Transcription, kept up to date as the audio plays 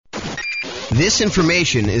This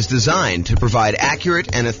information is designed to provide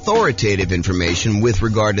accurate and authoritative information with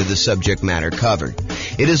regard to the subject matter covered.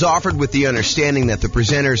 It is offered with the understanding that the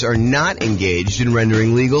presenters are not engaged in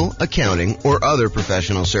rendering legal, accounting, or other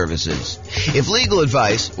professional services. If legal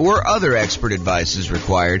advice or other expert advice is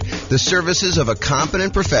required, the services of a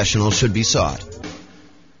competent professional should be sought.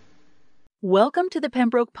 Welcome to the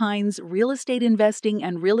Pembroke Pines Real Estate Investing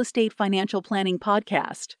and Real Estate Financial Planning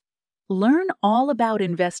Podcast. Learn all about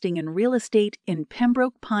investing in real estate in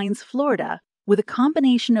Pembroke Pines, Florida, with a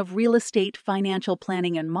combination of real estate financial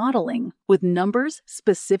planning and modeling with numbers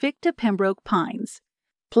specific to Pembroke Pines,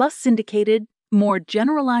 plus syndicated, more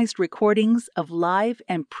generalized recordings of live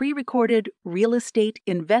and pre-recorded real estate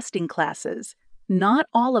investing classes, not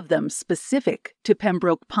all of them specific to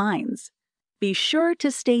Pembroke Pines. Be sure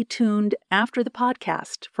to stay tuned after the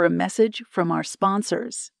podcast for a message from our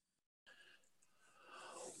sponsors.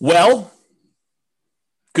 Well,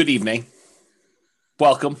 good evening.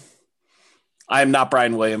 Welcome. I am not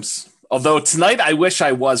Brian Williams. Although tonight I wish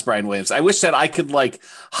I was Brian Williams. I wish that I could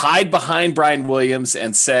hide behind Brian Williams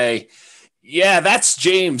and say, yeah, that's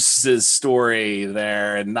James's story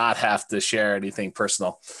there and not have to share anything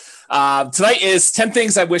personal. Tonight is 10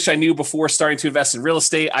 things I wish I knew before starting to invest in real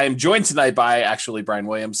estate. I am joined tonight by actually Brian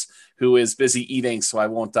Williams, who is busy eating, so I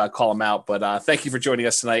won't call him out. But thank you for joining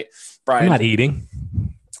us tonight, Brian. I'm not eating.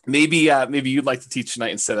 Maybe you'd like to teach tonight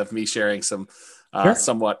instead of me sharing some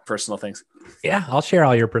somewhat personal things. Yeah, I'll share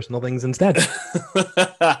all your personal things instead.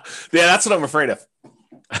 Yeah, that's what I'm afraid of.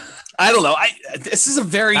 I don't know. This is a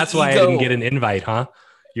very That's why I didn't get an invite, huh?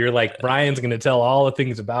 You're like, Brian's going to tell all the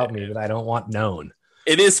things about me that I don't want known.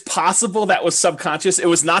 It is possible that was subconscious. It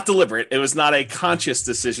was not deliberate. It was not a conscious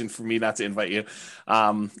decision for me not to invite you.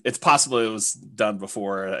 It's possible it was done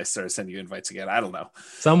before I started sending you invites again. I don't know.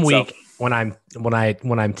 Some week when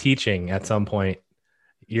I'm teaching at some point,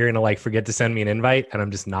 you're going to forget to send me an invite and I'm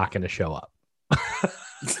just not going to show up.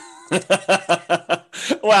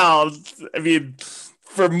 Well, I mean,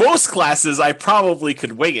 for most classes, I probably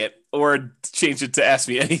could wing it or change it to ask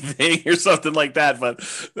me anything or something like that. But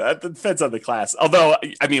that depends on the class. Although,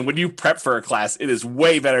 I mean, when you prep for a class, it is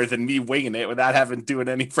way better than me winging it without having to do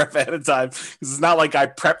any prep ahead of time. Because it's not like I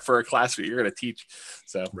prep for a class that you're going to teach.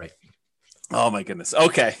 So, right. Oh my goodness.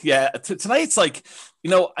 Okay. Yeah. Tonight's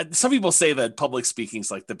some people say that public speaking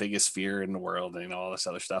is the biggest fear in the world and all this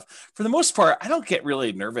other stuff. For the most part, I don't get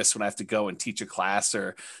really nervous when I have to go and teach a class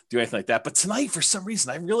or do anything like that. But tonight, for some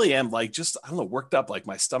reason, I really am worked up.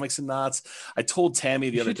 My stomach's in knots. I told Tammy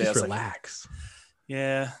the other day, I was relax.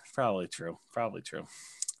 Yeah, probably true. Probably true.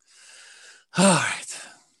 All right.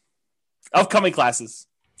 Upcoming classes.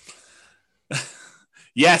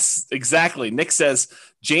 Yes, exactly. Nick says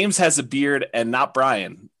James has a beard and not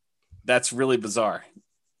Brian. That's really bizarre.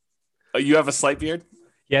 You have a slight beard?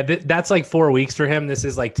 Yeah, that's 4 weeks for him. This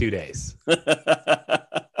is 2 days.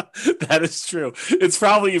 That is true. It's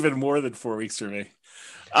probably even more than 4 weeks for me.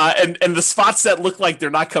 And the spots that look like they're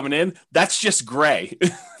not coming in, that's just gray.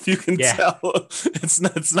 You can tell. It's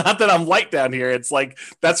not that I'm light down here. It's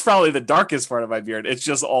that's probably the darkest part of my beard. It's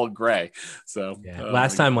just all gray. So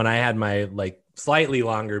last time when I had my slightly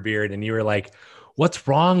longer beard and you were like, what's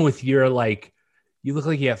wrong with your you look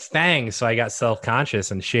like you have fangs. So I got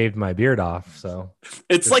self-conscious and shaved my beard off. So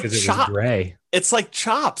it's gray. It's like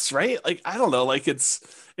chops, right? I don't know.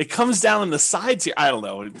 It comes down in the sides here. I don't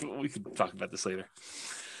know. We could talk about this later.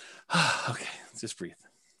 Okay. Just breathe.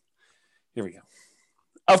 Here we go.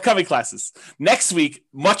 Upcoming classes. Next week,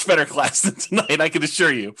 much better class than tonight, I can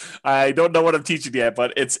assure you. I don't know what I'm teaching yet,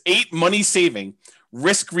 but it's 8 money-saving,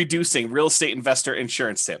 risk-reducing real estate investor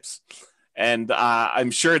insurance tips. And I'm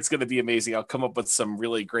sure it's going to be amazing. I'll come up with some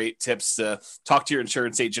really great tips to talk to your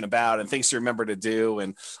insurance agent about and things to remember to do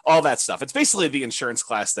and all that stuff. It's basically the insurance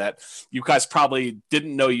class that you guys probably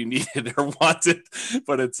didn't know you needed or wanted,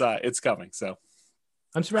 but it's coming. So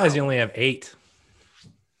I'm surprised you only have 8.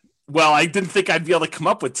 Well, I didn't think I'd be able to come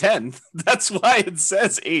up with 10. That's why it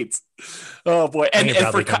says 8. Oh boy. And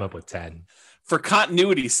probably come up with 10. For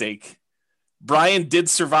continuity's sake, Brian did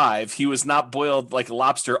survive. He was not boiled like a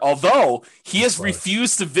lobster, although he has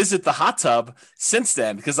refused to visit the hot tub since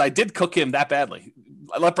then because I did cook him that badly.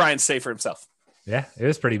 I let Brian say for himself. Yeah, it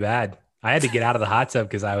was pretty bad. I had to get out of the hot tub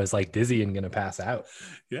because I was dizzy and going to pass out.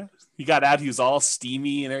 Yeah. He got out. He was all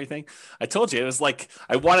steamy and everything. I told you, it was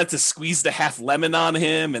I wanted to squeeze the half lemon on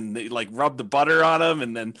him and rub the butter on him.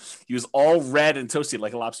 And then he was all red and toasty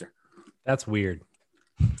like a lobster. That's weird.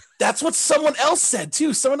 That's what someone else said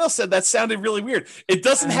too. Someone else said that sounded really weird. It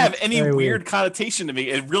doesn't have any weird connotation to me.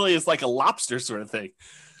 It really is like a lobster sort of thing.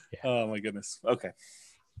 Yeah. Oh my goodness. Okay.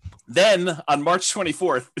 Then on March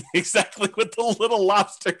 24th, exactly with the little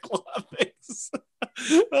lobster claw things.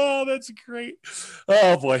 Oh, that's great.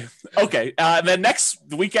 Oh boy. Okay. And then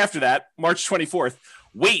the week after that, March 24th,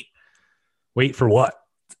 wait for what?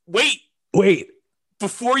 Wait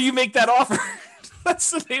before you make that offer.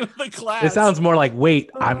 That's the name of the class. It sounds more like,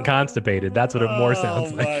 wait, I'm constipated. That's what it more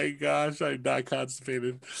sounds like. Oh my gosh, I'm not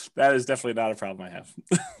constipated. That is definitely not a problem I have.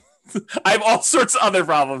 I have all sorts of other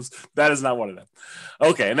problems. That is not one of them.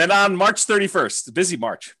 Okay, and then on March 31st, busy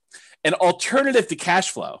March, an alternative to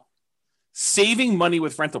cash flow, saving money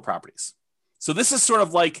with rental properties. So this is sort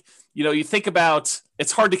of like, you think about,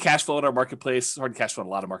 it's hard to cash flow in our marketplace. It's hard to cash flow in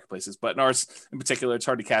a lot of marketplaces, but in ours in particular, it's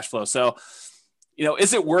hard to cash flow. So,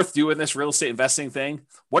 is it worth doing this real estate investing thing?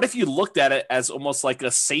 What if you looked at it as almost like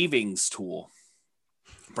a savings tool?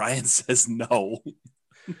 Brian says no.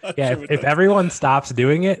 Yeah, if everyone stops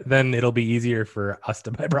doing it, then it'll be easier for us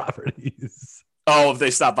to buy properties. Oh, if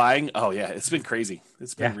they stop buying? Oh, yeah. It's been crazy.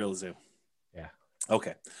 It's been real zoo. Yeah.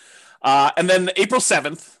 Okay. And then April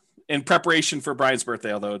 7th, in preparation for Brian's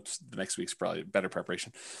birthday, although the next week's probably better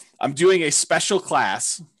preparation, I'm doing a special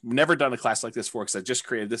class. Never done a class like this before because I just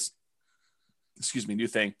created this, new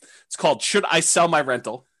thing. It's called Should I Sell My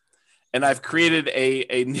Rental? And I've created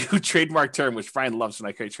a new trademark term, which Brian loves when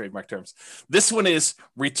I create trademark terms. This one is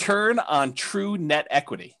return on true net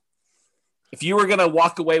equity. If you were going to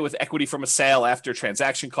walk away with equity from a sale after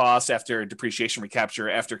transaction costs, after depreciation recapture,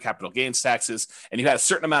 after capital gains taxes, and you had a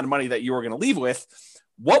certain amount of money that you were going to leave with,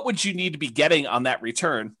 what would you need to be getting on that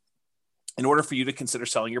return in order for you to consider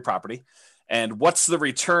selling your property? And what's the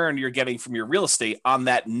return you're getting from your real estate on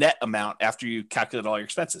that net amount after you calculate all your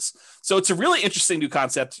expenses? So it's a really interesting new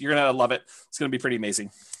concept. You're going to love it. It's going to be pretty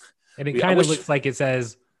amazing. And it kind of looks like it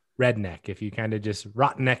says redneck. If you kind of just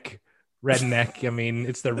redneck. I mean,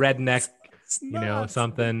 it's the redneck,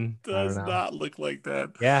 something. It does not look like that.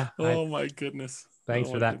 Yeah. Oh my goodness.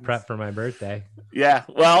 Thanks for that prep for my birthday. Yeah.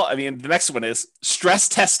 Well, I mean, the next one is stress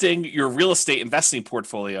testing your real estate investing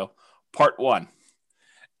portfolio, part 1.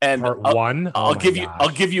 And part 1, I'll give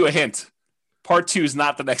you a hint. Part 2 is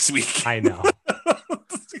not the next week. I know.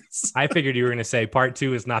 I figured you were going to say part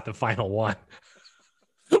 2 is not the final one.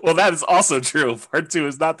 Well, that is also true. Part 2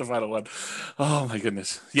 is not the final one. Oh my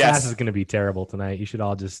goodness. Yes. Class is going to be terrible tonight. You should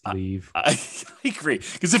all just leave. I agree.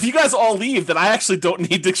 Because if you guys all leave, then I actually don't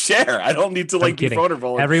need to share. I don't need to be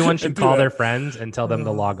vulnerable. Everyone should call their friends and tell them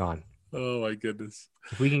to log on. Oh my goodness.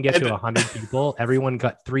 If we can get to 100 people, everyone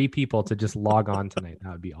got 3 people to just log on tonight.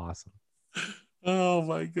 That would be awesome. Oh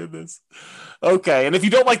my goodness. Okay. And if you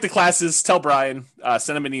don't like the classes, tell Brian,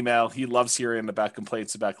 send him an email. He loves hearing about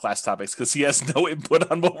complaints about class topics because he has no input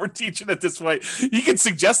on what we're teaching at this point. He can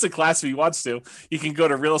suggest a class if he wants to. You can go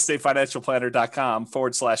to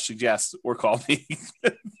realestatefinancialplanner.com/suggest or call me.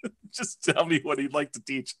 Just tell me what he'd like to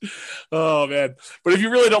teach. Oh man. But if you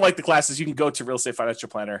really don't like the classes, you can go to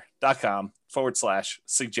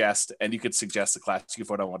realestatefinancialplanner.com/suggest and you could suggest a class. You can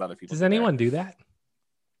vote on what other people Does anyone do that?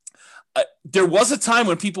 There was a time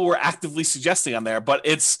when people were actively suggesting on there, but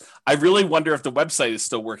I really wonder if the website is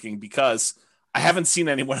still working because I haven't seen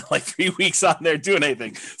anyone in like 3 weeks on there doing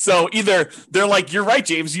anything. So either they're like, you're right,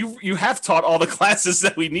 James, you have taught all the classes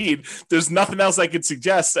that we need. There's nothing else I could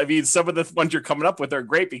suggest. I mean, some of the ones you're coming up with are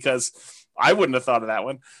great because I wouldn't have thought of that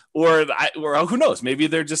one. Or who knows? Maybe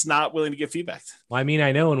they're just not willing to give feedback. Well, I mean,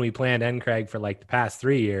 I know when we planned NCRAG for like the past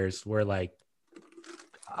 3 years, we're like,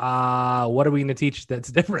 what are we going to teach that's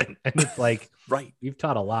different? And it's like, right, you've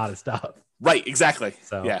taught a lot of stuff. Right, exactly.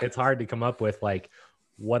 So it's hard to come up with like,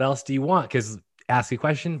 what else do you want? Because ask a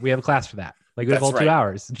question, we have a class for that. Like we have all 2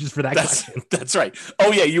 hours just for that question. That's right.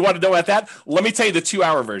 Oh yeah, you want to know about that? Let me tell you the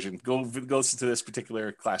 2-hour version. Go listen to this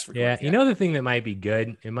particular class. Yeah, you know the thing that might be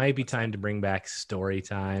good? It might be time to bring back story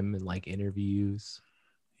time and like interviews.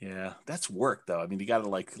 Yeah, that's work though. I mean, you got to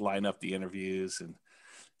like line up the interviews and it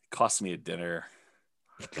costs me a dinner.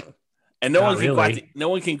 And no one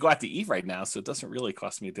can go out to eat right now, so it doesn't really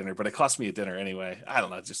cost me a dinner, but it costs me a dinner anyway. I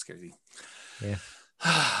don't know, it's just crazy. Yeah.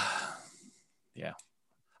 Yeah.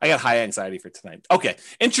 I got high anxiety for tonight. Okay.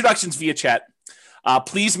 Introductions via chat.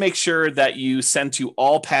 Please make sure that you send to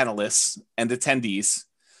all panelists and attendees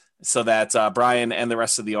so that Brian and the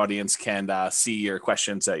rest of the audience can see your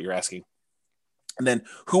questions that you're asking. And then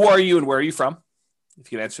who are you and where are you from?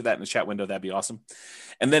 If you could answer that in the chat window, that'd be awesome.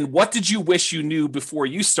 And then what did you wish you knew before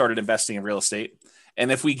you started investing in real estate?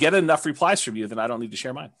 And if we get enough replies from you, then I don't need to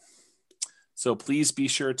share mine. So please be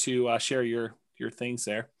sure to share your things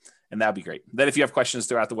there. And that'd be great. Then if you have questions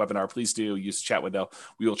throughout the webinar, please do use the chat window.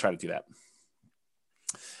 We will try to do that.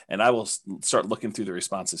 And I will start looking through the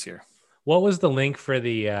responses here. What was the link for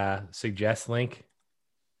the suggest link?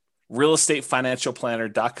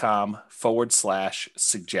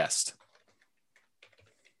 realestatefinancialplanner.com/suggest.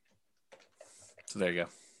 So there you go.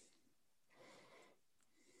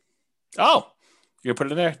 Oh, you're going to put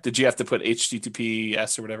it in there? Did you have to put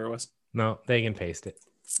HTTPS or whatever it was? No, they can paste it.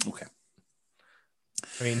 Okay.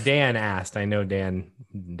 I mean, Dan asked. I know Dan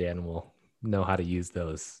will know how to use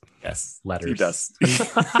those letters. He does.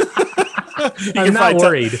 I'm not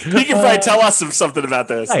worried. He can probably tell us something about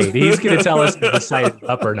this. Right. He's going to tell us if the site is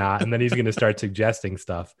up or not, and then he's going to start suggesting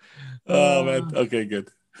stuff. Oh, man. Okay, good.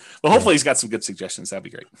 Well, hopefully he's got some good suggestions. That'd be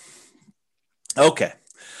great. Okay.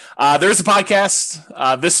 There's a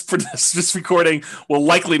podcast. This recording will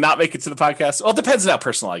likely not make it to the podcast. Well, it depends on how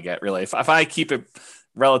personal I get, really. If I keep it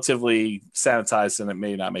relatively sanitized, then it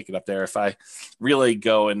may not make it up there. If I really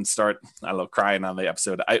go and start, I don't know, crying on the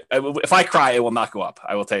episode, if I cry, it will not go up.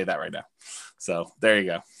 I will tell you that right now. So there you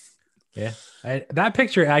go. Yeah. That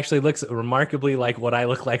picture actually looks remarkably like what I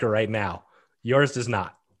look like right now. Yours does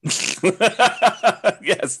not.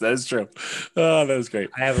 Yes, that is true. Oh, that was great.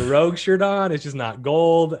 I have a Rogue shirt on. It's just not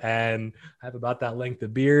gold. And I have about that length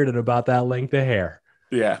of beard and about that length of hair.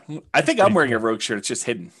 Yeah. I think I'm wearing a Rogue shirt. It's just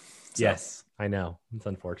hidden. So. Yes, I know. It's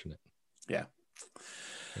unfortunate. Yeah.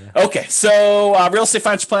 Okay. So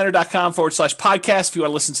realestatefinancialplanner.com/podcast if you want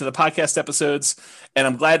to listen to the podcast episodes. And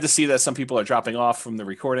I'm glad to see that some people are dropping off from the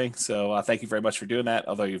recording. So thank you very much for doing that.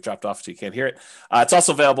 Although you've dropped off so you can't hear it. It's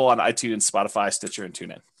also available on iTunes, Spotify, Stitcher, and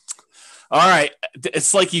TuneIn. All right.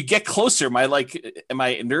 It's like you get closer. My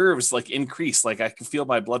nerves increase. Like I can feel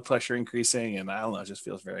my blood pressure increasing, and I don't know, it just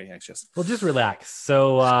feels very anxious. Well, just relax.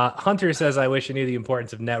 So Hunter says, I wish I knew the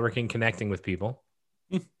importance of networking, connecting with people.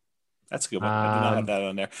 That's a good one. I did not have that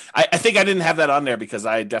on there. I think I didn't have that on there because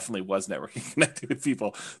I definitely was networking, connecting with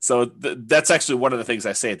people. So that's actually one of the things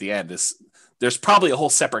I say at the end is there's probably a whole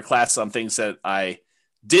separate class on things that I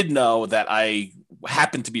did know that I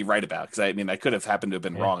happened to be right about. Because I could have happened to have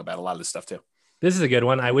been wrong about a lot of this stuff too. This is a good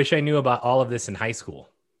one. I wish I knew about all of this in high school.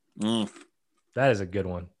 That is a good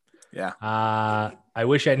one. Yeah. I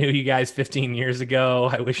wish I knew you guys 15 years ago.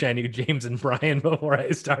 I wish I knew James and Brian before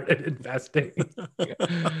I started investing.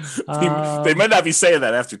 They might not be saying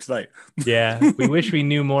that after tonight. Yeah. We wish we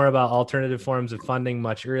knew more about alternative forms of funding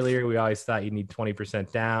much earlier. We always thought you need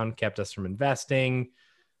 20% down, kept us from investing.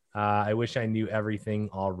 I wish I knew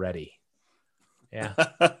everything already. Yeah.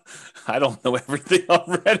 I don't know everything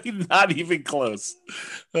already. Not even close.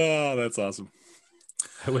 Oh, that's awesome.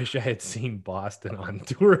 I wish I had seen Boston on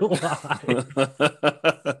tour live.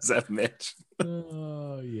 Is that Mitch?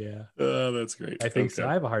 Oh, yeah. Oh, that's great. I think so.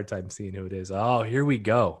 I have a hard time seeing who it is. Oh, here we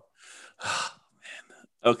go. Oh,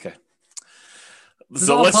 man. Okay. This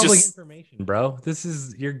is all public information, bro.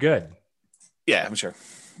 You're good. Yeah, I'm sure.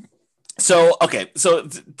 So, okay. So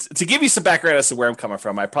to give you some background as to where I'm coming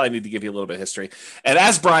from, I probably need to give you a little bit of history. And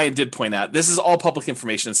as Brian did point out, this is all public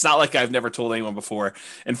information. It's not like I've never told anyone before.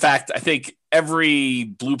 In fact, I think every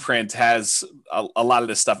blueprint has a lot of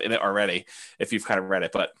this stuff in it already, if you've kind of read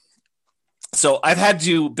it. But so I opted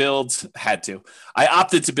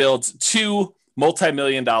to build 2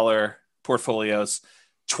 multi-million-dollar portfolios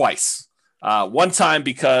twice. One time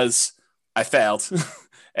because I failed.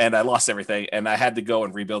 And I lost everything, and I had to go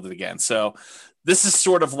and rebuild it again. So this is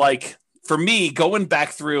sort of like, for me, going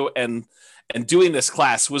back through and doing this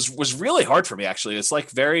class was really hard for me, actually. It's like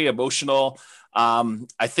very emotional.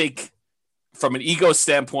 I think from an ego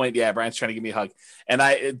standpoint, yeah, Brian's trying to give me a hug. And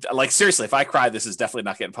seriously, if I cry, this is definitely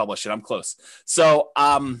not getting published, and I'm close. So,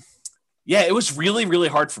 yeah, it was really, really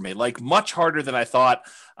hard for me, like much harder than I thought.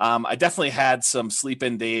 I definitely had some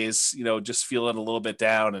sleep-in days, just feeling a little bit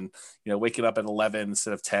down and, waking up at 11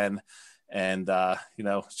 instead of 10. And,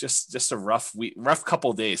 just a rough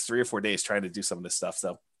couple of days, 3 or 4 days trying to do some of this stuff.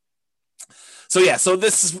 So yeah, so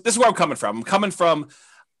this is where I'm coming from. I'm coming from,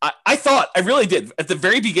 I thought, I really did at the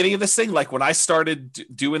very beginning of this thing, like when I started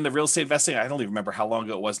doing the real estate investing, I don't even remember how long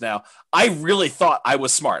ago it was now. I really thought I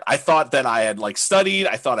was smart. I thought that I had studied.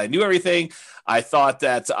 I thought I knew everything. I thought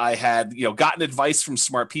that I had, gotten advice from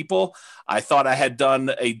smart people. I thought I had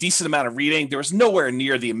done a decent amount of reading. There was nowhere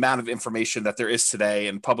near the amount of information that there is today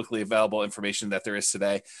and publicly available information that there is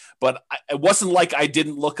today. But it wasn't like I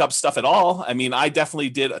didn't look up stuff at all. I mean, I definitely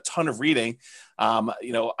did a ton of reading.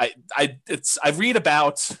 I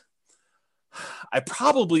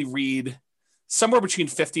probably read somewhere between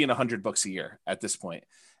 50 and 100 books a year at this point.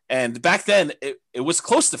 And back then it was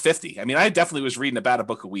close to 50. I mean, I definitely was reading about a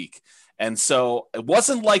book a week. And so it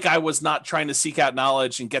wasn't like I was not trying to seek out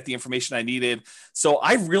knowledge and get the information I needed. So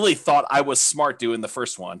I really thought I was smart doing the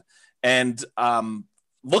first one. And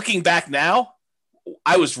looking back now,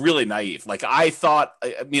 I was really naive. Like I thought,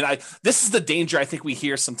 this is the danger I think we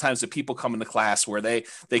hear sometimes that people come into class where they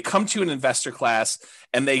come to an investor class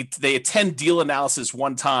and they attend deal analysis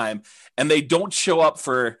one time and they don't show up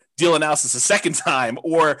for deal analysis a second time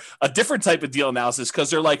or a different type of deal analysis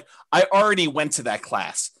because they're like, I already went to that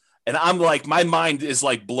class. And I'm like, my mind is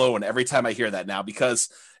like blown every time I hear that now because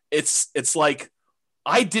it's like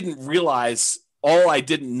I didn't realize all I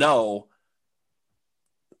didn't know.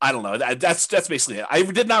 I don't know. That's basically it. I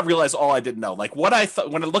did not realize all I didn't know. Like what I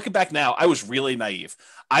thought when I look back now, I was really naive.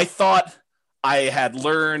 I thought I had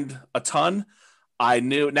learned a ton. I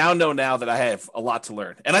know now that I have a lot to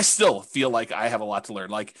learn, and I still feel like I have a lot to learn.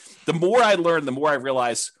 Like the more I learn, the more I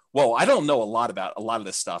realize, whoa, I don't know a lot about a lot of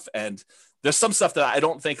this stuff, and there's some stuff that I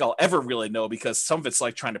don't think I'll ever really know because some of it's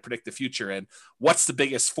like trying to predict the future and what's the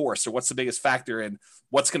biggest force or what's the biggest factor and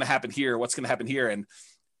what's going to happen here, what's going to happen here, and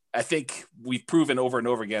I think we've proven over and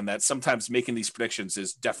over again that sometimes making these predictions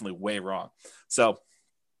is definitely way wrong. So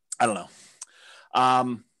I don't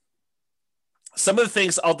know. Some of the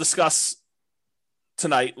things I'll discuss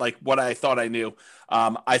tonight, like what I thought I knew.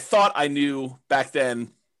 I thought I knew back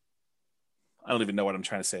then. I don't even know what I'm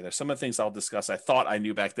trying to say there. Some of the things I'll discuss, I thought I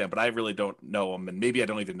knew back then, but I really don't know them. And maybe I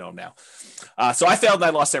don't even know them now. So I failed and I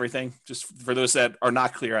lost everything. Just for those that are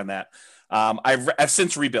not clear on that. I've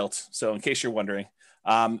since rebuilt. So in case you're wondering,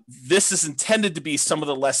 this is intended to be some of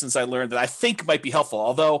the lessons I learned that I think might be helpful,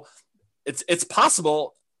 although it's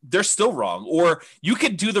possible they're still wrong, or you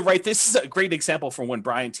could do the right. This is a great example from when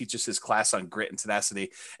Brian teaches his class on grit and tenacity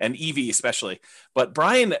and EV especially. But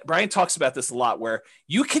Brian talks about this a lot where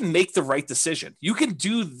you can make the right decision. You can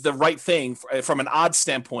do the right thing from an odds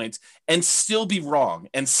standpoint and still be wrong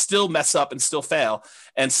and still mess up and still fail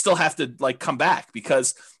and still have to like come back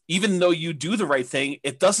because even though you do the right thing,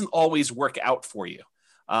 it doesn't always work out for you.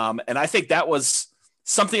 And I think that was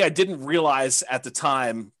something I didn't realize at the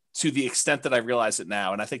time to the extent that I realize it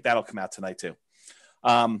now. And I think that'll come out tonight too.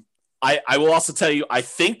 I will also tell you, I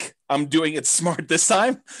think I'm doing it smart this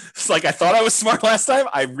time. It's like I thought I was smart last time.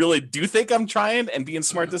 I really do think I'm trying and being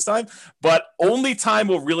smart this time, but only time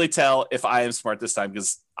will really tell if I am smart this time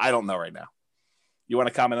because I don't know right now. You want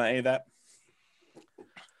to comment on any of that?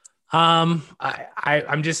 I'm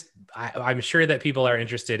sure that people are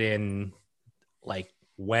interested in like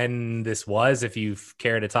when this was, if you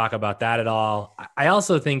care to talk about that at all. I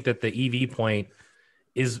also think that the EV point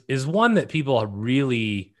is one that people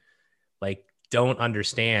really like don't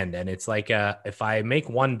understand. And it's like, if I make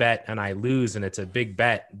one bet and I lose and it's a big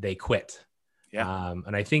bet, they quit. Yeah.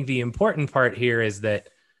 And I think the important part here is that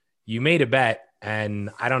you made a bet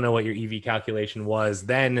and I don't know what your EV calculation was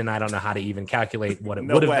then. And I don't know how to even calculate what it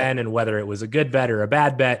would have been and whether it was a good bet or a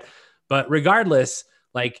bad bet, but regardless,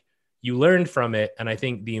 like, you learned from it. And I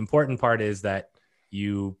think the important part is that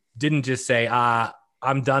you didn't just say,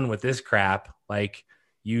 I'm done with this crap. Like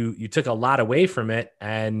you took a lot away from it.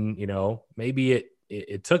 And, you know, maybe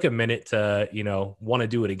it took a minute to, you know, want to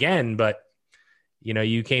do it again, but you know,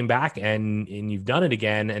 you came back and you've done it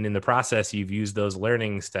again. And in the process, you've used those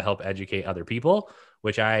learnings to help educate other people,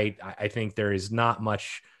 which I think there is not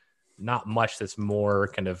much that's more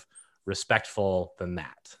kind of respectful than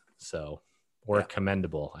that. So, or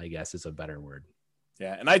commendable, I guess is a better word.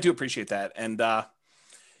 Yeah. And I do appreciate that. And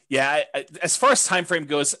as far as time frame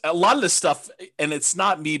goes, a lot of this stuff, and it's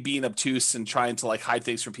not me being obtuse and trying to like hide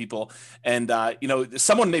things from people. And, you know,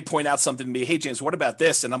 someone may point out something to me, hey, James, what about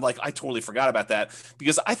this? And I'm like, I totally forgot about that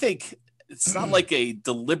because I think it's not like a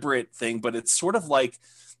deliberate thing, but it's sort of like,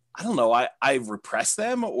 I don't know, I repress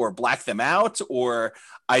them or black them out, or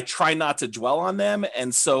I try not to dwell on them.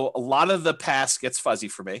 And so a lot of the past gets fuzzy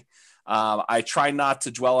for me. I try not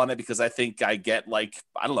to dwell on it because I think I get like,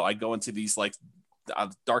 I don't know, I go into these like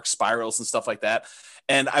dark spirals and stuff like that.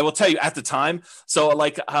 And I will tell you at the time. So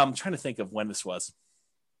like, I'm trying to think of when this was.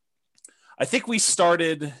 I think we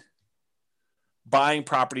started buying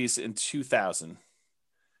properties in 2000.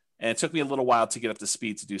 And it took me a little while to get up to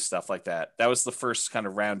speed to do stuff like that. That was the first kind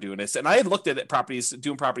of round doing this. And I had looked at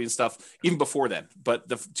doing property and stuff even before then, but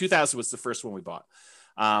the 2000 was the first one we bought.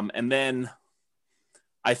 And then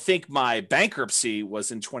I think my bankruptcy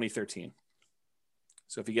was in 2013.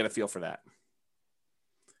 So if you get a feel for that.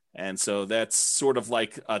 And so that's sort of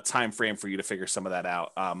like a time frame for you to figure some of that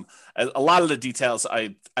out. A lot of the details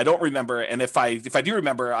I don't remember. And if I do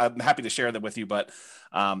remember, I'm happy to share them with you. But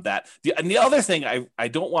and the other thing I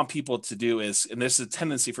don't want people to do is, and there's a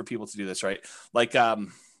tendency for people to do this, right? Like, I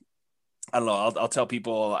don't know, I'll tell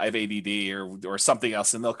people I have ADD or something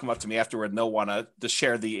else, and they'll come up to me afterward and they'll want to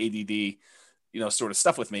share the ADD, you know, sort of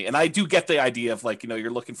stuff with me. And I do get the idea of like, you know, you're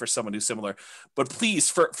looking for someone who's similar, but please,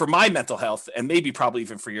 for my mental health and maybe probably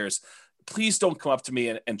even for yours, please don't come up to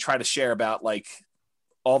me and try to share about like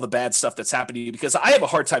all the bad stuff that's happened to you, because I have a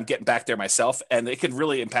hard time getting back there myself, and it can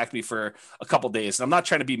really impact me for a couple of days. And I'm not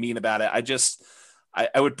trying to be mean about it.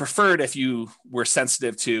 I would prefer it if you were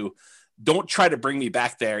sensitive to, don't try to bring me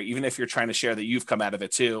back there, even if you're trying to share that you've come out of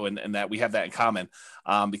it too, and that we have that in common,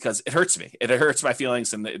 because it hurts me. It hurts my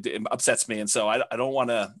feelings, and it upsets me. And so I don't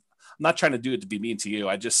want to, I'm not trying to do it to be mean to you.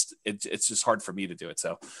 It's just hard for me to do it.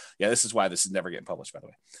 So yeah, this is why this is never getting published, by the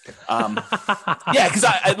way. Yeah, because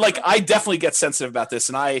I definitely get sensitive about this.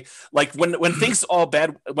 And I like when things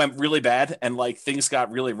went really bad and like things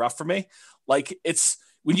got really rough for me, like it's,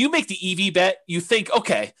 when you make the EV bet, you think,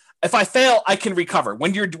 okay, if I fail, I can recover.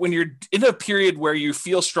 When you're in a period where you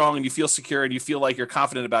feel strong and you feel secure and you feel like you're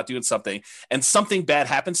confident about doing something, and something bad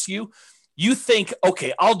happens to you, you think,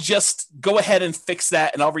 okay, I'll just go ahead and fix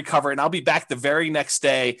that and I'll recover and I'll be back the very next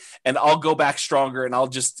day and I'll go back stronger and I'll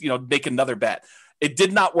just, make another bet. It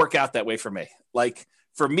did not work out that way for me. Like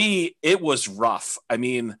for me, it was rough. I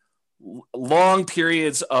mean, long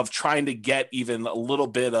periods of trying to get even a little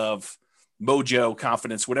bit of mojo,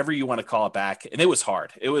 confidence, whatever you want to call it back. And it was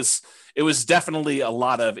hard. It was definitely a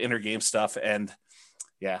lot of inner game stuff. And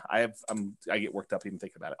yeah, I get worked up even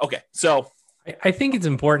thinking about it. Okay. So I think it's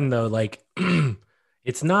important though. Like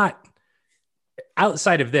it's not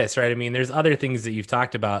outside of this, right? I mean, there's other things that you've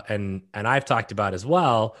talked about and I've talked about as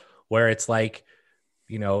well, where it's like,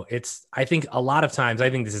 I think a lot of times, I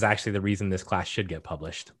think this is actually the reason this class should get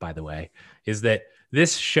published, by the way, is that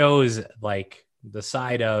this shows like the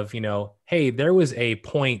side of, hey, there was a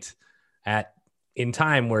point in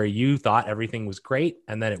time where you thought everything was great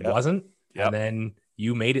and then it wasn't. Yep. And then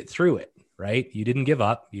you made it through it, right? You didn't give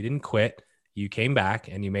up. You didn't quit. You came back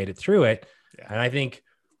and you made it through it. Yeah. And I think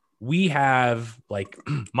we have like,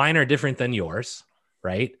 mine are different than yours,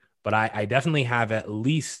 right? But I definitely have at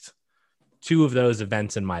least 2 of those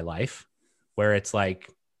events in my life where it's like,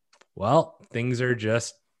 well, things are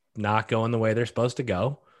just not going the way they're supposed to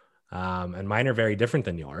go. And mine are very different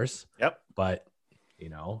than yours. Yep. But,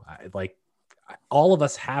 all of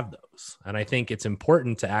us have those. And I think it's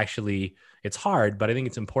important to actually, it's hard, but I think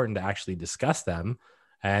it's important to actually discuss them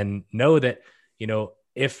and know that,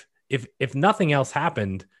 if nothing else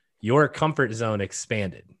happened, your comfort zone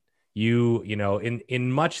expanded.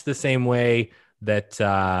 In much the same way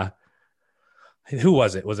that, who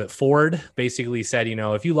was it? Was it Ford basically said,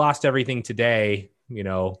 if you lost everything today,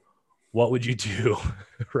 what would you do?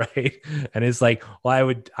 Right. And it's like,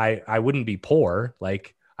 well, I wouldn't be poor.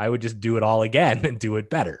 Like I would just do it all again and do it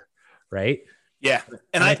better. Right. Yeah.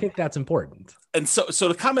 And I think that's important. And so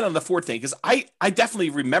to comment on the Ford thing, because I definitely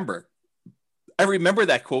remember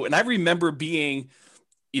that quote, and I remember being,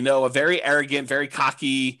 a very arrogant, very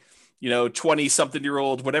cocky,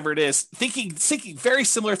 20-something-year-old, whatever it is, thinking very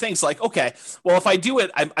similar things like, okay, well, if I do it,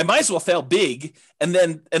 I might as well fail big and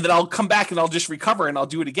then I'll come back and I'll just recover and I'll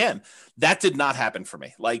do it again. That did not happen for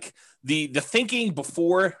me. Like the thinking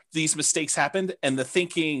before these mistakes happened and the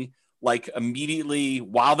thinking like immediately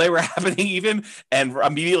while they were happening even and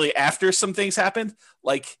immediately after some things happened,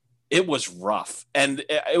 like it was rough. And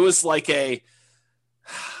it was like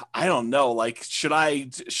I don't know, like, should I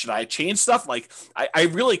change stuff? Like, I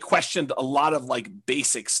really questioned a lot of like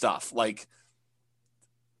basic stuff, like,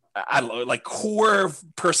 I don't know, like core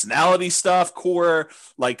personality stuff, core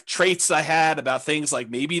like traits I had about things like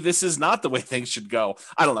maybe this is not the way things should go.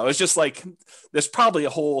 I don't know. It's just like, there's probably a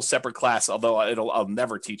whole separate class, although I'll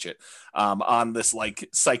never teach it on this like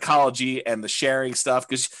psychology and the sharing stuff.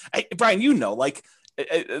 Cause Brian, like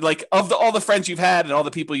of all the friends you've had and all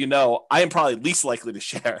the people I am probably least likely to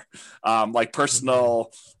share like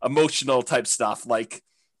personal, emotional type stuff. Like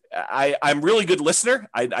I'm really good listener.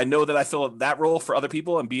 I know that I fill that role for other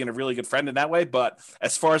people and being a really good friend in that way. But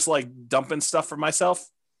as far as like dumping stuff for myself,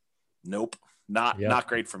 nope, not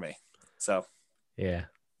great for me. So yeah.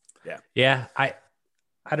 I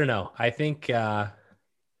don't know. I think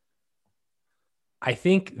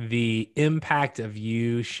the impact of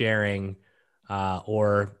you sharing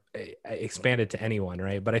or expand it to anyone,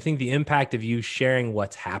 right? But I think the impact of you sharing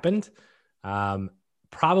what's happened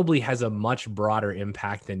probably has a much broader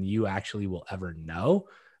impact than you actually will ever know.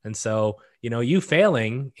 And so, you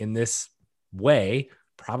failing in this way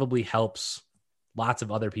probably helps lots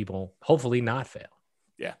of other people hopefully not fail.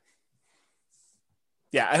 Yeah.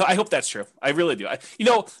 Yeah, I hope that's true. I really do.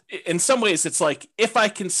 In some ways, it's like if I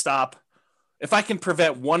can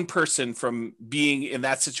prevent one person from being in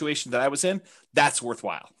that situation that I was in, that's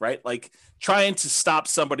worthwhile, right? Like trying to stop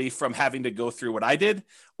somebody from having to go through what I did,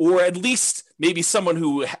 or at least maybe someone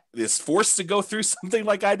who is forced to go through something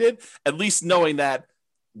like I did, at least knowing that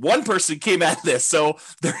one person came at this, so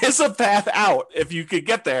there is a path out if you could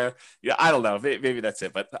get there. Yeah, I don't know. Maybe that's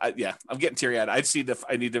it, but yeah, I'm getting teary-eyed. I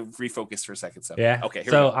need to refocus for a second. So yeah, okay.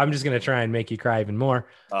 So I'm just gonna try and make you cry even more.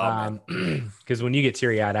 Because when you get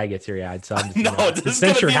teary-eyed, I get teary-eyed. So I'm just,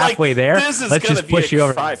 since you're halfway there, let's just push you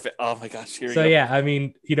over. Oh my gosh! So yeah, I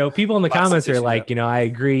mean, people in the comments are like, I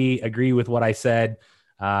agree with what I said.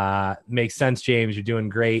 Makes sense, James. You're doing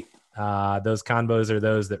great. Those convos are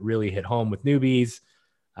those that really hit home with newbies.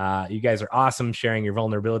 You guys are awesome. Sharing your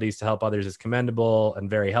vulnerabilities to help others is commendable and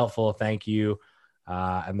very helpful. Thank you.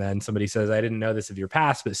 And then somebody says, I didn't know this of your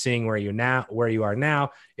past, but seeing where you are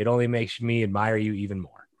now, it only makes me admire you even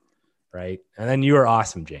more. Right. And then you are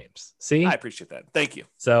awesome, James. See, I appreciate that. Thank you.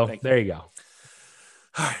 So there you go.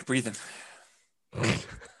 All right. Breathing.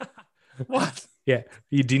 What? Yeah.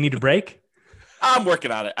 Do you need a break? I'm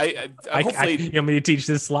working on it. Hopefully, you want me to teach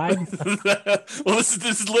this slide? Well, this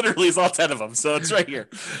is literally is all 10 of them, so it's right here.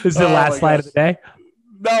 This is the last slide of the day.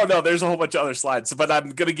 No, there's a whole bunch of other slides, but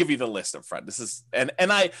I'm going to give you the list up front. This is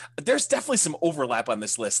there's definitely some overlap on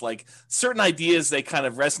this list. Like certain ideas, they kind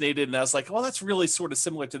of resonated, and I was like, well, that's really sort of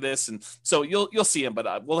similar to this, and so you'll see them.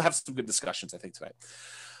 But we'll have some good discussions, I think, tonight.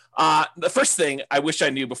 The first thing I wish I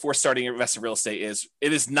knew before starting investing in real estate is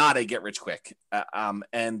it is not a get rich quick,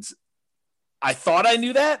 and I thought I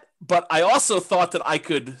knew that, but I also thought that I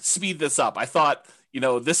could speed this up. I thought,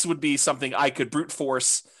 this would be something I could brute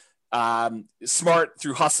force, smart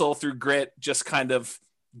through hustle, through grit, just kind of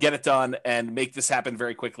get it done and make this happen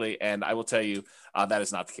very quickly. And I will tell you that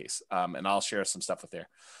is not the case. And I'll share some stuff with there.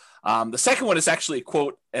 The second one is actually a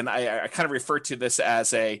quote, and I kind of refer to this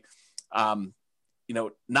as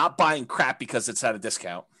not buying crap because it's at a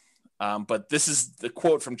discount. But this is the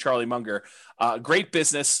quote from Charlie Munger. Great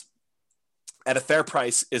business at a fair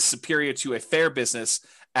price is superior to a fair business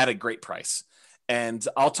at a great price. And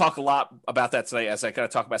I'll talk a lot about that today as I kind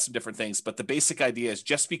of talk about some different things. But the basic idea is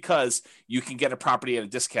just because you can get a property at a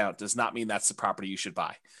discount does not mean that's the property you should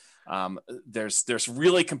buy. There's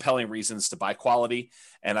really compelling reasons to buy quality.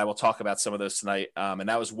 And I will talk about some of those tonight. And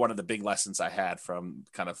that was one of the big lessons I had from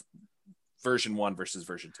kind of version 1 versus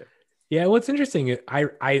version 2. Yeah. What's interesting,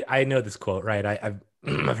 I know this quote, right?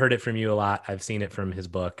 I've heard it from you a lot. I've seen it from his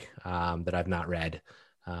book that I've not read.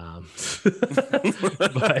 But,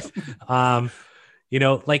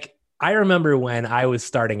 I remember when I was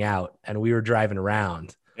starting out and we were driving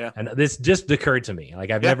around and this just occurred to me. Like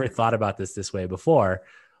I've never thought about this way before,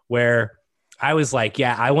 where I was like,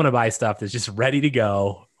 I want to buy stuff that's just ready to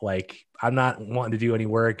go. Like I'm not wanting to do any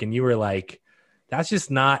work. And you were like, that's just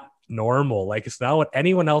not normal. Like it's not what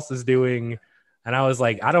anyone else is doing. And I was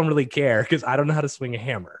like, I don't really care because I don't know how to swing a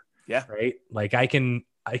hammer. Yeah. Right. Like I can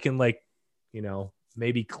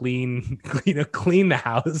maybe clean the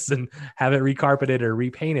house and have it recarpeted or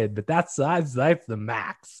repainted, but that's the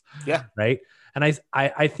max. Yeah. Right. And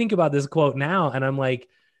I think about this quote now and I'm like,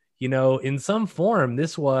 in some form,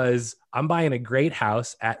 I'm buying a great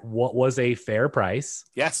house at what was a fair price.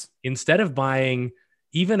 Yes. Instead of buying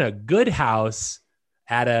even a good house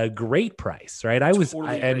at a great price. Right.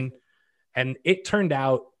 And it turned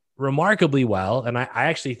out remarkably well. And I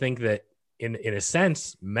actually think that in a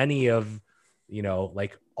sense, many of,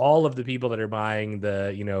 all of the people that are buying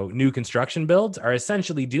the, new construction builds are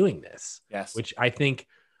essentially doing this. Yes. Which I think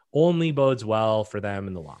only bodes well for them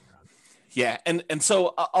in the long run. Yeah. And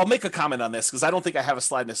so I'll make a comment on this because I don't think I have a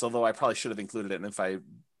slide in this, although I probably should have included it. And if I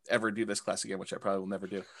ever do this class again, which I probably will never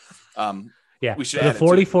do. We should add the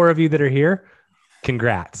 44 of you that are here.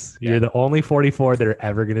 Congrats. Yeah. You're the only 44 that are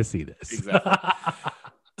ever going to see this. Exactly.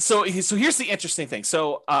 So here's the interesting thing.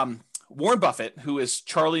 So Warren Buffett, who is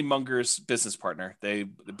Charlie Munger's business partner, they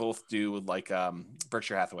both do like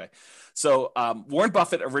Berkshire Hathaway. So Warren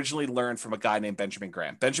Buffett originally learned from a guy named Benjamin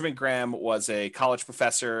Graham. Benjamin Graham was a college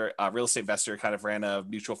professor, real estate investor, kind of ran a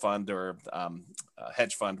mutual fund or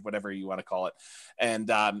hedge fund, whatever you want to call it. And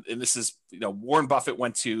this is, Warren Buffett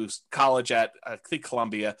went to college at, I think,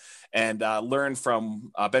 Columbia and learned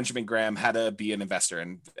from Benjamin Graham how to be an investor.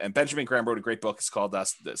 And Benjamin Graham wrote a great book. It's called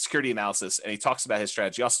The Security Analysis. And he talks about his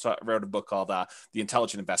strategy. He also wrote a book called The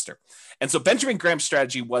Intelligent Investor. And so Benjamin Graham's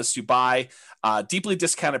strategy was to buy deeply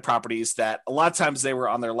discounted properties that a lot of times they were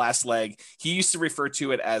on their last leg. He used to refer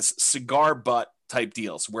to it as cigar butt type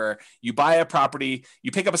deals, where you buy a property,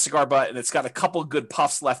 you pick up a cigar butt and it's got a couple good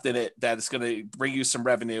puffs left in it that is going to bring you some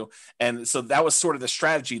revenue. And so that was sort of the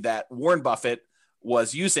strategy that Warren Buffett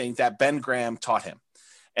was using that Ben Graham taught him.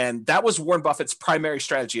 And that was Warren Buffett's primary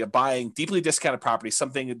strategy of buying deeply discounted property,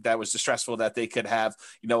 something that was distressful that they could have,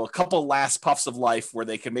 a couple last puffs of life where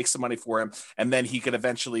they could make some money for him. And then he could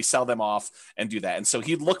eventually sell them off and do that. And so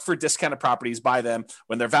he'd look for discounted properties, buy them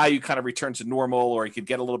when their value kind of returned to normal, or he could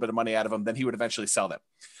get a little bit of money out of them. Then he would eventually sell them.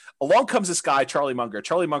 Along comes this guy, Charlie Munger.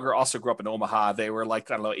 Charlie Munger also grew up in Omaha. They were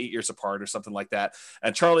 8 years apart or something like that.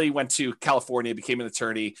 And Charlie went to California, became an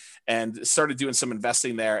attorney, and started doing some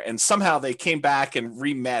investing there. And somehow they came back and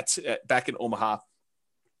re-met back in Omaha.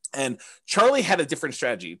 And Charlie had a different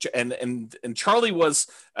strategy. And Charlie was,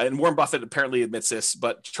 and Warren Buffett apparently admits this,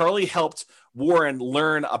 but Charlie helped Warren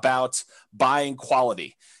learn about buying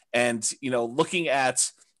quality and, looking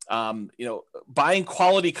at buying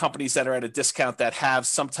quality companies that are at a discount that have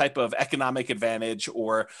some type of economic advantage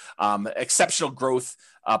or exceptional growth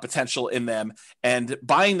potential in them, and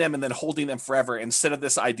buying them and then holding them forever, instead of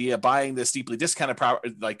this idea of buying this deeply discounted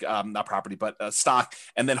stock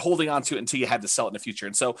and then holding on to it until you had to sell it in the future.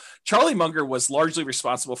 And so Charlie Munger was largely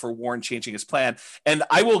responsible for Warren changing his plan. And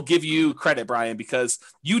I will give you credit, Brian, because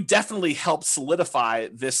you definitely helped solidify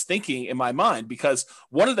this thinking in my mind, because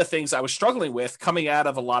one of the things I was struggling with coming out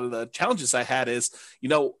of a lot of the challenges I had is,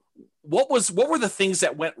 what were the things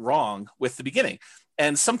that went wrong with the beginning?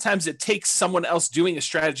 And sometimes it takes someone else doing a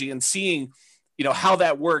strategy and seeing, how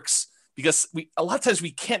that works, because a lot of times we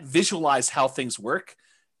can't visualize how things work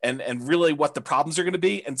and really what the problems are going to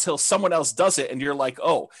be until someone else does it. And you're like,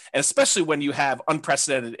 oh, and especially when you have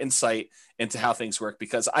unprecedented insight into how things work,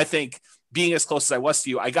 because I think being as close as I was to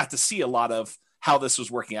you, I got to see a lot of how this was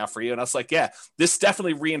working out for you. And I was like, yeah, this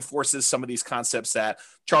definitely reinforces some of these concepts that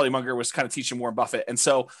Charlie Munger was kind of teaching Warren Buffett. And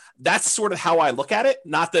so that's sort of how I look at it.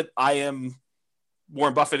 Not that I am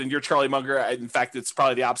Warren Buffett and you're Charlie Munger. In fact, it's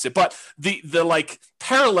probably the opposite, but the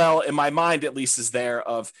parallel in my mind, at least, is there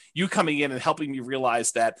of you coming in and helping me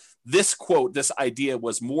realize that this quote, this idea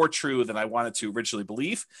was more true than I wanted to originally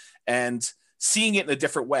believe, and seeing it in a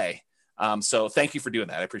different way. So thank you for doing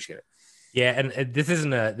that. I appreciate it. Yeah. And this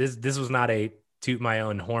isn't this was not a toot my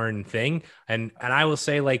own horn thing. And I will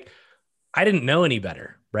say, I didn't know any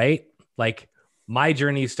better, right? My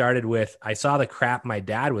journey started with, I saw the crap my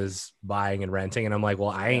dad was buying and renting. And I'm like, well,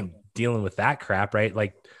 I ain't dealing with that crap, right?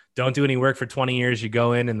 Don't do any work for 20 years. You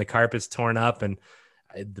go in and the carpet's torn up and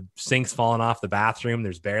the sink's falling off the bathroom.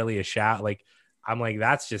 There's barely a shower. I'm like,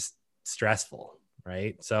 that's just stressful.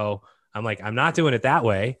 Right. So I'm like, I'm not doing it that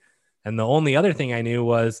way. And the only other thing I knew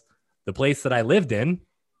was the place that I lived in.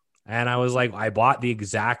 And I was like, I bought the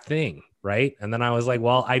exact thing. Right. And then I was like,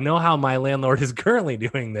 well, I know how my landlord is currently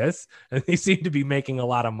doing this, and they seem to be making a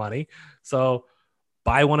lot of money. So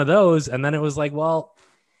buy one of those. And then it was like, well,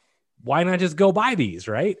 why not just go buy these?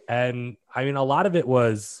 Right. And I mean, a lot of it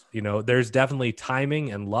was, there's definitely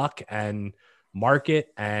timing and luck and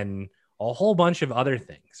market and a whole bunch of other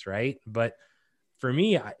things. Right. But for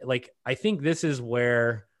me, I think this is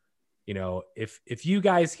where, if you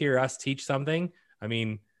guys hear us teach something, I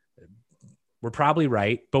mean, we're probably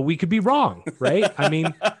right, but we could be wrong, right? I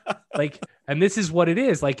mean, and this is what it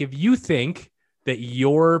is. If you think that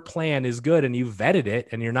your plan is good and you vetted it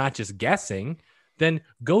and you're not just guessing, then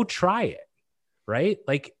go try it, right?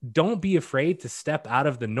 Don't be afraid to step out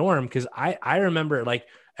of the norm. Cause I remember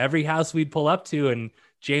every house we'd pull up to and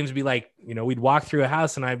James would be like, we'd walk through a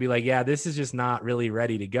house and I'd be like, yeah, this is just not really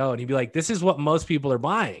ready to go. And he'd be like, this is what most people are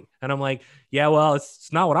buying. And I'm like, yeah, well,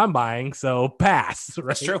 it's not what I'm buying. So pass. Right?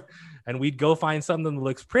 That's true. And we'd go find something that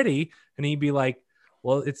looks pretty. And he'd be like,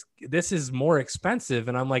 well, this is more expensive.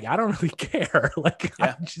 And I'm like, I don't really care.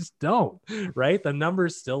 I just don't. Right. The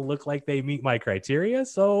numbers still look like they meet my criteria.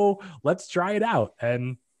 So let's try it out.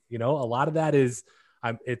 And, a lot of that is,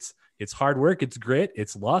 it's hard work. It's grit.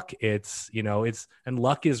 It's luck. And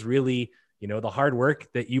luck is really, the hard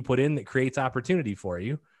work that you put in that creates opportunity for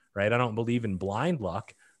you. Right. I don't believe in blind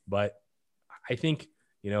luck, but I think,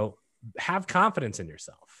 have confidence in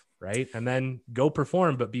yourself. Right. And then go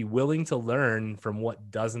perform, but be willing to learn from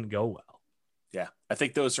what doesn't go well. Yeah, I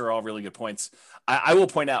think those are all really good points. I will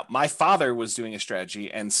point out my father was doing a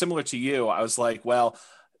strategy, and similar to you, I was like, well,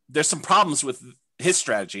 there's some problems with his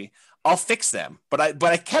strategy. I'll fix them. But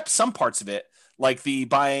I kept some parts of it, like the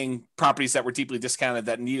buying properties that were deeply discounted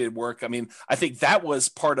that needed work. I mean, I think that was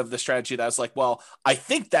part of the strategy that I was like, well, I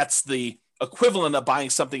think that's the equivalent of buying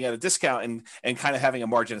something at a discount and kind of having a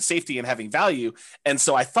margin of safety and having value. And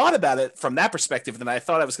so I thought about it from that perspective. And I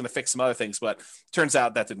thought I was going to fix some other things, but turns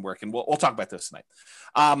out that didn't work. And we'll talk about this tonight.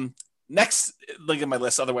 Next, look at my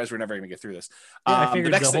list. Otherwise, we're never going to get through this. I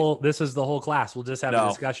figured this is the whole class. We'll just have a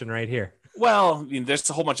discussion right here. Well, there's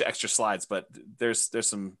a whole bunch of extra slides, but there's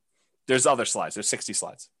other slides. There's 60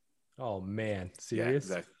 slides. Oh man, serious?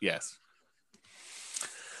 Yeah, exactly. Yes.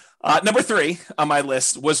 Number 3 on my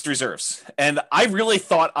list was reserves. And I really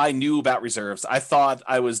thought I knew about reserves. I thought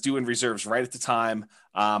I was doing reserves right at the time.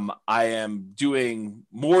 I am doing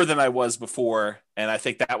more than I was before. And I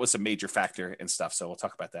think that was a major factor in stuff. So we'll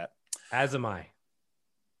talk about that. As am I.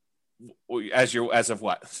 As of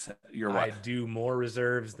what? You're what? I do more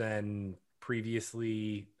reserves than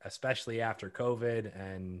previously, especially after COVID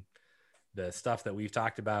and the stuff that we've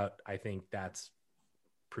talked about. I think that's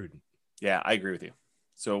prudent. Yeah, I agree with you.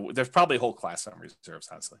 So there's probably a whole class on reserves,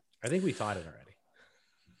 honestly. I think we taught it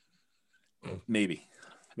already. Maybe.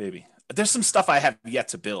 There's some stuff I have yet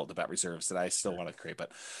to build about reserves that I still want to create,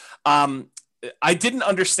 but I didn't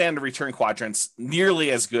understand the return quadrants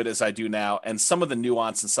nearly as good as I do now, and some of the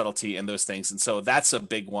nuance and subtlety in those things. And so that's a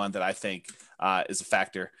big one that I think is a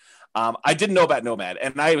factor. I didn't know about Nomad,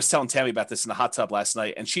 and I was telling Tammy about this in the hot tub last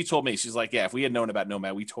night, and she told me, she's like, yeah, if we had known about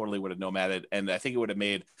Nomad, we totally would have nomaded, and I think it would have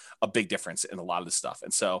made a big difference in a lot of the stuff.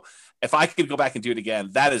 And so if I could go back and do it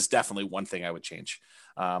again, that is definitely one thing I would change.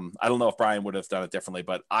 I don't know if Brian would have done it differently,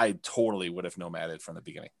 but I totally would have nomaded from the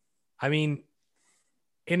beginning. I mean,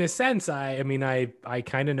 in a sense, I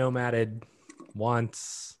kind of nomaded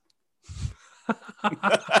once.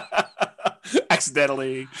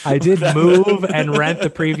 Accidentally. I did move and rent the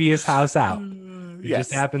previous house out. It Yes.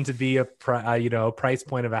 just happened to be a price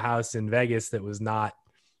point of a house in Vegas that was not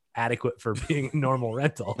adequate for being a normal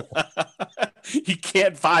rental. You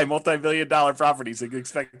can't buy multi-million-dollar properties and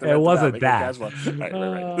expect them. It wasn't that. Right.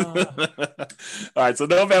 All right. So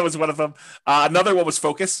Nomad was one of them. Another one was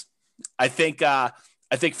Focus. I think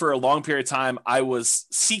for a long period of time, I was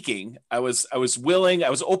seeking. I was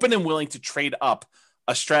open and willing to trade up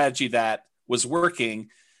a strategy that was working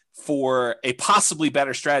for a possibly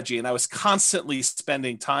better strategy. And I was constantly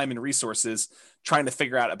spending time and resources trying to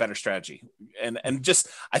figure out a better strategy. And just,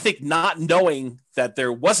 I think not knowing that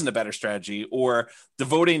there wasn't a better strategy, or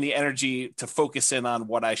devoting the energy to focus in on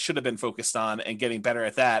what I should have been focused on and getting better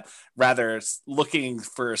at that, rather looking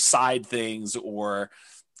for side things or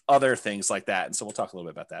other things like that. And so we'll talk a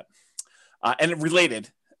little bit about that. And related,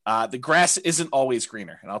 the grass isn't always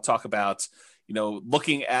greener. And I'll talk about,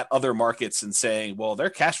 looking at other markets and saying, well, they're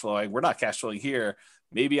cash flowing, we're not cash flowing here.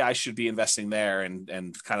 Maybe I should be investing there,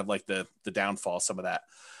 and kind of like the downfall, some of that.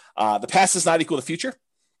 The past is not equal to the future.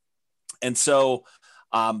 And so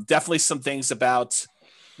definitely some things about,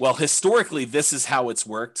 well, historically, this is how it's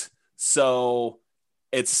worked. So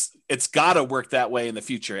it's got to work that way in the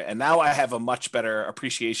future. And now I have a much better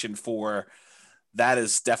appreciation for that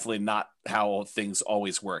is definitely not how things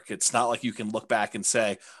always work. It's not like you can look back and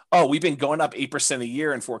say, oh, we've been going up 8% a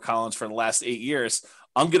year in Fort Collins for the last 8 years.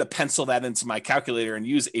 I'm going to pencil that into my calculator and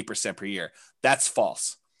use 8% per year. That's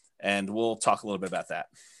false. And we'll talk a little bit about that.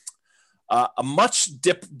 A much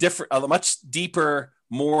deeper,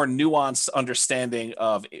 more nuanced understanding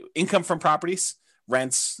of income from properties,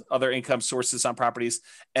 rents, other income sources on properties,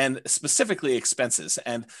 and specifically expenses.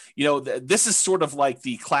 And, this is sort of like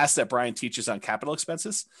the class that Brian teaches on capital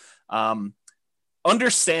expenses.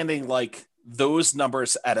 Understanding like those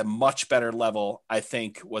numbers at a much better level, I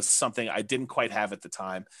think, was something I didn't quite have at the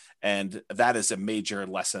time. And that is a major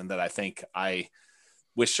lesson that I think I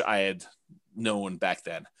wish I had known back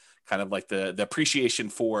then. Kind of like the appreciation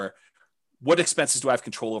for what expenses do I have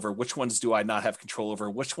control over? Which ones do I not have control over?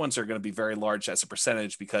 Which ones are going to be very large as a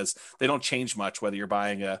percentage because they don't change much, whether you're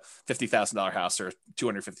buying a $50,000 house or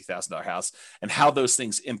 $250,000 house, and how those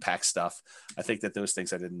things impact stuff. I think that those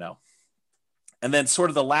things I didn't know. And then sort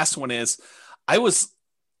of the last one is I was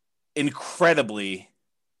incredibly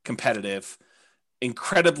competitive,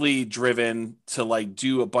 incredibly driven to like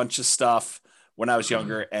do a bunch of stuff when I was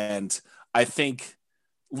younger. And I think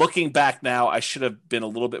looking back now, I should have been a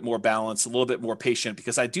little bit more balanced, a little bit more patient,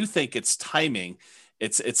 because I do think it's timing.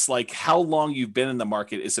 It's like how long you've been in the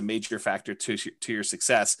market is a major factor to your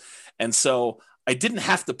success. And so I didn't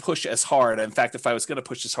have to push as hard. In fact, if I was going to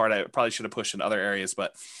push as hard, I probably should have pushed in other areas,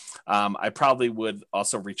 but I probably would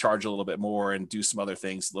also recharge a little bit more and do some other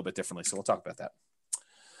things a little bit differently. So we'll talk about that.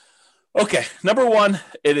 Okay. Number one,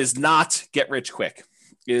 it is not get rich quick.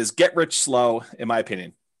 It is get rich slow, in my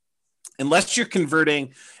opinion. Unless you're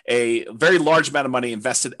converting a very large amount of money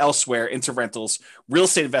invested elsewhere into rentals, real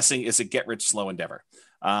estate investing is a get rich slow endeavor.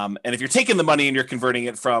 And if you're taking the money and you're converting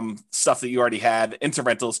it from stuff that you already had into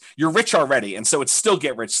rentals, you're rich already. And so it's still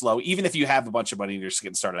get rich slow, even if you have a bunch of money and you're just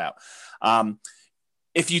getting started out.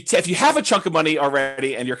 If you have a chunk of money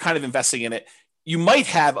already and you're kind of investing in it, you might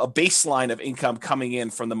have a baseline of income coming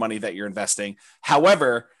in from the money that you're investing.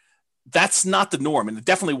 However, that's not the norm. And it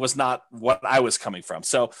definitely was not what I was coming from.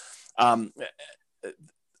 So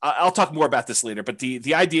I'll talk more about this later, but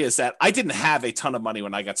the idea is that I didn't have a ton of money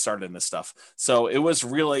when I got started in this stuff. So it was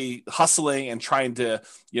really hustling and trying to,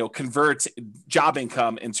 convert job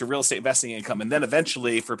income into real estate investing income. And then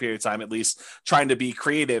eventually, for a period of time, at least, trying to be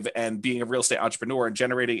creative and being a real estate entrepreneur and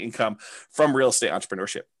generating income from real estate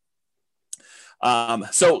entrepreneurship.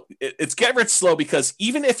 So it's get rich slow, because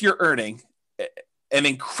even if you're earning an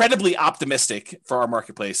incredibly optimistic, for our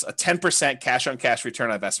marketplace, a 10% cash on cash return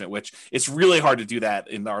on investment, which it's really hard to do that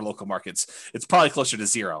in our local markets. It's probably closer to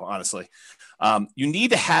zero, honestly. You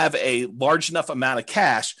need to have a large enough amount of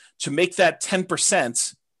cash to make that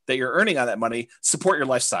 10% that you're earning on that money support your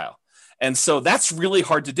lifestyle. And so that's really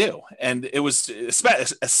hard to do. And it was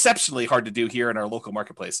exceptionally hard to do here in our local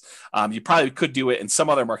marketplace. You probably could do it in some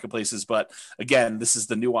other marketplaces, but again, this is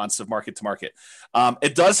the nuance of market to market.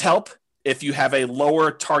 It does help if you have a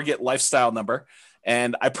lower target lifestyle number.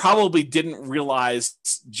 And I probably didn't realize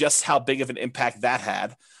just how big of an impact that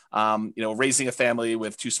had. Raising a family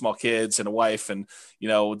with 2 small kids and a wife, and,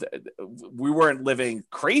 we weren't living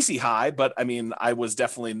crazy high, but I mean, I was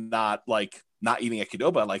definitely not eating at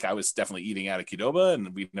Qdoba. Like, I was definitely eating out at Qdoba,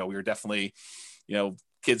 and we were definitely,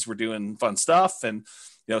 kids were doing fun stuff. And,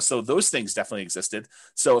 so those things definitely existed.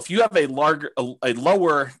 So if you have a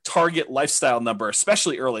lower target lifestyle number,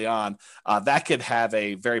 especially early on, that could have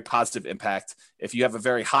a very positive impact. If you have a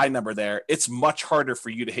very high number there, it's much harder for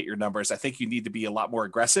you to hit your numbers. I think you need to be a lot more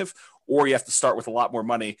aggressive, or you have to start with a lot more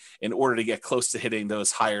money in order to get close to hitting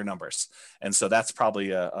those higher numbers. And so that's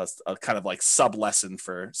probably a kind of like sub lesson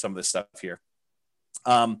for some of this stuff here.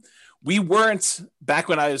 We weren't, back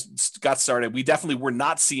when I got started, we definitely were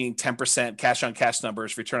not seeing 10% cash on cash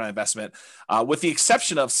numbers, return on investment, with the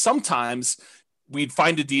exception of sometimes we'd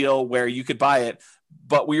find a deal where you could buy it,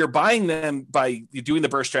 but we were buying them by doing the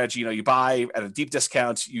burst strategy. You buy at a deep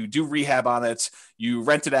discount, you do rehab on it, you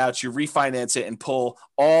rent it out, you refinance it, and pull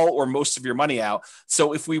all or most of your money out.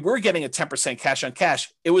 So if we were getting a 10% cash on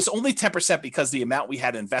cash, it was only 10% because the amount we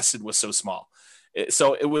had invested was so small.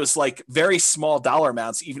 So it was like very small dollar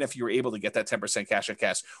amounts, even if you were able to get that 10% cash on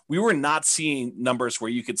cash. We were not seeing numbers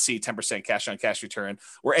where you could see 10% cash on cash return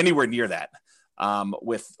or anywhere near that,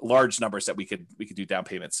 with large numbers that we could do down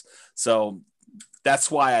payments. So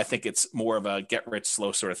that's why I think it's more of a get rich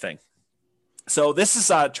slow sort of thing. So this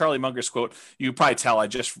is Charlie Munger's quote. You can probably tell I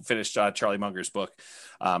just finished Charlie Munger's book.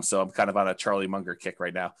 So I'm kind of on a Charlie Munger kick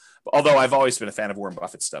right now. Although I've always been a fan of Warren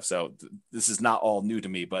Buffett stuff. So this is not all new to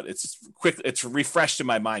me, but it's refreshed in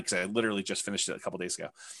my mind because I literally just finished it a couple days ago.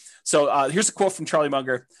 So here's a quote from Charlie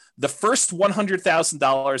Munger. "The first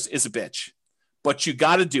 $100,000 is a bitch, but you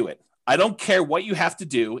got to do it. I don't care what you have to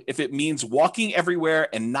do. If it means walking everywhere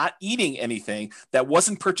and not eating anything that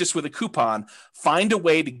wasn't purchased with a coupon, find a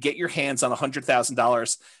way to get your hands on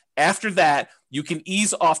 $100,000. After that, you can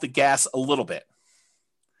ease off the gas a little bit."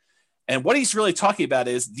 And what he's really talking about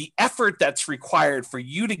is the effort that's required for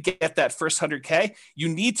you to get that first 100K. You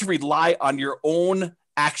need to rely on your own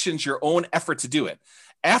actions, your own effort to do it.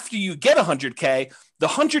 After you get 100K, the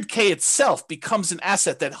 100K itself becomes an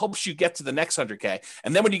asset that helps you get to the next 100K.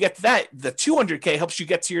 And then when you get to that, the 200K helps you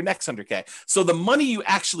get to your next 100K. So the money you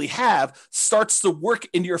actually have starts to work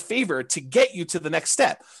in your favor to get you to the next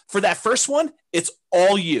step. For that first one, it's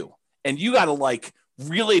all you. And you got to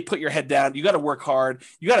really put your head down. You got to work hard.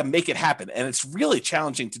 You got to make it happen. And it's really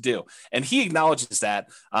challenging to do. And he acknowledges that.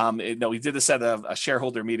 He did this at a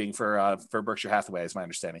shareholder meeting for Berkshire Hathaway, is my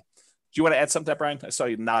understanding. Do you want to add something to that, Brian? I saw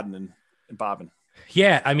you nodding and bobbing.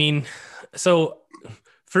 Yeah, I mean, so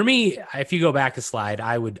for me, if you go back a slide,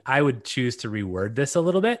 I would choose to reword this a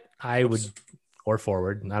little bit. Or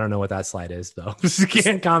forward. I don't know what that slide is, though.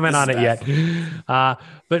 Can't comment on it yet.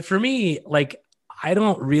 But for me, I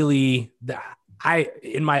don't really.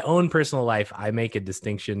 In my own personal life, I make a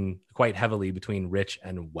distinction quite heavily between rich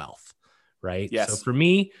and wealth, right? Yes. So for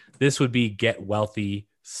me, this would be get wealthy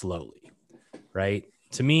slowly, right?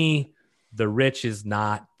 To me, the rich is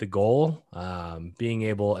not the goal. Being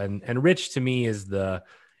able and rich to me is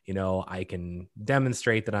I can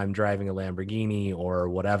demonstrate that I'm driving a Lamborghini or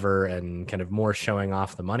whatever and kind of more showing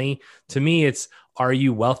off the money. To me, it's, are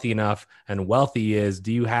you wealthy enough? And wealthy is,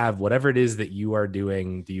 do you have whatever it is that you are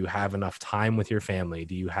doing? Do you have enough time with your family?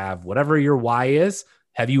 Do you have whatever your why is?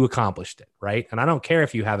 Have you accomplished it? Right. And I don't care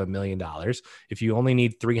if you have $1 million. If you only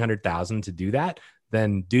need 300,000 to do that,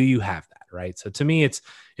 then do you have that? Right. So to me, it's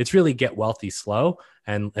really get wealthy slow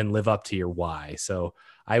and live up to your why. So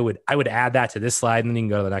I would add that to this slide, and then you can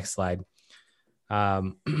go to the next slide.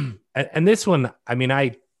 And this one, I mean,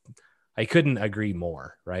 I couldn't agree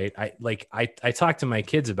more, right? I talked to my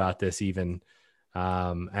kids about this even,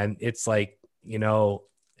 and it's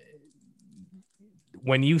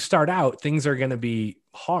when you start out, things are going to be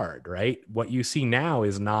hard, right? What you see now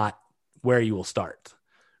is not where you will start,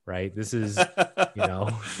 right? This is,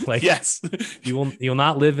 like, yes, you'll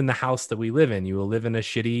not live in the house that we live in. You will live in a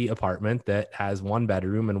shitty apartment that has one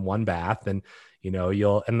bedroom and one bath. And,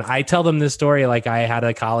 and I tell them this story. Like, I had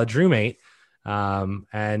a college roommate,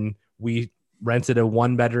 and we rented a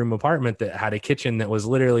 1-bedroom apartment that had a kitchen that was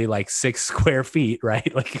literally like 6 square feet,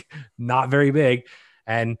 right? Like, not very big.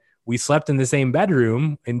 And we slept in the same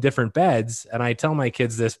bedroom in different beds. And I tell my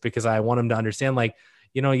kids this because I want them to understand, like,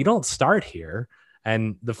 you don't start here.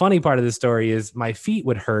 And the funny part of the story is my feet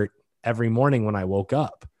would hurt every morning when I woke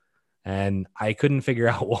up, and I couldn't figure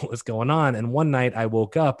out what was going on. And one night I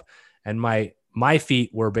woke up and my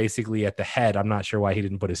feet were basically at the head. I'm not sure why he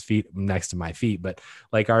didn't put his feet next to my feet, but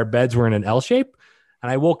like, our beds were in an L shape.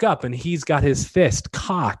 And I woke up and he's got his fist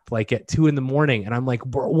cocked like at 2 a.m. And I'm like,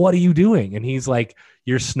 bro, what are you doing? And he's like,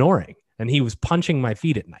 you're snoring. And he was punching my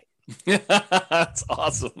feet at night. That's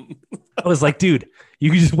awesome. I was like, dude, you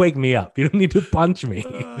can just wake me up. You don't need to punch me.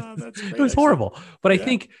 That's great, It was horrible. But yeah. I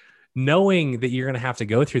think knowing that you're going to have to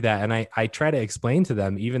go through that. And I try to explain to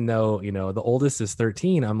them, even though, the oldest is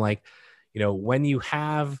 13, I'm like, when you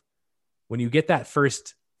get that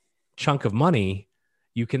first chunk of money,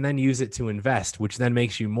 you can then use it to invest, which then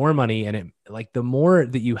makes you more money. And the more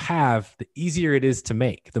that you have, the easier it is to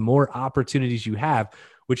make, the more opportunities you have,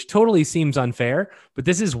 which totally seems unfair, but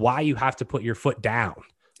this is why you have to put your foot down,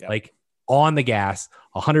 like on the gas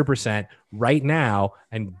 100% right now,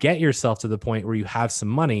 and get yourself to the point where you have some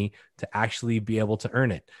money to actually be able to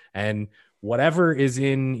earn it. And whatever is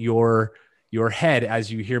in your head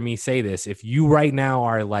as you hear me say this, if you right now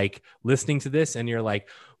are like listening to this and you're like,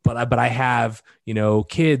 but I have,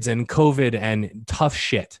 kids and COVID and tough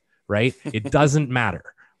shit, right? It doesn't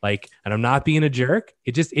matter. Like, and I'm not being a jerk.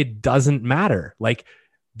 It doesn't matter. Like,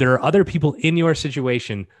 there are other people in your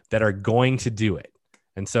situation that are going to do it.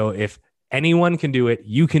 And so if anyone can do it,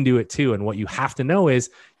 you can do it too. And what you have to know is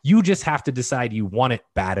you just have to decide you want it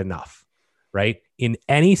bad enough, right? In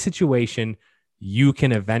any situation, you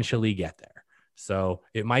can eventually get there. So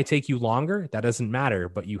it might take you longer. That doesn't matter,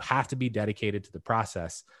 but you have to be dedicated to the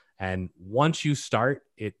process. And once you start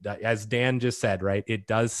it, as Dan just said, right, it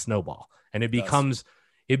does snowball, and it becomes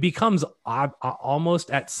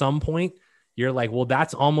almost at some point, you're like, well,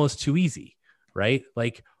 that's almost too easy, right?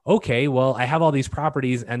 Like, okay, well, I have all these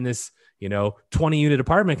properties and this, 20-unit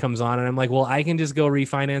apartment comes on, and I'm like, well, I can just go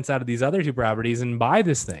refinance out of these other 2 properties and buy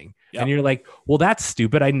this thing. Yep. And you're like, well, that's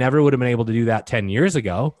stupid. I never would have been able to do that 10 years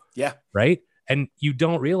ago. Yeah. Right. And you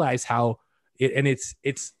don't realize how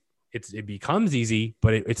it becomes easy,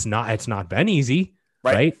 but it's not been easy.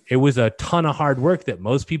 Right. It was a ton of hard work that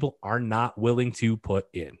most people are not willing to put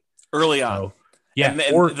in early on. So, yeah. And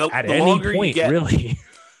or the at any point, really.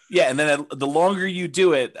 Yeah. And then the longer you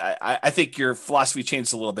do it, I think your philosophy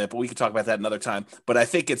changed a little bit, but we can talk about that another time. But I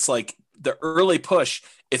think it's like the early push,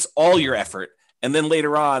 it's all your effort. And then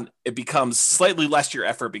later on, it becomes slightly less your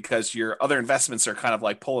effort because your other investments are kind of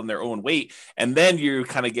like pulling their own weight. And then you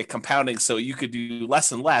kind of get compounding. So you could do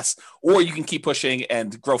less and less, or you can keep pushing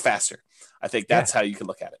and grow faster. I think that's how you can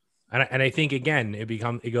look at it. And I think, again,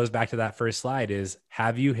 it goes back to that first slide is,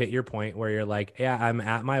 have you hit your point where you're like, yeah, I'm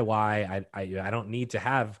at my why. I don't need to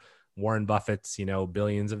have Warren Buffett's,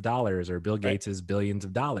 billions of dollars, or Bill Gates's billions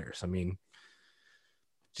of dollars. I mean,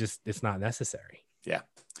 just, it's not necessary. Yeah.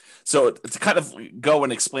 So to kind of go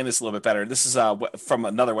and explain this a little bit better, this is from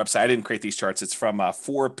another website. I didn't create these charts. It's from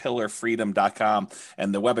 4pillarfreedom.com,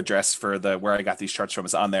 and the web address for where I got these charts from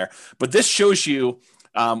is on there. But this shows you,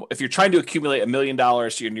 if you're trying to accumulate $1 million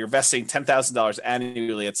and you're investing $10,000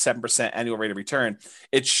 annually at 7% annual rate of return,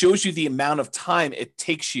 it shows you the amount of time it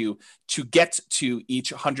takes you to get to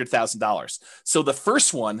each $100,000. So the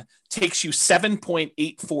first one takes you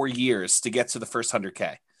 7.84 years to get to the first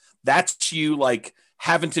 100K. That's you like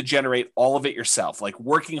having to generate all of it yourself, like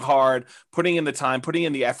working hard, putting in the time, putting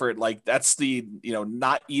in the effort. Like that's the,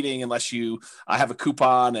 not eating unless you have a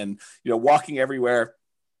coupon, and, walking everywhere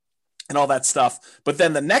and all that stuff. But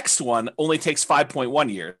then the next one only takes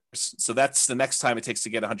 5.1 years. So that's the next time it takes to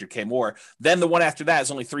get 100K more. Then the one after that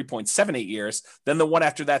is only 3.78 years. Then the one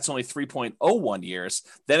after that's only 3.01 years.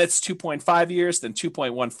 Then it's 2.5 years, then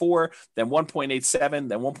 2.14, then 1.87,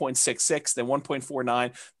 then 1.66, then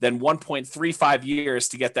 1.49, then 1.35 years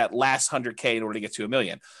to get that last 100K in order to get to $1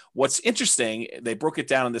 million. What's interesting, they broke it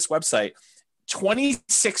down on this website.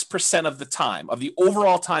 26% of the time, of the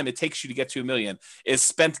overall time it takes you to get to $1 million, is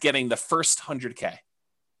spent getting the first 100K.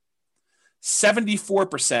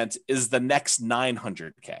 74% is the next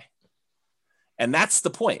 900K. And that's the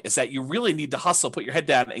point, is that you really need to hustle, put your head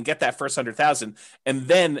down and get that first 100,000 and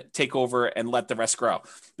then take over and let the rest grow.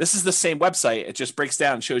 This is the same website. It just breaks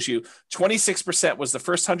down and shows you 26% was the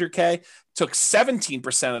first 100K, took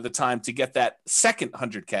 17% of the time to get that second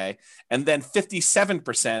 100K, and then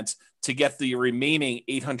 57% to get the remaining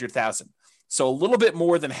 800,000. So a little bit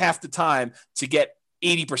more than half the time to get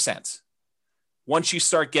 80%. Once you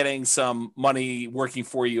start getting some money working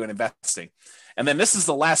for you and investing. And then this is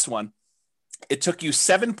the last one. It took you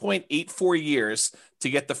 7.84 years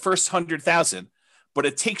to get the first 100,000, but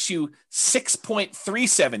it takes you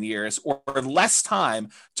 6.37 years or less time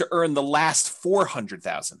to earn the last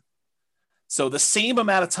 400,000. So the same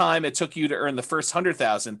amount of time it took you to earn the first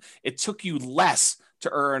 100,000, it took you less to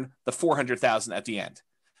earn the 400,000 at the end.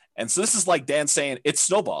 And so this is like Dan saying, it's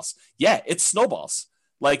snowballs. Yeah, it's snowballs.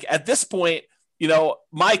 Like at this point, you know,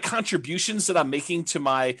 my contributions that I'm making to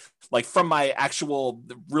my, like from my actual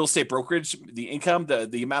real estate brokerage, the income,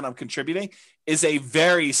 the amount I'm contributing is a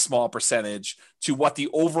very small percentage to what the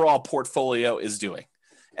overall portfolio is doing.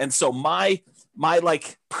 And so my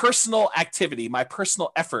like personal activity, my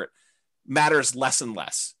personal effort matters less and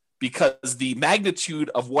less because the magnitude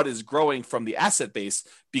of what is growing from the asset base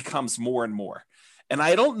becomes more and more. And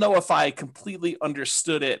I don't know if I completely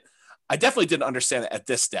understood it. I definitely didn't understand it at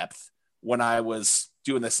this depth when I was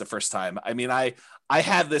doing this the first time. I mean, I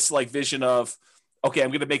had this like vision of, okay, I'm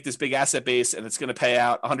going to make this big asset base and it's going to pay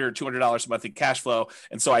out $100, $200 a month in cash flow.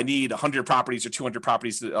 And so I need 100 properties or 200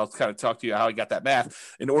 properties. I'll kind of talk to you how I got that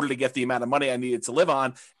math in order to get the amount of money I needed to live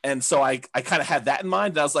on. And so I kind of had that in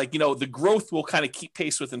mind. And I was like, you know, the growth will kind of keep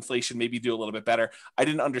pace with inflation, maybe do a little bit better. I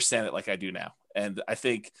didn't understand it like I do now. And I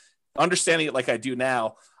think understanding it like I do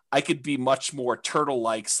now, I could be much more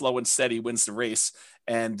turtle-like, slow and steady wins the race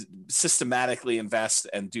and systematically invest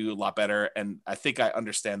and do a lot better. And I think I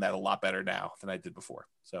understand that a lot better now than I did before.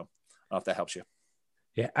 So I don't know if that helps you.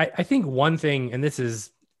 Yeah, I think one thing, and this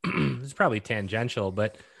is this is probably tangential,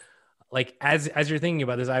 but like as you're thinking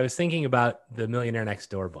about this, I was thinking about the Millionaire Next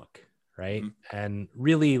Door book, right? Mm-hmm. And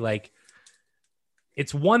really, like,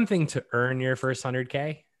 it's one thing to earn your first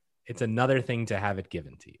 100K. It's another thing to have it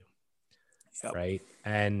given to you. Yep. Right.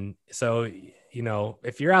 And so, you know,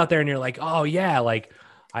 if you're out there and you're like, oh yeah, like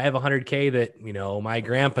I have 100K that, you know, my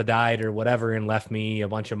grandpa died or whatever and left me a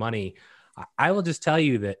bunch of money. I will just tell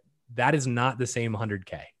you that is not the same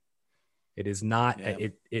 100K. It is not. Yeah.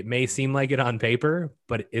 It may seem like it on paper,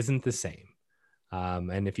 but it isn't the same.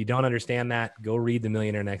 And if you don't understand that, go read The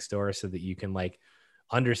Millionaire Next Door so that you can like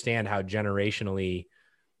understand how generationally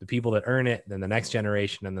the people that earn it, then the next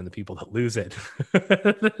generation, and then the people that lose it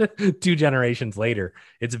 2 generations later.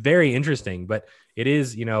 It's very interesting, but it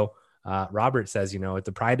is, you know, Robert says, you know,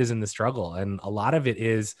 the pride is in the struggle. And a lot of it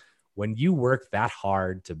is when you work that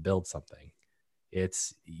hard to build something,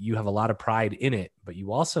 you have a lot of pride in it, but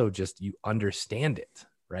you also you understand it,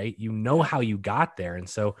 right? You know how you got there. And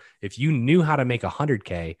so if you knew how to make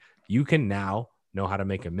 100K, you can now know how to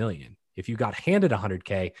make $1 million. If you got handed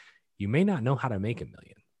 100K, you may not know how to make $1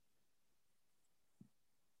 million.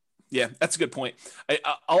 Yeah, that's a good point.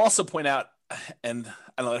 I'll also point out, and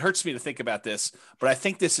I know it hurts me to think about this, but I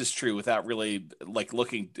think this is true without really like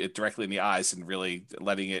looking it directly in the eyes and really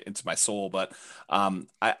letting it into my soul. But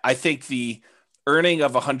I think the earning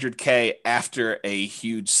of 100K after a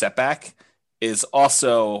huge setback is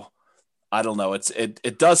also, I don't know,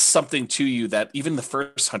 it does something to you that even the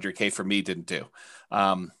first 100K for me didn't do.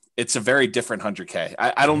 It's a very different 100K.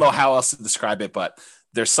 I don't know how else to describe it, but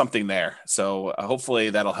there's something there. So hopefully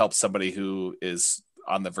that'll help somebody who is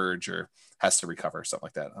on the verge or has to recover or something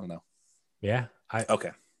like that. I don't know. Yeah.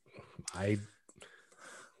 Okay. I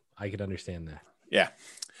could understand that. Yeah.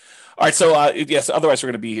 All right. So yes, otherwise we're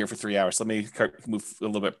going to be here for 3 hours. Let me move a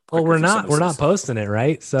little bit. Well, we're not posting it,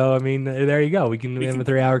 right? So, I mean, there you go. We can have a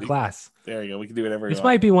 3-hour class. There you go. We can do whatever. This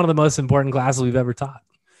might be one of the most important classes we've ever taught.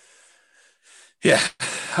 Yeah.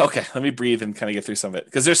 Okay. Let me breathe and kind of get through some of it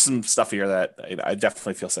because there's some stuff here that I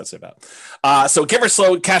definitely feel sensitive about. So get rich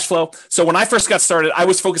slow, cash flow. So when I first got started, I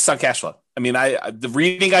was focused on cash flow. I mean, the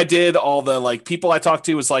reading I did, all the like people I talked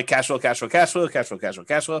to was like cash flow, cash flow, cash flow, cash flow, cash flow,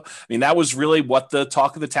 cash flow. I mean, that was really what the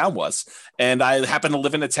talk of the town was. And I happened to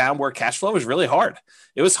live in a town where cash flow was really hard.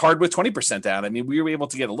 It was hard with 20% down. I mean, we were able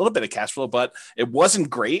to get a little bit of cash flow, but it wasn't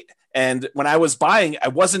great. And when I was buying,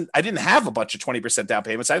 I didn't have a bunch of 20% down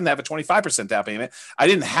payments. I didn't have a 25% down payment. I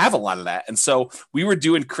didn't have a lot of that. And so we were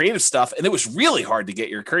doing creative stuff and it was really hard to get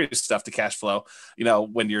your creative stuff to cash flow, you know,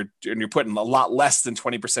 when you're putting a lot less than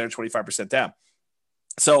 20% or 25% down.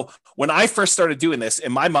 So when I first started doing this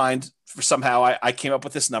in my mind, somehow I came up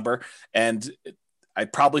with this number and I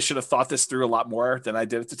probably should have thought this through a lot more than I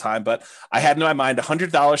did at the time, but I had in my mind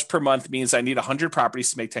 $100 per month means I need 100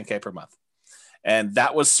 properties to make 10K per month. And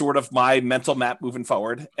that was sort of my mental map moving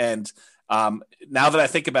forward. And now that I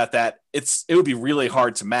think about that, it would be really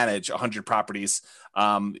hard to manage 100 properties.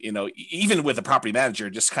 Even with a property manager,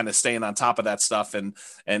 just kind of staying on top of that stuff and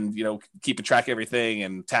keeping track of everything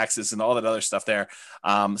and taxes and all that other stuff there.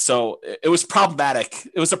 So it was problematic.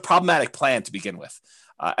 It was a problematic plan to begin with.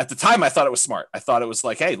 At the time, I thought it was smart. I thought it was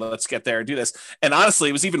like, hey, let's get there and do this. And honestly,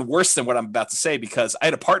 it was even worse than what I'm about to say, because I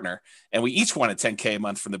had a partner and we each wanted 10K a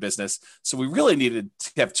month from the business. So we really needed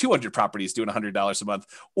to have 200 properties doing $100 a month,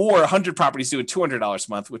 or 100 properties doing $200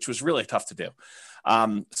 a month, which was really tough to do.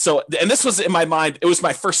 And this was in my mind, it was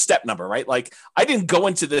my first step number, right? Like, I didn't go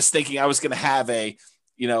into this thinking I was going to have a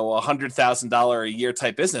 $100,000 a year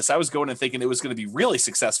type business. I was going and thinking it was going to be really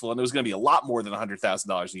successful, and it was going to be a lot more than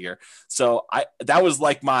 $100,000 a year. So that was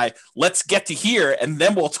like my, let's get to here, and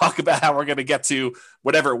then we'll talk about how we're going to get to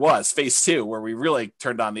whatever it was, phase 2, where we really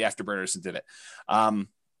turned on the afterburners and did it.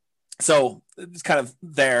 So it's kind of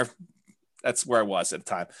there. That's where I was at the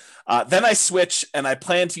time. Then I switched, and I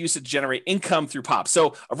planned to use it to generate income through POP.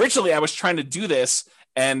 So originally I was trying to do this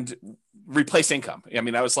and replace income. I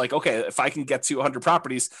mean, I was like, okay, if I can get to 100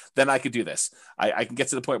 properties, then I could do this. I can get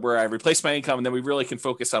to the point where I replace my income, and then we really can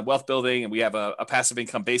focus on wealth building, and we have a passive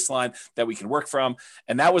income baseline that we can work from.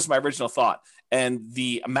 And that was my original thought. And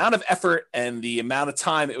the amount of effort and the amount of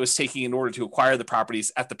time it was taking in order to acquire the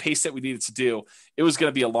properties at the pace that we needed to do, it was going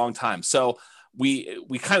to be a long time. So we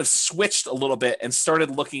kind of switched a little bit and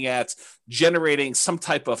started looking at generating some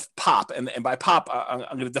type of POP. And by POP, I'm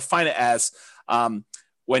going to define it as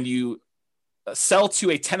when you sell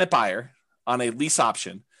to a tenant buyer on a lease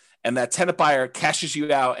option, and that tenant buyer cashes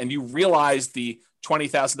you out, and you realize the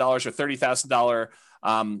 $20,000 or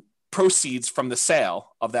 $30,000 proceeds from the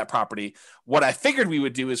sale of that property. What I figured we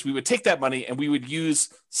would do is we would take that money and we would use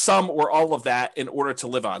some or all of that in order to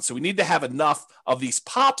live on. So we need to have enough of these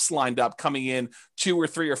POPs lined up coming in 2 or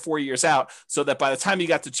 3 or 4 years out, so that by the time you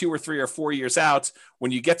got to 2 or 3 or 4 years out,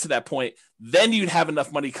 when you get to that point, then you'd have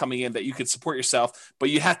enough money coming in that you could support yourself, but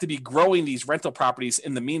you have to be growing these rental properties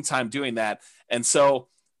in the meantime doing that. And so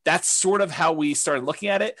that's sort of how we started looking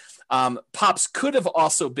at it. POPs could have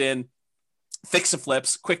also been fix and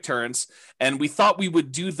flips, quick turns. And we thought we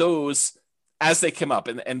would do those as they came up.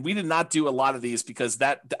 And we did not do a lot of these, because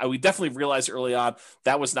we definitely realized early on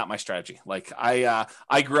that was not my strategy. Like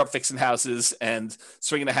I grew up fixing houses and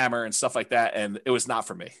swinging a hammer and stuff like that, and it was not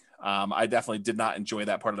for me. I definitely did not enjoy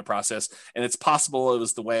that part of the process. And it's possible it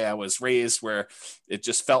was the way I was raised, where it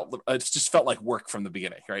just felt like work from the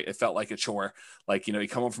beginning, right? It felt like a chore. Like, you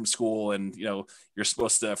come home from school and, you're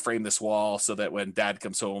supposed to frame this wall so that when dad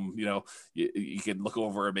comes home, you can look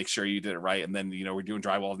over and make sure you did it right. And then, we're doing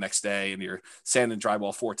drywall the next day, and you're sanding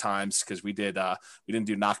drywall 4 times, because we didn't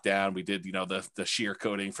do knockdown. We did, the shear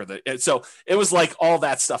coating for so it was like all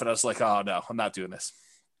that stuff. And I was like, oh no, I'm not doing this.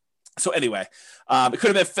 So anyway, it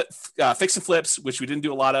could have been fix and flips, which we didn't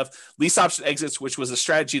do a lot of. Lease option exits, which was a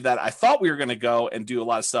strategy that I thought we were going to go and do a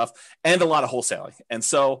lot of stuff, and a lot of wholesaling. And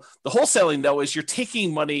so the wholesaling, though, is you're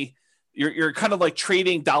taking money, you're kind of like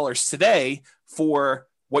trading dollars today for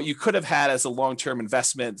what you could have had as a long-term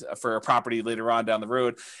investment for a property later on down the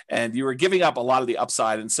road. And you were giving up a lot of the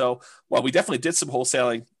upside. And so while we definitely did some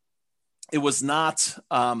wholesaling, it was not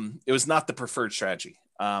the preferred strategy.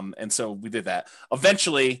 And so we did that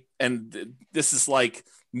eventually. And this is like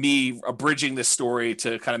me abridging this story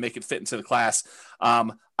to kind of make it fit into the class.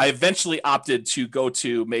 I eventually opted to go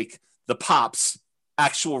to make the POPs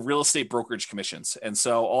actual real estate brokerage commissions. And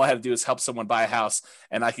so all I had to do is help someone buy a house,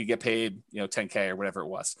 and I could get paid, $10K or whatever it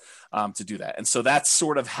was, to do that. And so that's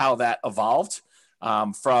sort of how that evolved,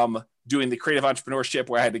 from doing the creative entrepreneurship,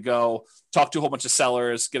 where I had to go talk to a whole bunch of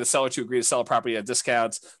sellers, get a seller to agree to sell a property at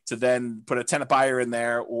discounts, to then put a tenant buyer in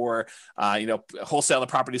there, or, wholesale the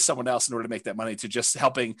property to someone else in order to make that money, to just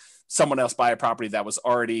helping someone else buy a property that was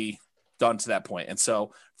already done to that point. And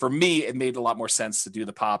so for me, it made a lot more sense to do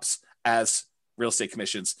the POPs as real estate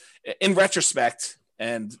commissions. In retrospect,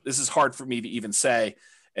 and this is hard for me to even say,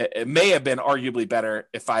 it may have been arguably better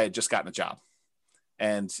if I had just gotten a job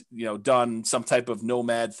and, done some type of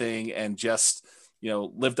nomad thing and just,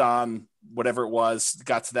 lived on whatever it was,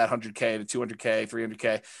 got to that 100K to 200K,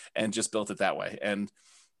 300K, and just built it that way. And,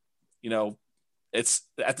 it's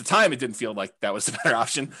at the time, it didn't feel like that was the better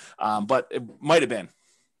option, but it might've been.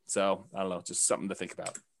 So I don't know, just something to think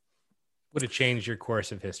about. Would have changed your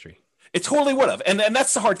course of history. It totally would have. And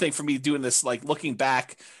that's the hard thing for me doing this, like looking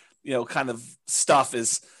back, kind of stuff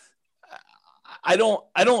is I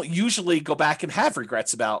don't usually go back and have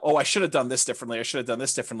regrets about, oh, I should have done this differently. I should have done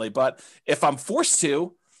this differently. But if I'm forced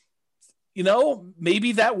to,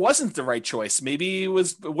 maybe that wasn't the right choice. Maybe it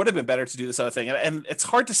would have been better to do this other thing. And it's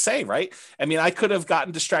hard to say, right? I mean, I could have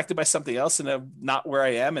gotten distracted by something else and I'm not where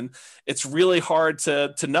I am. And it's really hard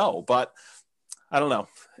to know, but I don't know.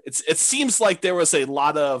 It seems like there was a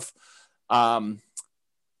lot of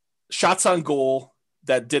shots on goal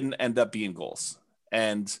that didn't end up being goals.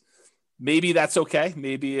 And maybe that's okay.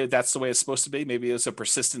 Maybe that's the way it's supposed to be. Maybe it was a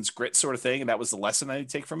persistence, grit sort of thing. And that was the lesson I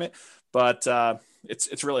take from it. But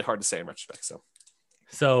it's really hard to say in retrospect.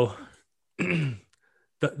 So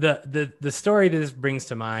the story that this brings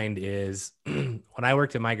to mind is when I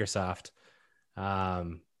worked at Microsoft,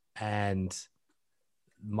 and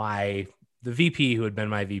the VP who had been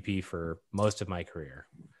my VP for most of my career,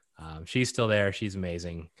 she's still there. She's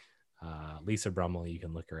amazing. Lisa Brummel, you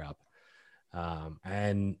can look her up.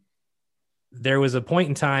 And there was a point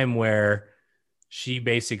in time where she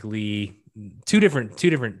basically two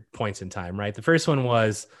different points in time, right? The first one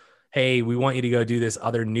was, hey, we want you to go do this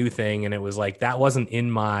other new thing. And it was like, that wasn't in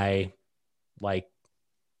my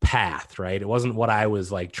path, right? It wasn't what I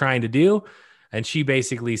was trying to do. And she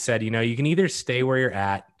basically said, you can either stay where you're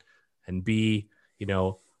at and be,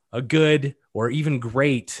 a good or even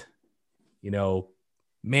great,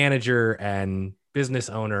 manager and business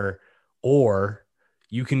owner, or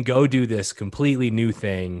you can go do this completely new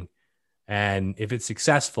thing. And if it's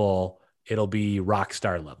successful, it'll be rock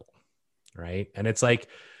star level. Right. And it's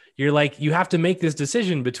you have to make this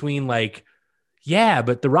decision between yeah,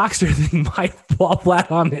 but the rock star thing might fall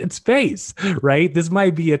flat on its face, right? This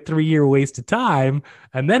might be a 3-year waste of time.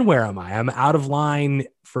 And then where am I? I'm out of line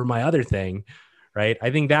for my other thing. Right.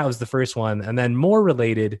 I think that was the first one. And then more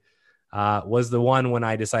related was the one when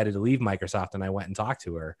I decided to leave Microsoft and I went and talked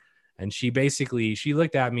to her. And she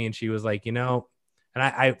looked at me and she was like, and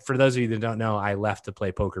I, for those of you that don't know, I left to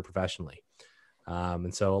play poker professionally.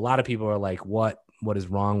 And so a lot of people are like, what is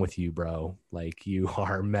wrong with you, bro? You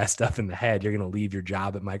are messed up in the head. You're going to leave your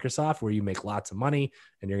job at Microsoft where you make lots of money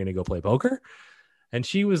and you're going to go play poker. And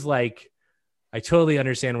she was like, I totally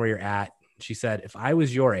understand where you're at. She said, if I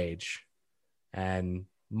was your age and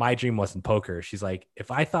my dream wasn't poker, she's like, if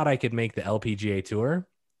I thought I could make the LPGA tour,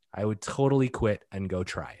 I would totally quit and go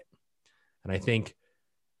try it. And I think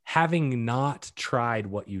having not tried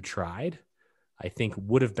what you tried, I think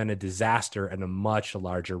would have been a disaster and a much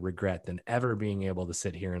larger regret than ever being able to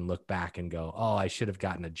sit here and look back and go, oh, I should have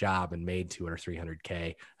gotten a job and made 200 or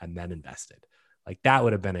 300K and then invested. That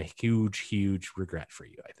would have been a huge, huge regret for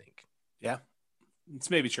you, I think. Yeah, it's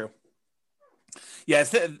maybe true. Yeah,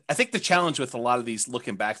 I think the challenge with a lot of these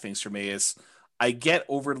looking back things for me is I get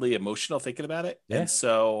overly emotional thinking about it. Yeah. And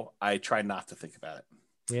so I try not to think about it.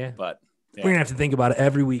 Yeah. But we're going to have to think about it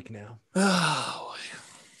every week now.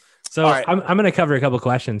 So right. I'm going to cover a couple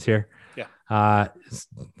questions here. Yeah. A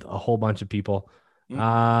whole bunch of people.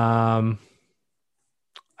 I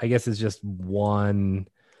guess it's just one.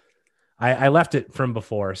 I left it from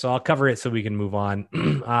before, so I'll cover it so we can move on.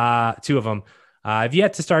 Two of them. I've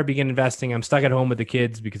yet to begin investing. I'm stuck at home with the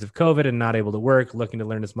kids because of COVID and not able to work, looking to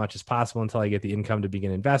learn as much as possible until I get the income to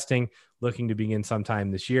begin investing, looking to begin sometime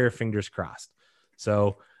this year, fingers crossed.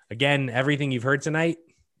 So again, everything you've heard tonight,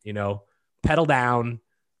 pedal down,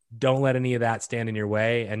 don't let any of that stand in your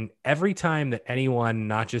way. And every time that anyone,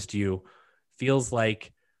 not just you, feels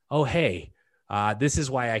like, oh, hey, this is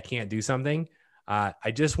why I can't do something.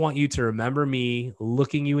 I just want you to remember me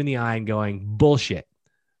looking you in the eye and going, bullshit.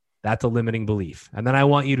 That's a limiting belief. And then I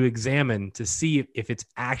want you to examine to see if it's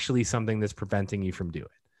actually something that's preventing you from doing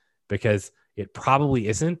it, because it probably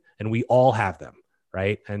isn't. And we all have them.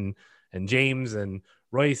 Right. And James and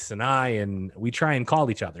Royce and we try and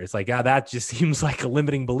call each other. It's that just seems like a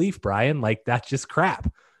limiting belief, Brian. That's just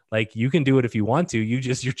crap. You can do it if you want to,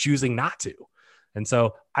 you're choosing not to. And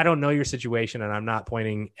so I don't know your situation and I'm not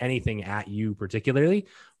pointing anything at you particularly,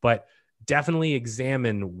 but definitely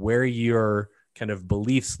examine where your kind of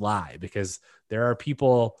beliefs lie, because there are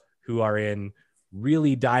people who are in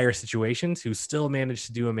really dire situations who still manage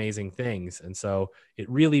to do amazing things. And so it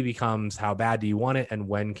really becomes, how bad do you want it? And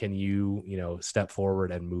when can you, step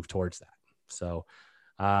forward and move towards that? So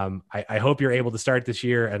I hope you're able to start this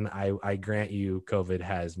year. And I grant you, COVID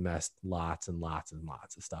has messed lots and lots and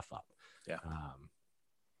lots of stuff up. Yeah.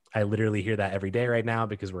 I literally hear that every day right now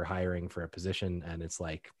because we're hiring for a position and it's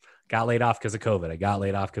got laid off because of COVID. I got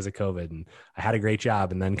laid off because of COVID and I had a great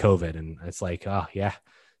job and then COVID. And it's oh yeah,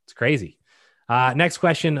 it's crazy. Next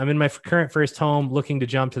question. I'm in my current first home looking to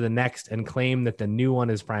jump to the next and claim that the new one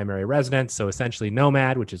is primary residence. So essentially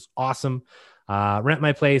nomad, which is awesome. Rent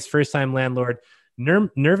my place, first time landlord.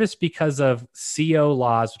 Nervous because of CO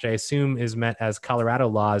laws, which I assume is meant as Colorado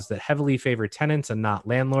laws that heavily favor tenants and not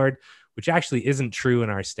landlord, which actually isn't true in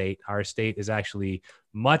our state. Our state is actually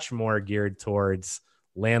much more geared towards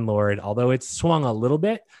landlord, although it's swung a little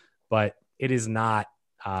bit, but it is not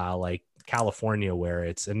like California where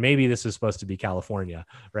it's, and maybe this is supposed to be California,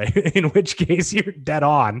 right? In which case you're dead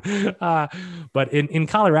on. But in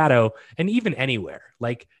Colorado and even anywhere,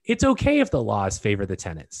 like it's okay if the laws favor the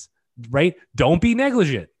tenants, right? Don't be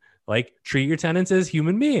negligent. Like treat your tenants as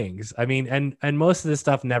human beings. I mean, and most of this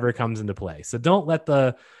stuff never comes into play. So don't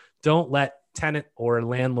let tenant or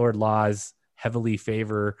landlord laws heavily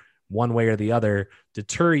favor one way or the other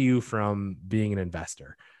deter you from being an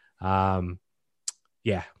investor.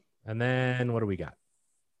 Yeah. And then what do we got?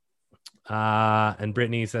 And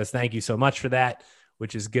Brittany says, thank you so much for that,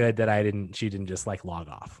 which is good that she didn't just like log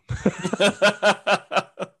off.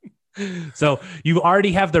 So you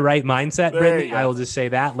already have the right mindset, Brittany. I will just say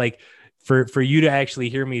that, like for you to actually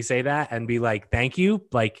hear me say that and be like, thank you.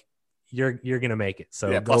 Like you're going to make it.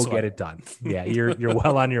 So go get it done. Yeah. You're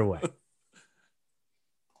well on your way.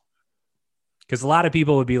 Cause a lot of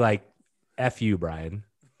people would be like, F you, Brian.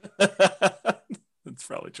 That's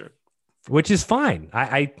probably true. Which is fine.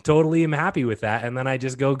 I totally am happy with that. And then I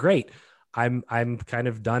just go, great. I'm kind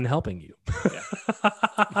of done helping you.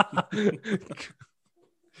 Yeah.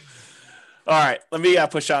 All right. Let me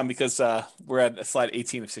push on because we're at slide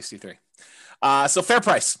 18 of 63. So fair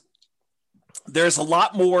price. There's a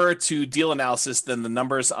lot more to deal analysis than the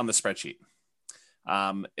numbers on the spreadsheet.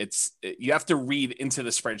 You have to read into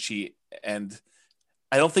the spreadsheet, and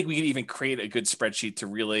I don't think we can even create a good spreadsheet to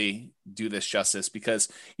really do this justice, because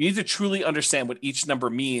you need to truly understand what each number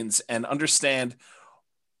means and understand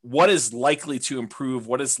what is likely to improve,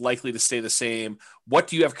 what is likely to stay the same, what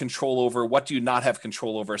do you have control over, what do you not have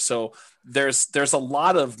control over. So there's a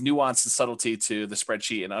lot of nuance and subtlety to the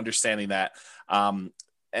spreadsheet and understanding that.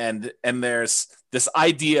 And there's this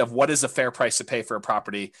idea of what is a fair price to pay for a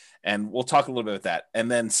property, and we'll talk a little bit about that.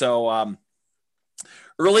 And then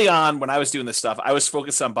early on, when I was doing this stuff, I was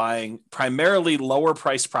focused on buying primarily lower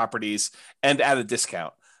price properties and at a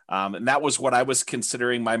discount. And that was what I was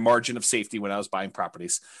considering my margin of safety when I was buying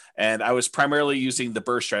properties. And I was primarily using the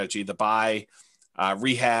BRRRR strategy, the buy,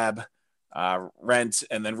 rehab, rent,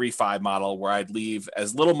 and then refi model, where I'd leave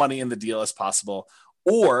as little money in the deal as possible.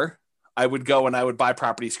 Or I would go and I would buy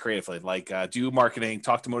properties creatively, like do marketing,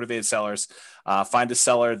 talk to motivated sellers, find a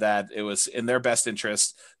seller that it was in their best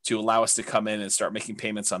interest to allow us to come in and start making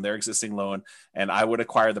payments on their existing loan. And I would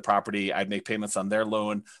acquire the property. I'd make payments on their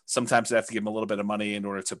loan. Sometimes I'd have to give them a little bit of money in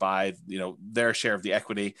order to buy, their share of the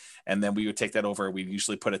equity. And then we would take that over. We'd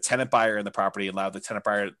usually put a tenant buyer in the property, allow the tenant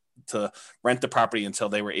buyer to rent the property until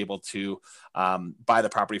they were able to buy the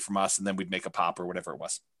property from us. And then we'd make a pop or whatever it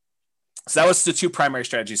was. So that was the two primary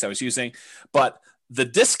strategies I was using, but the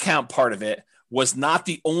discount part of it was not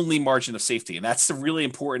the only margin of safety. And that's the really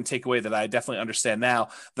important takeaway that I definitely understand now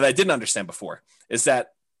that I didn't understand before, is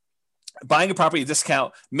that buying a property at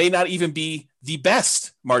discount may not even be the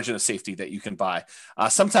best margin of safety that you can buy.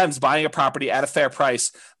 Sometimes buying a property at a fair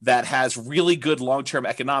price that has really good long-term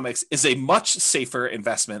economics is a much safer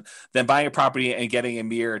investment than buying a property and getting a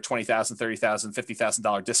mere $20,000, $30,000,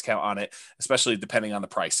 $50,000 discount on it, especially depending on the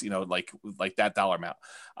price, like that dollar amount.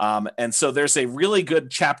 And so there's a really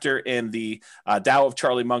good chapter in the Tao of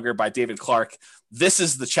Charlie Munger by David Clark. This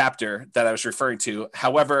is the chapter that I was referring to.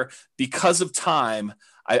 However, because of time,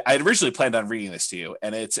 I originally planned on reading this to you,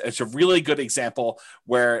 and it's a really good example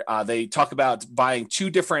where they talk about buying two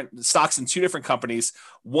different stocks in two different companies.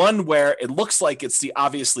 One where it looks like it's the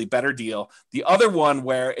obviously better deal. The other one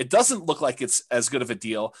where it doesn't look like it's as good of a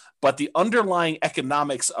deal, but the underlying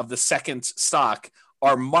economics of the second stock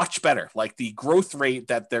are much better. Like the growth rate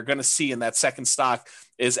that they're going to see in that second stock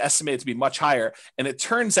is estimated to be much higher. And it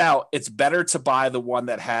turns out it's better to buy the one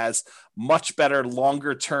that has much better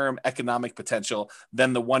longer term economic potential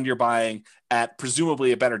than the one you're buying at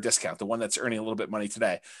presumably a better discount, the one that's earning a little bit of money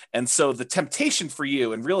today. And so the temptation for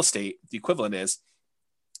you in real estate, the equivalent is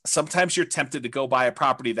sometimes you're tempted to go buy a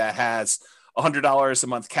property that has $100 a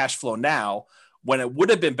month cash flow now, when it would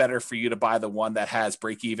have been better for you to buy the one that has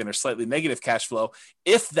break even or slightly negative cash flow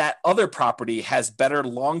if that other property has better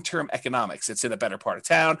long-term economics. It's in a better part of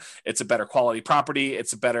town. It's a better quality property.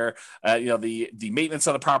 It's a better, the maintenance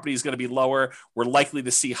on the property is going to be lower. We're likely to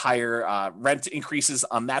see higher rent increases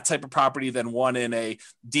on that type of property than one in a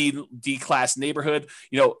D-class neighborhood.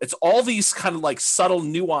 It's all these kind of like subtle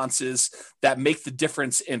nuances that make the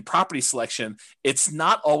difference in property selection. It's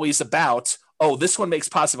not always about, oh, this one makes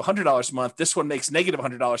positive $100 a month. This one makes negative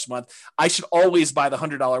 $100 a month. I should always buy the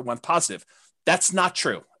 $100 one positive. That's not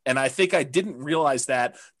true. And I think I didn't realize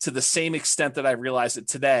that to the same extent that I realized it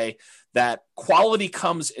today, that quality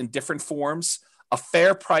comes in different forms. A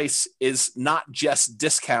fair price is not just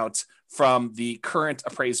discount from the current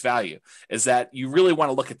appraised value, is that you really want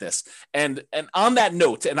to look at this. And on that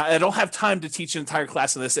note, and I don't have time to teach an entire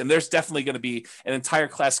class on this, and there's definitely going to be an entire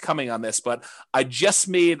class coming on this, but I just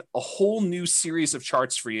made a whole new series of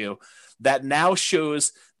charts for you that now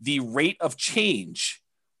shows the rate of change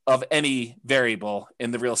of any variable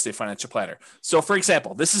in the real estate financial planner. So for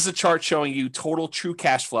example, this is a chart showing you total true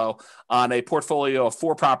cash flow on a portfolio of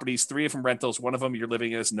 4 properties, 3 of them rentals, 1 of them you're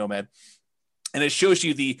living in as a nomad. And it shows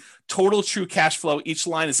you the total true cash flow. Each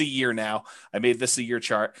line is a year now. I made this a year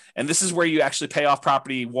chart. And this is where you actually pay off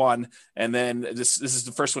property 1. And then this is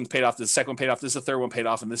the first one paid off. The second one paid off. This is the third one paid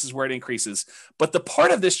off. And this is where it increases. But the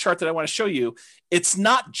part of this chart that I want to show you, it's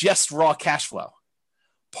not just raw cash flow.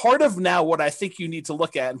 Part of now what I think you need to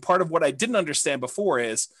look at, and part of what I didn't understand before,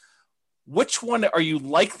 is which one are you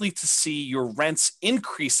likely to see your rents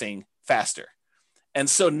increasing faster? And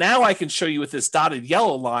so now I can show you with this dotted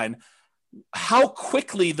yellow line how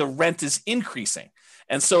quickly the rent is increasing.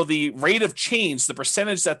 And so the rate of change, the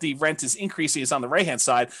percentage that the rent is increasing, is on the right-hand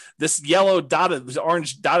side. This yellow dotted, this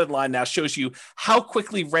orange dotted line now shows you how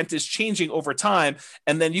quickly rent is changing over time.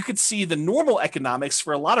 And then you could see the normal economics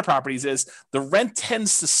for a lot of properties is the rent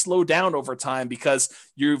tends to slow down over time because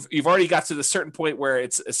you've already got to the certain point where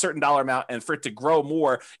it's a certain dollar amount, and for it to grow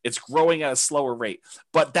more, it's growing at a slower rate.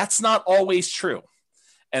 But that's not always true.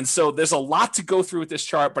 And so there's a lot to go through with this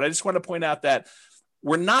chart, but I just want to point out that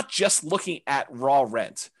we're not just looking at raw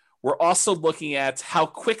rent. We're also looking at how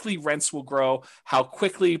quickly rents will grow, how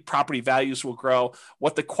quickly property values will grow,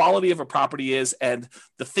 what the quality of a property is, and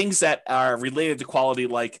the things that are related to quality,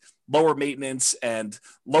 like lower maintenance and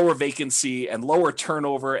lower vacancy and lower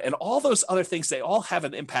turnover and all those other things. They all have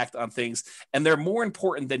an impact on things, and they're more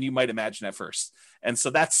important than you might imagine at first. And so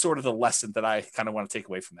that's sort of the lesson that I kind of want to take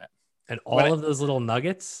away from that. And all of those little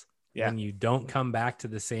nuggets, yeah, when you don't come back to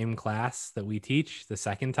the same class that we teach the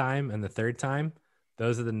second time and the third time,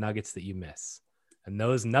 those are the nuggets that you miss. And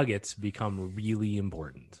those nuggets become really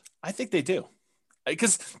important. I think they do.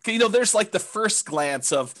 Because, there's like the first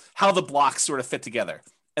glance of how the blocks sort of fit together.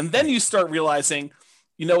 And then you start realizing,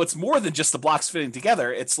 it's more than just the blocks fitting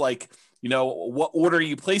together. It's like, what order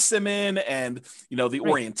you place them in, and, the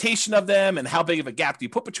orientation of them, and how big of a gap do you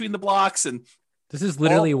put between the blocks. And this is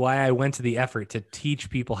literally why I went to the effort to teach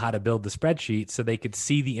people how to build the spreadsheet so they could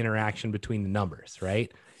see the interaction between the numbers,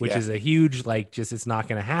 right? Which is a huge, it's not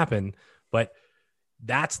going to happen, but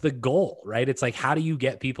that's the goal, right? It's like, how do you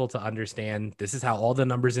get people to understand this is how all the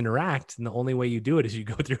numbers interact? And the only way you do it is you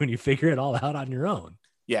go through and you figure it all out on your own.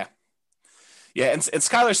 Yeah. Yeah. And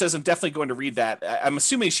Skylar says, I'm definitely going to read that. I'm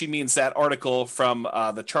assuming she means that article from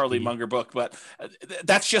the Charlie Munger book, but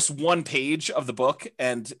that's just one page of the book.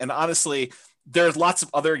 And honestly, there's lots of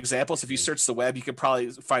other examples. If you search the web, you could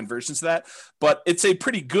probably find versions of that, but it's a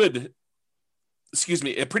pretty good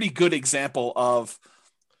example of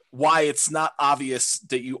why it's not obvious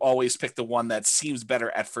that you always pick the one that seems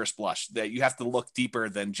better at first blush, that you have to look deeper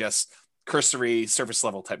than just cursory surface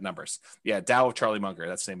level type numbers. Yeah. Tao of Charlie Munger.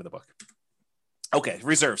 That's the name of the book. Okay.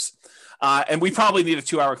 Reserves. And we probably need a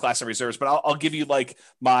 2-hour class on reserves, but I'll give you like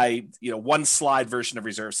my, 1 slide version of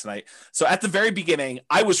reserves tonight. So at the very beginning,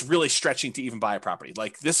 I was really stretching to even buy a property.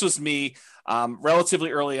 Like this was me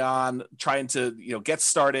relatively early on trying to, get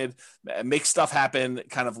started, make stuff happen,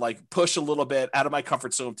 kind of like push a little bit out of my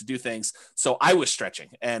comfort zone to do things. So I was stretching,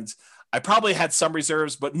 and I probably had some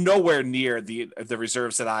reserves, but nowhere near the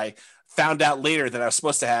reserves that I found out later that I was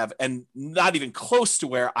supposed to have, and not even close to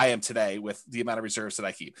where I am today with the amount of reserves that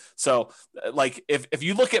I keep. So like, if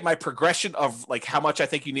you look at my progression of like how much I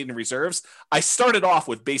think you need in reserves, I started off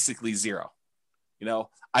with basically 0.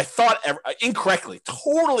 I thought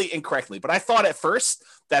totally incorrectly, but I thought at first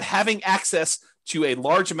that having access to a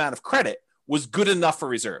large amount of credit was good enough for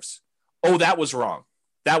reserves. Oh, that was wrong.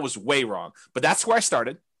 That was way wrong. But that's where I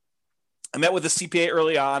started. I met with a CPA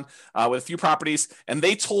early on with a few properties, and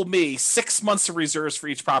they told me 6 months of reserves for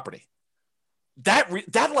each property. That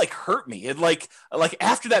like hurt me. It like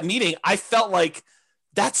after that meeting, I felt like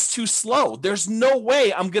that's too slow. There's no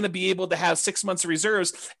way I'm going to be able to have 6 months of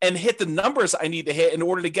reserves and hit the numbers I need to hit in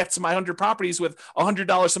order to get to my 100 properties with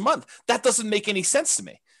 $100 a month. That doesn't make any sense to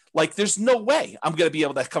me. Like, there's no way I'm going to be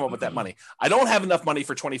able to come up with that money. I don't have enough money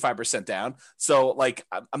for 25% down. So like,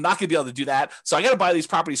 I'm not going to be able to do that. So I got to buy these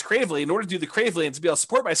properties creatively in order to do the creatively and to be able to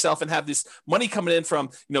support myself and have this money coming in from,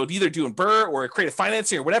 either doing BRRRR or creative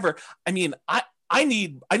financing or whatever. I mean, I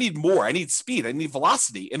need more. I need speed. I need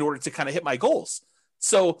velocity in order to kind of hit my goals.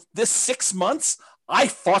 So this 6 months, I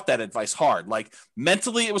fought that advice hard. Like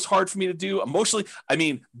mentally, it was hard for me to do. Emotionally, I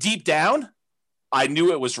mean, deep down, I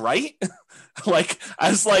knew it was right. Like I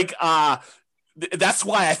was like, that's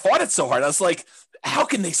why I fought it so hard. I was like, how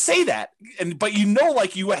can they say that? But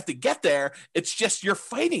like you have to get there. It's just, you're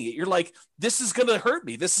fighting it. You're like, this is going to hurt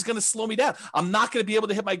me. This is going to slow me down. I'm not going to be able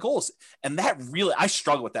to hit my goals. And that really, I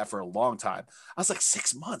struggled with that for a long time. I was like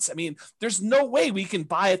 6 months. I mean, there's no way we can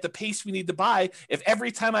buy at the pace we need to buy. If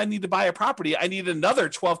every time I need to buy a property, I need another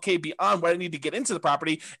 12K beyond what I need to get into the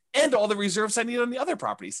property and all the reserves I need on the other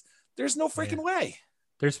properties. There's no freaking way.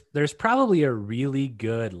 There's probably a really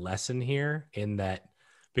good lesson here in that,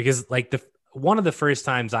 because like one of the first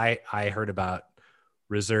times I heard about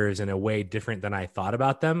reserves in a way different than I thought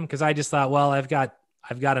about them, because I just thought, well, I've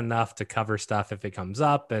got enough to cover stuff if it comes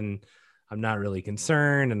up, and I'm not really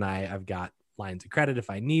concerned, and I've got lines of credit if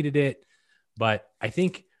I needed it. But I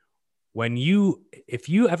think if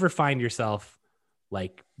you ever find yourself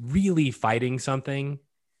like really fighting something,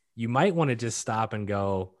 you might want to just stop and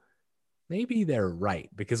go, maybe they're right.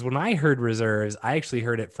 Because when I heard reserves, I actually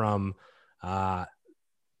heard it from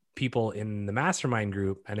people in the mastermind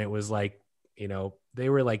group. And it was like, they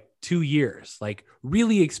were like 2 years, like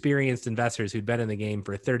really experienced investors who'd been in the game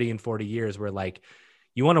for 30 and 40 years were like,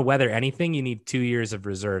 you want to weather anything, you need 2 years of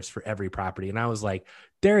reserves for every property. And I was like,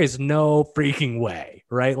 there is no freaking way,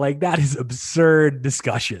 right? Like that is absurd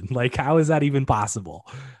discussion. Like, how is that even possible?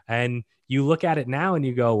 And you look at it now and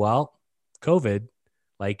you go, well, COVID,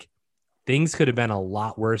 like things could have been a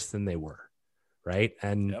lot worse than they were, right?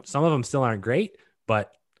 And some of them still aren't great,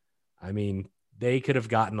 but I mean, they could have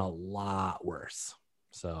gotten a lot worse.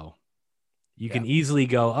 So you can easily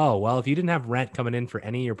go, oh, well, if you didn't have rent coming in for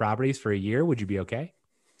any of your properties for a year, would you be okay?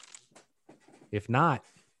 If not,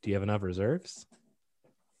 do you have enough reserves?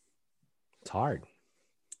 It's hard.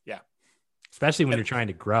 Yeah. Especially when you're trying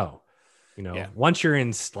to grow. Once you're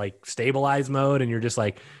in like stabilized mode and you're just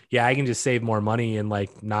like, yeah, I can just save more money and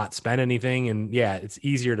like not spend anything. And yeah, it's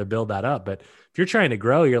easier to build that up. But if you're trying to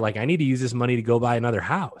grow, you're like, I need to use this money to go buy another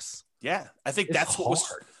house. Yeah. I think that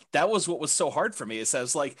was what was so hard for me, is I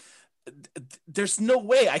was like, there's no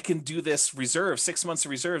way I can do this reserve, 6 months of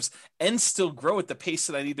reserves, and still grow at the pace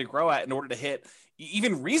that I need to grow at in order to hit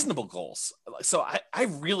even reasonable goals. So I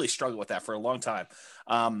really struggled with that for a long time.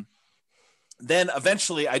 Then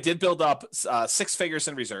eventually I did build up 6 figures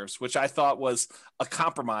in reserves, which I thought was a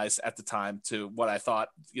compromise at the time to what I thought,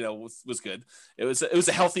 was good. It was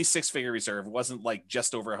a healthy 6-figure reserve. It wasn't like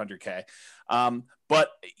just over 100K.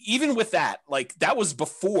 But even with that, like that was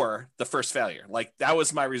before the first failure. Like that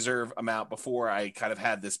was my reserve amount before I kind of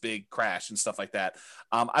had this big crash and stuff like that.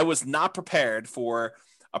 I was not prepared for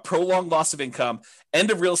a prolonged loss of income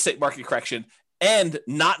and a real estate market correction, and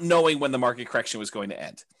not knowing when the market correction was going to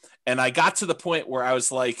end. And I got to the point where I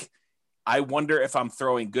was like, I wonder if I'm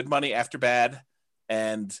throwing good money after bad.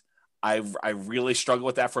 And I really struggled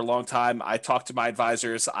with that for a long time. I talked to my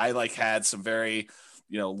advisors. I had some very,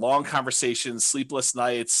 long conversations, sleepless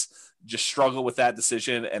nights, just struggle with that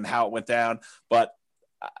decision and how it went down. But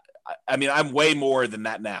I mean, I'm way more than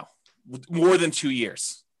that now, more than 2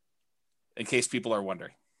 years, in case people are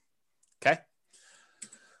wondering. Okay.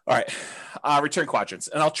 All right, return quadrants.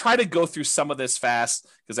 And I'll try to go through some of this fast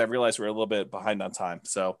because I realize we're a little bit behind on time.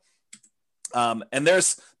 So, and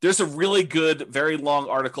there's a really good, very long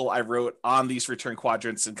article I wrote on these return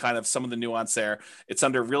quadrants and kind of some of the nuance there. It's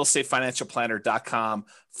under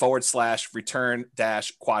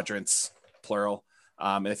realestatefinancialplanner.com/return-quadrants, plural.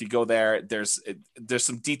 And if you go there, there's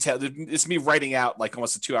some detail. It's me writing out like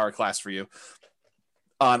almost a 2-hour class for you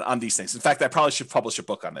on these things. In fact, I probably should publish a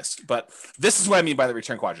book on this, but this is what I mean by the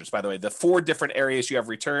return quadrants, by the way. The 4 different areas you have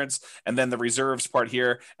returns, and then the reserves part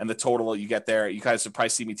here, and the total you get there. You guys have probably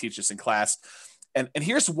seen me teach this in class. And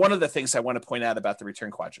here's one of the things I want to point out about the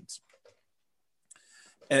return quadrants.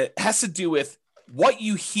 And it has to do with what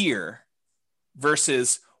you hear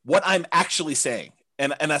versus what I'm actually saying.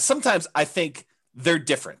 And sometimes I think they're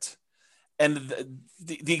different. And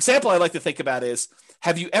the example I like to think about is,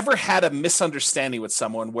 have you ever had a misunderstanding with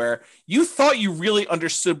someone where you thought you really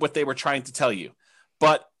understood what they were trying to tell you,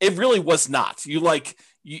 but it really was not? You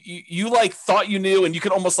thought you knew, and you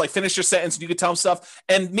could almost like finish your sentence and you could tell them stuff,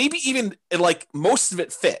 and maybe even like most of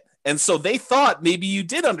it fit. And so they thought maybe you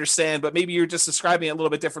did understand, but maybe you're just describing it a little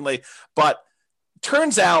bit differently. But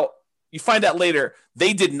turns out, you find out later,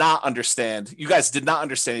 they did not understand. You guys did not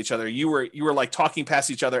understand each other. You were like talking past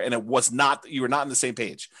each other, and you were not on the same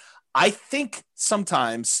page. I think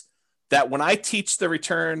sometimes that when I teach the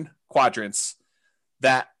return quadrants,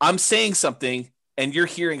 that I'm saying something and you're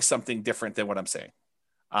hearing something different than what I'm saying.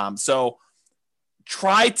 So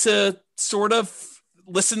try to sort of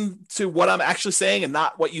listen to what I'm actually saying and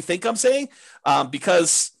not what you think I'm saying,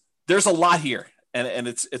 because there's a lot here, and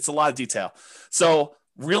it's a lot of detail. So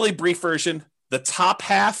really brief version, the top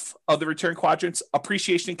half of the return quadrants,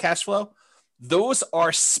 appreciation and cash flow, those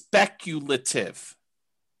are speculative.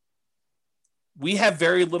 We have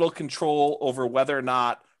very little control over whether or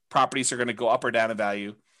not properties are going to go up or down in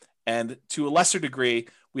value. And to a lesser degree,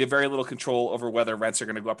 we have very little control over whether rents are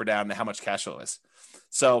going to go up or down and how much cash flow is.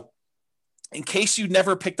 So in case you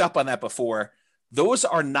never picked up on that before, those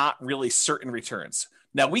are not really certain returns.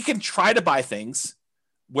 Now, we can try to buy things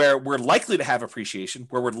where we're likely to have appreciation,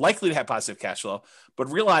 where we're likely to have positive cash flow,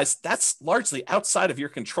 but realize that's largely outside of your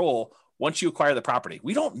control once you acquire the property.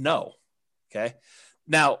 We don't know, okay?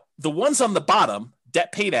 Now, the ones on the bottom,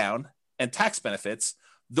 debt pay down and tax benefits,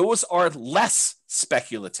 those are less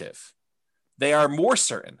speculative. They are more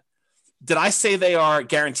certain. Did I say they are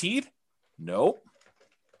guaranteed? No.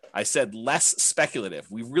 I said less speculative.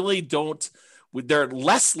 We really don't, they're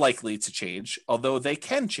less likely to change, although they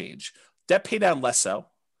can change. Debt pay down less so,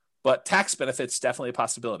 but tax benefits definitely a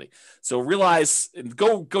possibility. So realize, and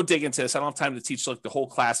go dig into this. I don't have time to teach like the whole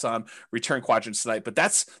class on return quadrants tonight, but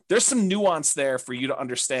there's some nuance there for you to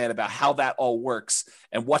understand about how that all works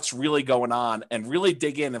and what's really going on, and really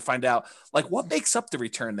dig in and find out like what makes up the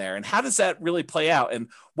return there and how does that really play out and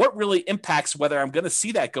what really impacts whether I'm going to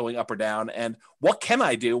see that going up or down, and what can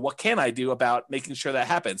I do about making sure that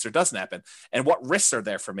happens or doesn't happen, and what risks are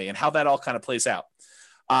there for me and how that all kind of plays out.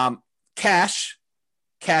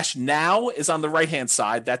 Cash now is on the right-hand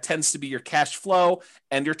side. That tends to be your cash flow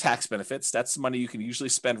and your tax benefits. That's the money you can usually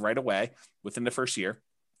spend right away within the first year,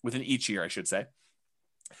 within each year, I should say.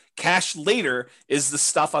 Cash later is the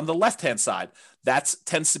stuff on the left-hand side. That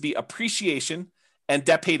tends to be appreciation and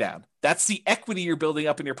debt pay down. That's the equity you're building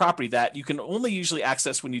up in your property that you can only usually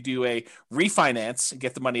access when you do a refinance and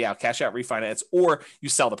get the money out, cash out refinance, or you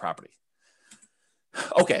sell the property.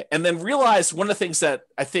 Okay, and then realize one of the things that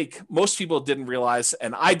I think most people didn't realize,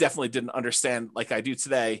 and I definitely didn't understand like I do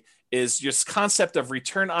today, is this concept of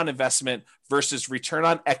return on investment versus return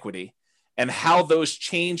on equity and how those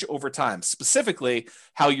change over time. Specifically,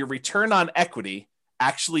 how your return on equity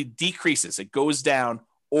actually decreases. It goes down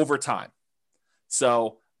over time.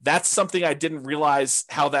 So that's something I didn't realize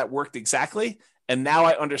how that worked exactly. And now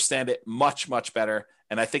I understand it much, much better.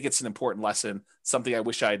 And I think it's an important lesson, something I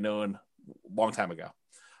wish I had known a long time ago.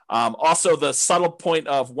 Also, the subtle point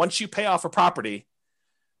of once you pay off a property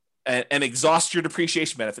and exhaust your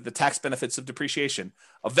depreciation benefit, the tax benefits of depreciation,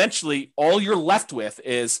 eventually all you're left with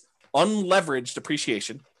is unleveraged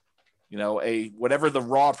depreciation, whatever the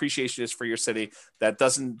raw appreciation is for your city that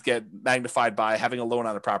doesn't get magnified by having a loan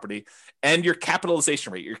on a property, and your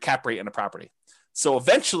capitalization rate, your cap rate in a property. So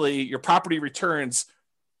eventually your property returns,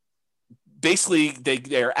 basically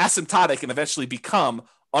they're asymptotic and eventually become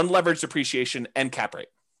unleveraged depreciation and cap rate.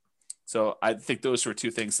 So I think those were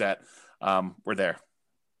two things that were there.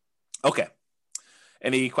 Okay.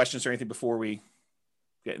 Any questions or anything before we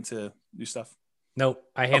get into new stuff? Nope.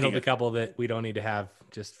 I handled a couple that we don't need to have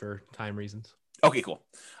just for time reasons. Okay, cool.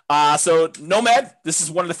 So Nomad, this is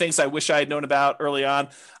one of the things I wish I had known about early on.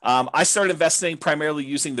 I started investing primarily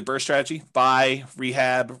using the BRRRR strategy, buy,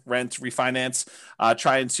 rehab, rent, refinance,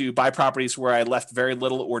 trying to buy properties where I left very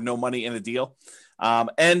little or no money in a deal.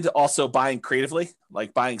 And also buying creatively,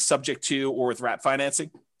 like buying subject to or with wrap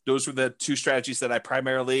financing. Those were the two strategies that I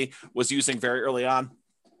primarily was using very early on.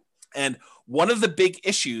 And one of the big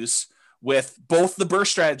issues with both the BRRRR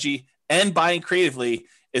strategy and buying creatively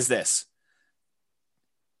is this: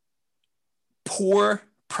 poor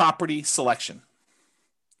property selection.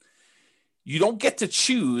 You don't get to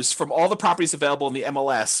choose from all the properties available in the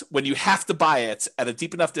MLS when you have to buy it at a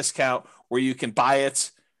deep enough discount where you can buy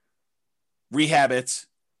it, rehab it,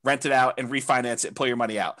 rent it out, and refinance it and pull your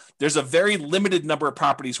money out. There's a very limited number of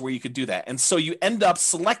properties where you could do that. And so you end up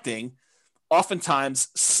selecting oftentimes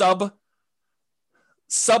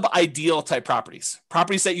sub-ideal type properties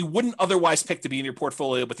that you wouldn't otherwise pick to be in your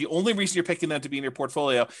portfolio. But the only reason you're picking them to be in your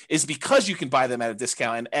portfolio is because you can buy them at a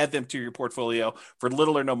discount and add them to your portfolio for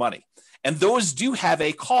little or no money. And those do have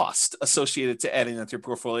a cost associated to adding them to your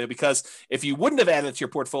portfolio, because if you wouldn't have added to your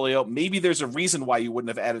portfolio, maybe there's a reason why you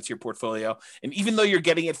wouldn't have added to your portfolio. And even though you're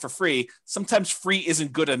getting it for free, sometimes free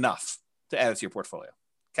isn't good enough to add it to your portfolio.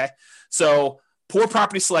 Okay. So poor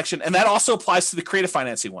property selection. And that also applies to the creative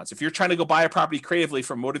financing ones. If you're trying to go buy a property creatively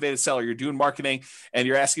from a motivated seller, you're doing marketing and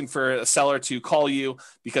you're asking for a seller to call you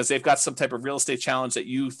because they've got some type of real estate challenge that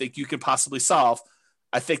you think you can possibly solve.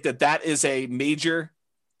 I think that is a major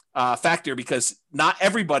factor, because not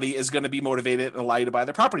everybody is going to be motivated and allow you to buy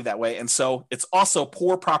their property that way. And so it's also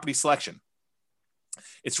poor property selection.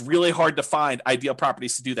 It's really hard to find ideal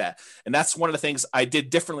properties to do that. And that's one of the things I did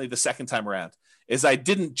differently the second time around is I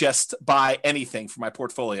didn't just buy anything for my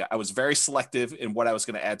portfolio. I was very selective in what I was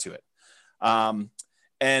going to add to it.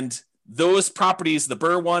 And those properties, the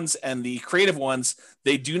BRRRR ones and the creative ones,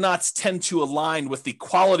 they do not tend to align with the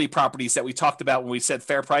quality properties that we talked about when we said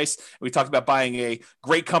fair price. We talked about buying a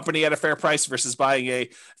great company at a fair price versus buying a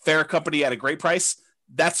fair company at a great price.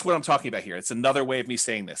 That's what I'm talking about here. It's another way of me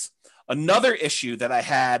saying this. Another issue that I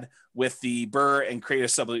had with the BRRRR and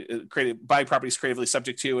creative buying properties creatively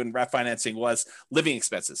subject to and wrap financing was living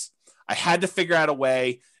expenses. I had to figure out a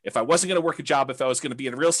way, if I wasn't going to work a job, if I was going to be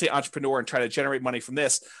a real estate entrepreneur and try to generate money from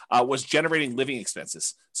this, was generating living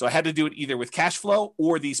expenses. So I had to do it either with cash flow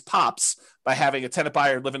or these pops by having a tenant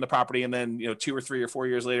buyer live in the property. And then, 2 or 3 or 4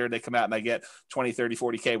 years later, they come out and I get 20, 30,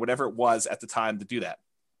 40K, whatever it was at the time to do that.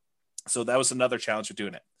 So that was another challenge of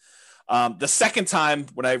doing it. The second time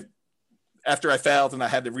after I failed and I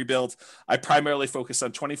had to rebuild, I primarily focused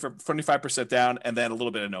on 25% down and then a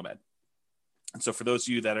little bit of Nomad. And so for those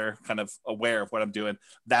of you that are kind of aware of what I'm doing,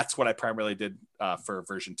 that's what I primarily did for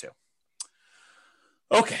version 2.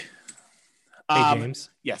 Okay. Hey, James.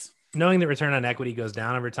 Yes. Knowing that return on equity goes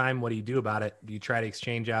down over time, what do you do about it? Do you try to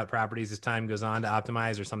exchange out properties as time goes on to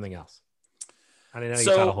optimize or something else? I didn't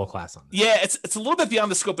know you taught a whole class on this. Yeah, it's a little bit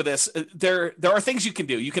beyond the scope of this. There are things you can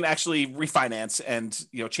do. You can actually refinance and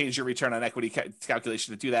change your return on equity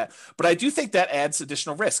calculation to do that. But I do think that adds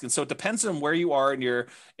additional risk, and so it depends on where you are in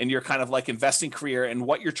your kind of like investing career and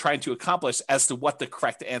what you're trying to accomplish as to what the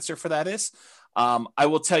correct answer for that is. I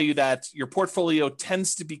will tell you that your portfolio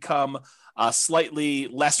tends to become slightly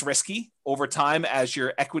less risky over time as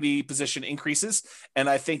your equity position increases. And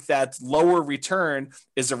I think that lower return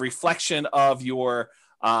is a reflection of your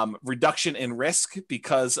reduction in risk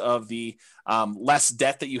because of the less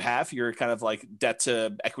debt that you have, your kind of like debt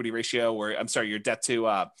to equity ratio, or I'm sorry, your debt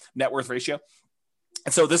to net worth ratio.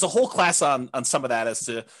 And so there's a whole class on some of that as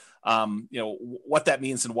to what that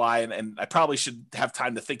means and why. And I probably should have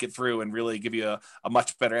time to think it through and really give you a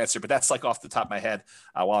much better answer, but that's like off the top of my head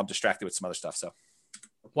while I'm distracted with some other stuff. So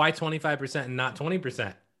why 25% and not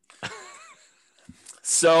 20%?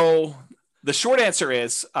 So the short answer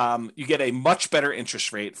is you get a much better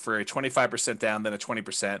interest rate for a 25% down than a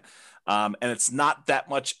 20%. And it's not that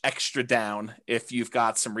much extra down if you've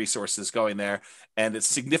got some resources going there, and it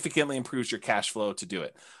significantly improves your cash flow to do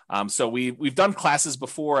it. So we've done classes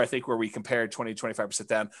before, I think, where we compared 20 to 25%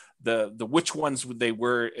 down. The which ones they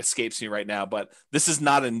were escapes me right now, but this is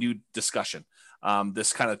not a new discussion.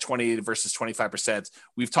 This kind of 20 versus 25%,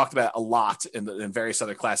 we've talked about a lot in various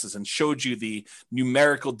other classes and showed you the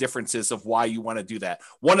numerical differences of why you want to do that.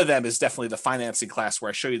 One of them is definitely the financing class, where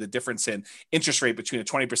I show you the difference in interest rate between a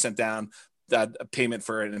 20% down payment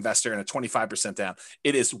for an investor and a 25% down.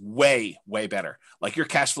 It is way, way better. Like your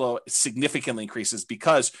cash flow significantly increases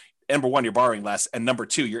because number one, you're borrowing less. And number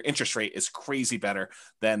two, your interest rate is crazy better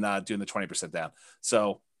than doing the 20% down.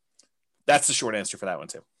 So that's the short answer for that one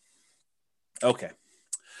too. Okay.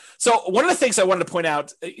 So one of the things I wanted to point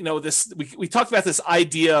out, we talked about this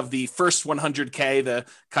idea of the first 100K, the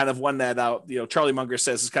kind of one that, Charlie Munger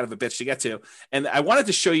says is kind of a bitch to get to. And I wanted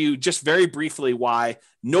to show you just very briefly why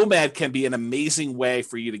Nomad can be an amazing way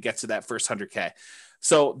for you to get to that first 100K.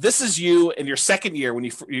 So this is you in your second year when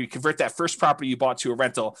you convert that first property you bought to a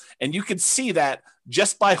rental. And you can see that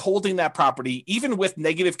just by holding that property, even with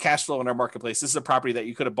negative cash flow in our marketplace, this is a property that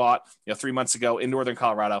you could have bought 3 months ago in Northern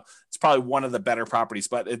Colorado. It's probably one of the better properties,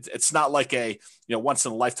 but it's not like a once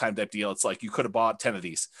in a lifetime type deal. It's like you could have bought 10 of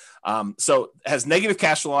these. So it has negative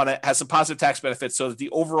cash flow on it, has some positive tax benefits so that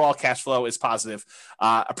the overall cash flow is positive.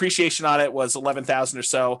 Appreciation on it was 11,000 or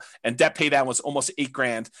so, and debt pay down was almost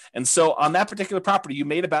 $8,000. And so on that particular property, you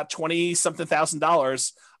made about 20 something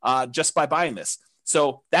 $1,000 just by buying this.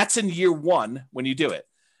 So that's in year one when you do it.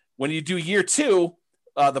 When you do year two,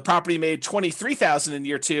 the property made 23,000 in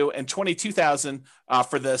year two and 22,000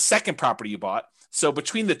 for the second property you bought. So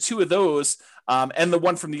between the two of those and the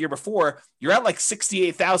one from the year before, you're at like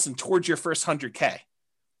 68,000 towards your first 100K,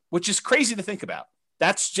 which is crazy to think about.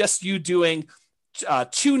 That's just you doing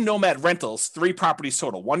 2 Nomad rentals, 3 properties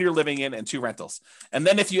total, 1 you're living in and 2 rentals. And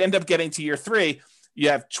then if you end up getting to year 3, you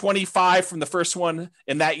have 25 from the first one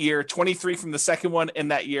in that year, 23 from the second one in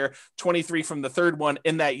that year, 23 from the third one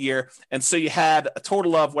in that year. And so you had a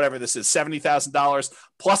total of whatever this is, $70,000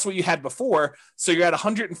 plus what you had before. So you're at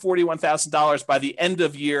 $141,000 by the end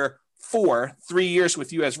of year 4, 3 years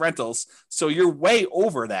with you as rentals. So you're way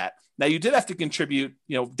over that. Now you did have to contribute,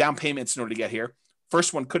 down payments in order to get here.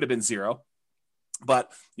 First one could have been 0.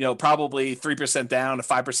 but probably 3% down to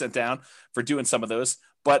 5% down for doing some of those.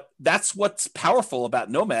 But that's what's powerful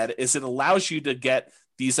about Nomad is it allows you to get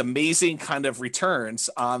these amazing kind of returns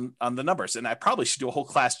on the numbers. And I probably should do a whole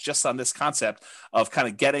class just on this concept of kind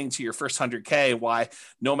of getting to your first 100K, why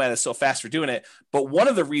Nomad is so fast for doing it. But one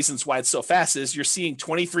of the reasons why it's so fast is you're seeing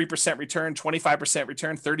 23% return, 25%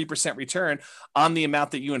 return, 30% return on the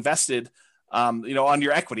amount that you invested, on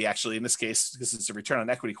your equity, actually, in this case, because it's a return on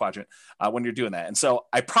equity quadrant when you're doing that. And so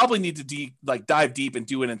I probably need to dive deep and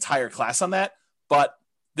do an entire class on that. But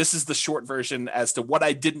this is the short version as to what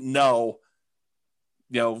I didn't know,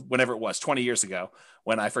 whenever it was 20 years ago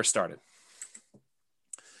when I first started.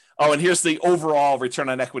 Oh, and here's the overall return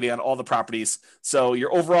on equity on all the properties. So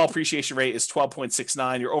your overall appreciation rate is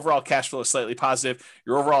 12.69. Your overall cash flow is slightly positive.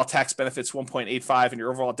 Your overall tax benefits 1.85, and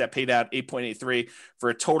your overall debt paid out 8.83 for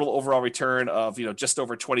a total overall return of just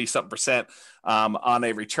over 20-something% on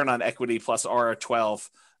a return on equity plus R12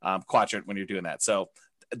 quadrant when you're doing that. So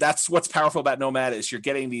that's what's powerful about Nomad is you're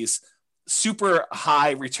getting these super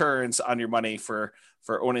high returns on your money for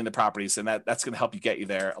owning the properties, and that's going to help you get you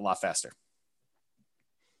there a lot faster.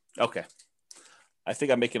 Okay. I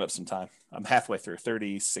think I'm making up some time. I'm halfway through,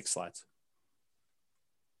 36 slides.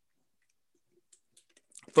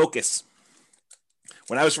 Focus.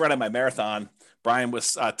 When I was running my marathon, Brian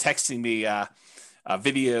was texting me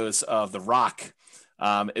videos of The Rock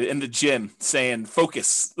in the gym saying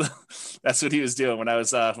focus. That's what he was doing when I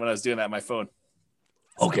was doing that on my phone.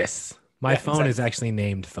 Focus. My phone is actually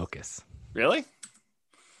named Focus. Really?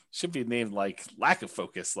 Should be named like lack of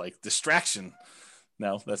focus, like distraction.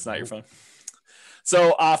 No, that's not your phone.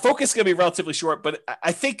 So focus is going to be relatively short, but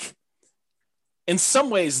I think in some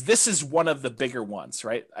ways this is one of the bigger ones,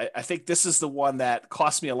 right? I think this is the one that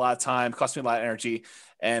cost me a lot of time, cost me a lot of energy,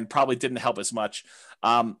 and probably didn't help as much.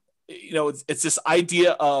 It's this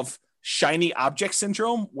idea of shiny object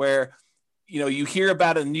syndrome where, you hear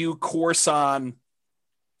about a new course on,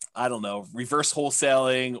 I don't know, reverse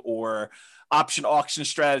wholesaling or option auction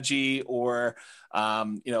strategy or,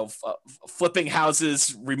 flipping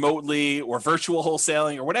houses remotely or virtual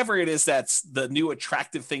wholesaling or whatever it is that's the new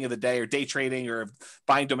attractive thing of the day, or day trading or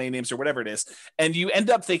buying domain names or whatever it is. And you end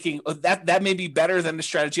up thinking that may be better than the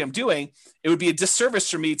strategy I'm doing. It would be a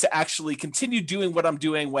disservice for me to actually continue doing what I'm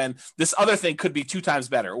doing when this other thing could be 2 times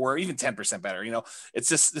better or even 10% better. It's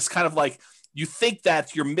just this kind of like, you think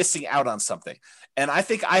that you're missing out on something. And I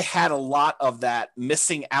think I had a lot of that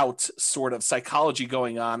missing out sort of psychology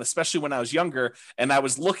going on, especially when I was younger, and I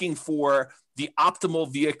was looking for the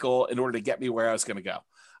optimal vehicle in order to get me where I was going to go.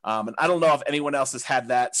 And I don't know if anyone else has had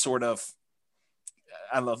that sort of,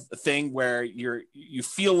 thing where you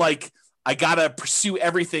feel like I got to pursue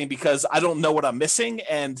everything because I don't know what I'm missing.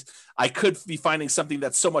 And I could be finding something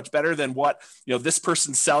that's so much better than what, this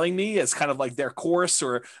person's selling me as kind of like their course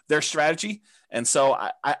or their strategy. And so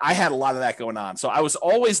I had a lot of that going on. So I was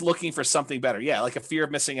always looking for something better. Yeah. Like a fear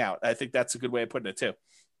of missing out. I think that's a good way of putting it too.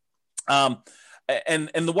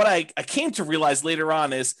 What I came to realize later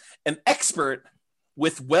on is an expert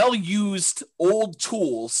with well-used old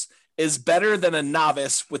tools is better than a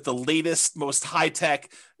novice with the latest, most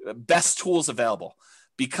high-tech, best tools available,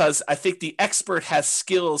 because I think the expert has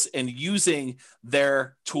skills in using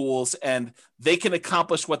their tools and they can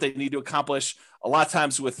accomplish what they need to accomplish a lot of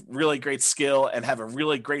times with really great skill and have a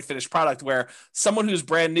really great finished product, where someone who's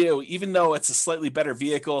brand new, even though it's a slightly better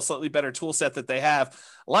vehicle, slightly better tool set that they have,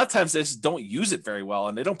 a lot of times they just don't use it very well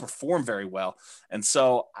and they don't perform very well. And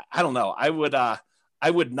so I don't know, I would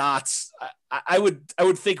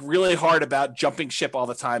think really hard about jumping ship all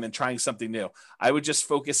the time and trying something new. I would just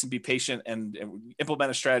focus and be patient and implement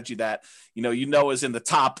a strategy that, is in the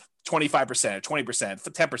top 25% or 20%,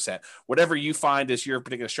 10%, whatever you find is your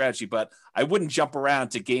particular strategy. But I wouldn't jump around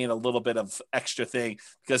to gain a little bit of extra thing,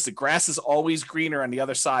 because the grass is always greener on the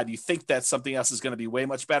other side. You think that something else is going to be way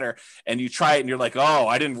much better, and you try it and you're like, oh,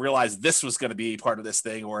 I didn't realize this was going to be part of this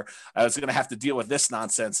thing, or I was going to have to deal with this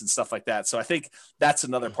nonsense and stuff like that. So I think that's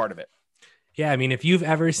another part of it. Yeah. I mean, if you've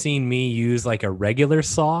ever seen me use like a regular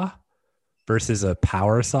saw versus a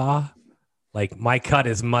power saw, like my cut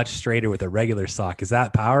is much straighter with a regular saw, because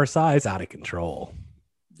that power saw is out of control.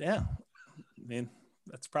 Yeah. I mean,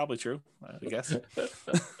 that's probably true, I guess. Yeah.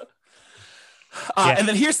 And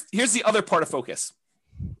then here's the other part of focus.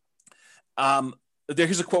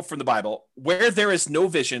 Here's a quote from the Bible: "Where there is no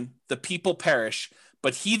vision, the people perish,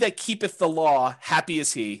 but he that keepeth the law, happy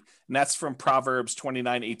is he." And that's from Proverbs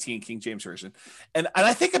 29:18, King James Version. And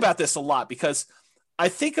I think about this a lot, because I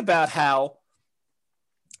think about how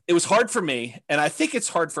it was hard for me, and I think it's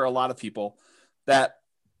hard for a lot of people, that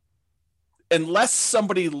unless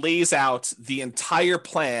somebody lays out the entire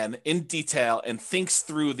plan in detail and thinks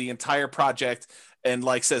through the entire project and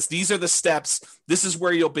like says, these are the steps, this is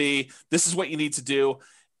where you'll be, this is what you need to do.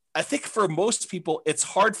 I think for most people, it's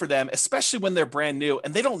hard for them, especially when they're brand new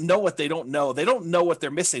and they don't know what they don't know. They don't know what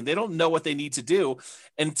they're missing. They don't know what they need to do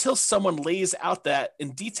until someone lays out that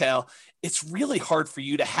in detail. It's really hard for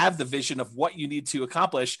you to have the vision of what you need to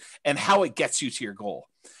accomplish and how it gets you to your goal.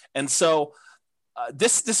 And so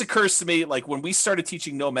this occurs to me, like when we started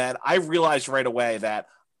teaching Nomad, I realized right away that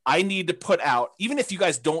I need to put out, even if you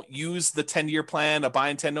guys don't use the 10-year plan of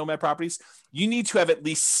buying 10 Nomad properties, you need to have at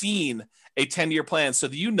least seen a 10-year plan so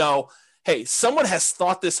that you know, hey, someone has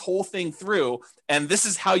thought this whole thing through, and this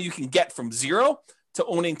is how you can get from 0 to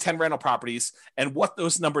owning 10 rental properties and what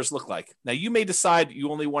those numbers look like. Now, you may decide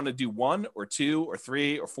you only want to do 1 or 2 or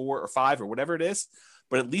 3 or 4 or 5 or whatever it is,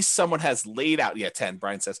 but at least someone has laid out, 10,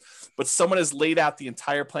 Brian says, but someone has laid out the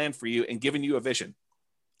entire plan for you and given you a vision.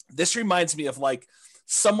 This reminds me of like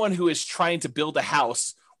someone who is trying to build a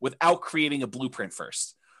house without creating a blueprint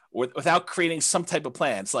first, or without creating some type of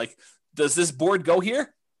plan. It's like, does this board go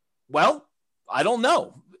here? Well, I don't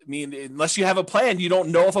know. I mean, unless you have a plan, you don't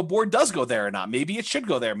know if a board does go there or not. Maybe it should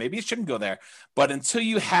go there. Maybe it shouldn't go there. But until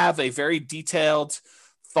you have a very detailed,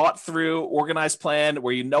 thought through, organized plan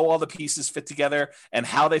where you know all the pieces fit together and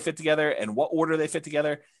how they fit together and what order they fit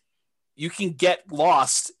together, you can get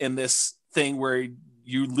lost in this thing where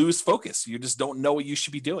you lose focus. You just don't know what you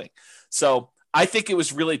should be doing. So I think it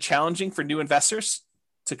was really challenging for new investors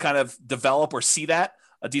to kind of develop or see that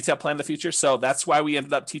a detailed plan of the future. So that's why we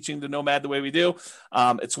ended up teaching the Nomad the way we do.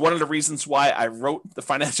 It's one of the reasons why I wrote the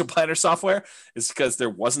financial planner software, is because there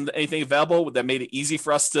wasn't anything available that made it easy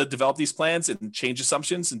for us to develop these plans and change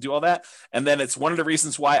assumptions and do all that. And then it's one of the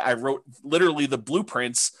reasons why I wrote literally the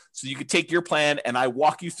blueprints so you could take your plan and I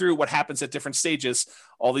walk you through what happens at different stages,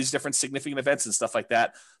 all these different significant events and stuff like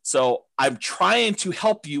that. So I'm trying to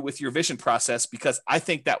help you with your vision process because I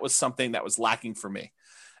think that was something that was lacking for me.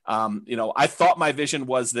 I thought my vision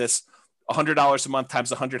was this $100 a month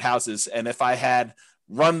times 100 houses. And if I had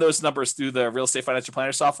run those numbers through the real estate financial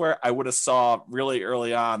planner software, I would have saw really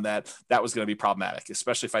early on that was going to be problematic,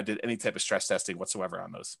 especially if I did any type of stress testing whatsoever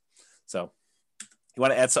on those. So you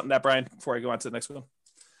want to add something to that, Brian, before I go on to the next one?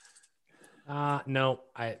 No,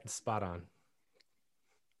 spot on.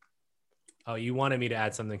 Oh, you wanted me to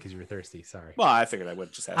add something because you were thirsty. Sorry. Well, I figured I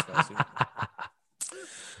would just ask that.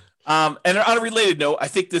 And on a related note, I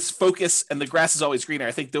think this focus and the grass is always greener,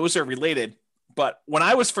 I think those are related. But when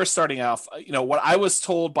I was first starting off, what I was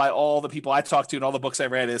told by all the people I talked to and all the books I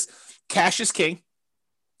read is cash is king.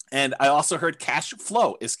 And I also heard cash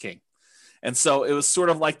flow is king. And so it was sort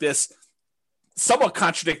of like this somewhat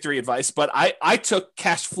contradictory advice, but I took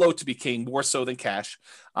cash flow to be king more so than cash.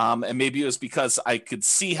 And maybe it was because I could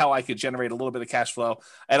see how I could generate a little bit of cash flow.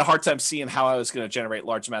 I had a hard time seeing how I was going to generate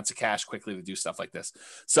large amounts of cash quickly to do stuff like this.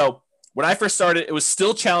 So when I first started, it was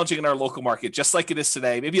still challenging in our local market, just like it is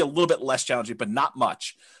today, maybe a little bit less challenging, but not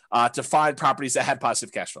much, to find properties that had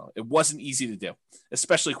positive cash flow. It wasn't easy to do,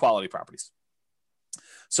 especially quality properties.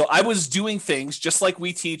 So I was doing things just like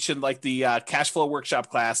we teach in like the cash flow workshop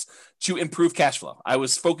class to improve cash flow. I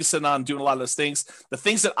was focusing on doing a lot of those things. The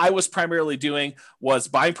things that I was primarily doing was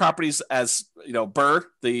buying properties as, BRRRR,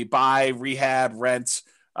 the buy, rehab, rent,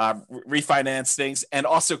 refinance things, and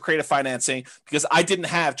also creative financing because I didn't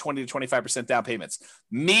have 20 to 25% down payments.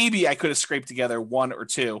 Maybe I could have scraped together 1 or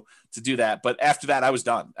 2 to do that. But after that, I was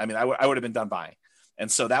done. I mean, I would have been done buying. And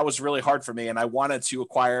so that was really hard for me. And I wanted to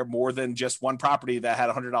acquire more than just one property that had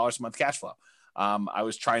 $100 a month cash flow. I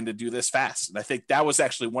was trying to do this fast. And I think that was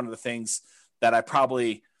actually one of the things that I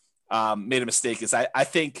probably made a mistake is I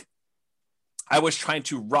think I was trying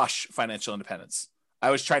to rush financial independence. I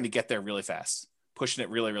was trying to get there really fast, pushing it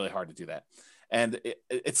really, really hard to do that. And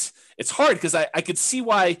it's hard because I could see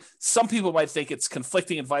why some people might think it's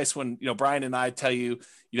conflicting advice when, Brian and I tell you,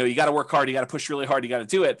 you got to work hard, you got to push really hard, you got to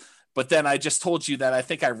do it. But then I just told you that I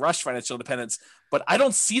think I rushed financial independence, but I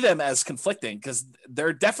don't see them as conflicting because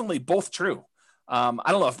they're definitely both true. I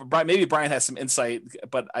don't know if maybe Brian has some insight,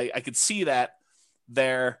 but I could see that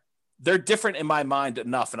they're different in my mind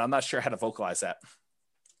enough, and I'm not sure how to vocalize that.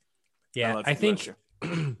 Yeah, I think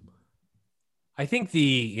I think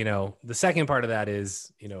the second part of that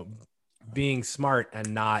is, being smart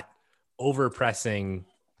and not over pressing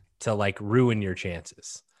to like ruin your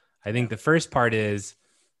chances. I think the first part is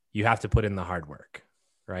you have to put in the hard work,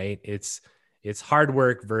 right? It's hard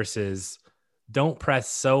work versus don't press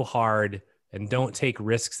so hard and don't take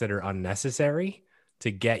risks that are unnecessary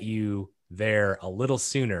to get you there a little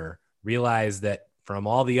sooner. Realize that from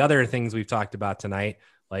all the other things we've talked about tonight,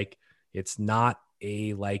 like it's not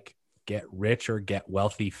a like get rich or get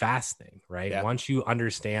wealthy fast thing, right? Yeah. Once you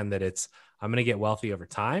understand that I'm going to get wealthy over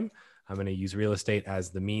time, I'm going to use real estate as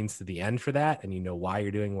the means to the end for that, and you know why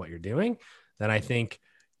you're doing what you're doing, then I think,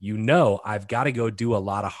 I've got to go do a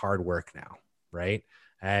lot of hard work now, right?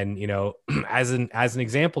 And, as an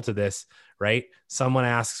example to this, right? Someone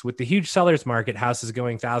asks, with the huge seller's market, houses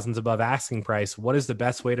going thousands above asking price, what is the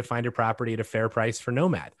best way to find a property at a fair price for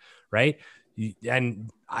Nomad, right? And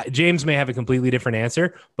James may have a completely different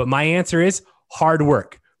answer, but my answer is hard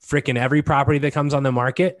work. Freaking every property that comes on the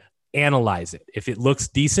market, analyze it. If it looks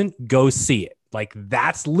decent, go see it. Like,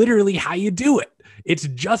 that's literally how you do it. It's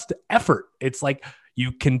just effort. It's like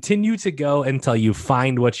you continue to go until you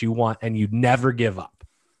find what you want and you never give up.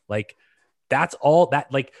 Like, that's all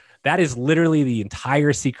that, like, that is literally the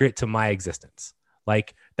entire secret to my existence.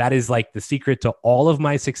 Like, that is like the secret to all of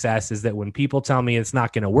my success, is that when people tell me it's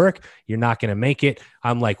not going to work, you're not going to make it,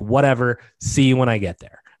 I'm like, whatever, see you when I get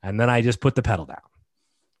there. And then I just put the pedal down.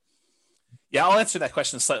 Yeah, I'll answer that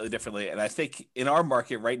question slightly differently. And I think in our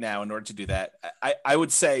market right now, in order to do that, I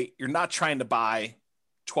would say you're not trying to buy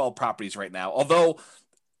 12 properties right now. Although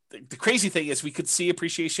the crazy thing is we could see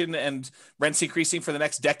appreciation and rents increasing for the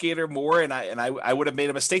next decade or more. And I would have made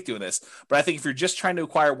a mistake doing this. But I think if you're just trying to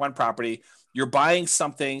acquire one property, you're buying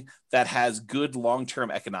something that has good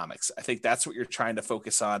long-term economics. I think that's what you're trying to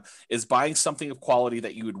focus on, is buying something of quality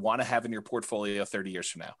that you would want to have in your portfolio 30 years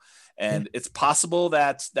from now. And it's possible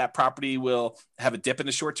that that property will have a dip in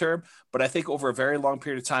the short term, but I think over a very long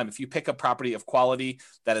period of time, if you pick a property of quality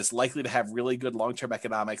that is likely to have really good long-term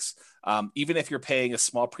economics, even if you're paying a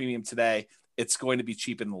small premium today, it's going to be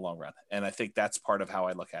cheap in the long run. And I think that's part of how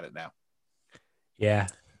I look at it now. Yeah.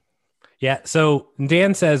 Yeah. So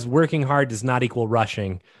Dan says working hard does not equal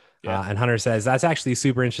rushing. Yeah. And Hunter says, that's actually a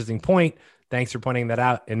super interesting point. Thanks for pointing that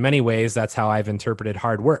out. In many ways, that's how I've interpreted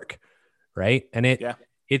hard work. Right. And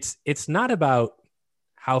it's not about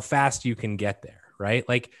how fast you can get there. Right.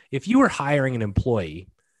 Like, if you were hiring an employee,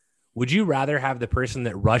 would you rather have the person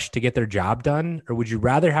that rushed to get their job done, or would you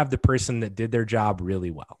rather have the person that did their job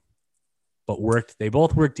really well, but they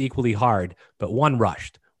both worked equally hard, but one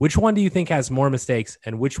rushed? Which one do you think has more mistakes,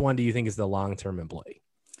 and which one do you think is the long-term employee?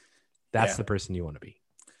 That's the person you want to be.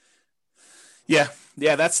 Yeah.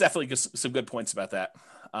 Yeah. That's definitely some good points about that.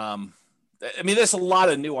 I mean, there's a lot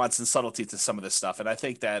of nuance and subtlety to some of this stuff. And I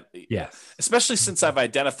think that, especially since I've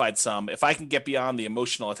identified some, if I can get beyond the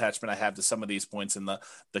emotional attachment I have to some of these points and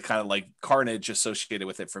the kind of like carnage associated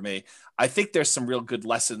with it for me, I think there's some real good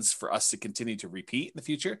lessons for us to continue to repeat in the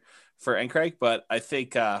future for NCRAG. But I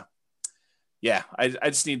think, I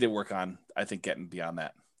just need to work on, I think, getting beyond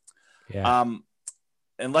that. Yeah.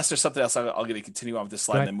 Unless there's something else, I'm going to continue on with this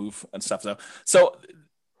slide and then move and stuff. So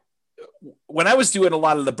when I was doing a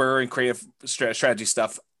lot of the BRRRR and creative strategy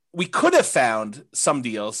stuff, we could have found some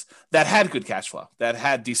deals that had good cash flow, that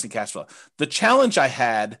had decent cash flow. The challenge I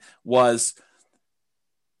had was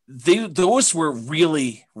those were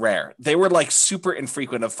really rare. They were like super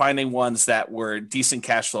infrequent of finding ones that were decent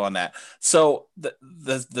cash flow on that. So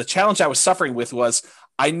the challenge I was suffering with was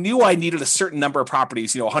I knew I needed a certain number of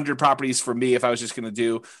properties, 100 properties for me if I was just going to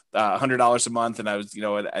do $100 a month, and I was,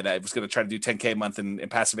 and I was going to try to do 10K a month in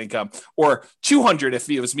passive income, or 200 if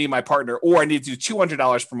it was me and my partner, or I need to do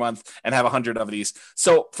 $200 per month and have 100 of these.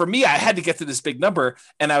 So for me, I had to get to this big number,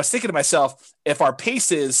 and I was thinking to myself, if our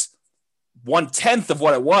pace is 1/10 of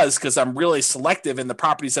what it was, because I'm really selective in the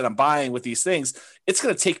properties that I'm buying with these things, it's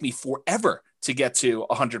going to take me forever to get to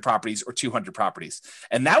 100 properties or 200 properties.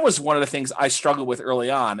 And that was one of the things I struggled with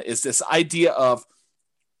early on, is this idea of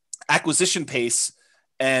acquisition pace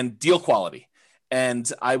and deal quality.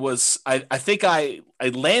 And I think I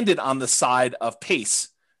landed on the side of pace,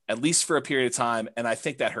 at least for a period of time. And I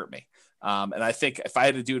think that hurt me. And I think if I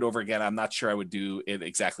had to do it over again, I'm not sure I would do it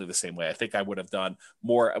exactly the same way. I think I would have done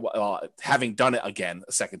more, having done it again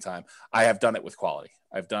a second time. I have done it with quality.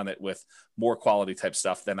 I've done it with more quality type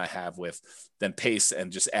stuff than I have than pace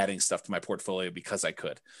and just adding stuff to my portfolio because I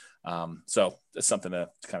could. So that's something to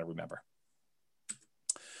kind of remember.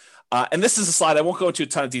 And this is a slide. I won't go into a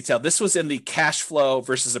ton of detail. This was in the cash flow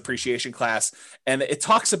versus appreciation class. And it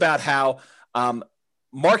talks about how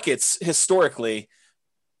markets historically,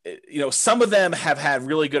 some of them have had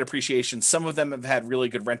really good appreciation. Some of them have had really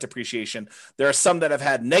good rent appreciation. There are some that have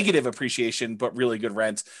had negative appreciation, but really good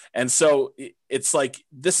rent. And so it's like,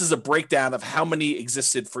 this is a breakdown of how many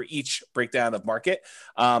existed for each breakdown of market.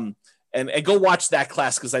 And go watch that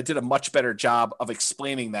class, because I did a much better job of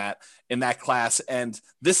explaining that in that class. And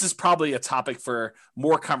this is probably a topic for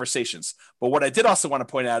more conversations. But what I did also want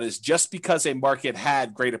to point out is just because a market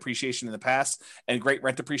had great appreciation in the past and great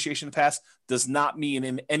rent appreciation in the past does not mean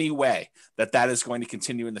in any way that that is going to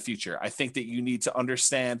continue in the future. I think that you need to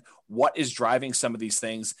understand what is driving some of these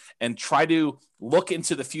things and try to look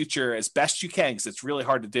into the future as best you can, because it's really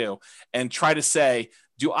hard to do, and try to say,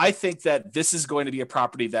 do I think that this is going to be a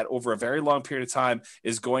property that over a very long period of time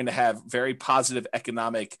is going to have very positive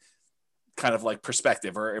economic kind of like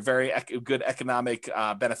perspective, or a very good economic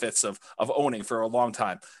benefits of owning for a long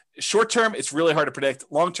time? Short term, it's really hard to predict.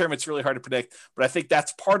 Long term, it's really hard to predict. But I think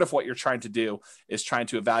that's part of what you're trying to do, is trying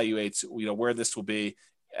to evaluate, where this will be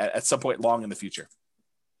at some point long in the future.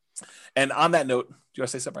 And on that note, do you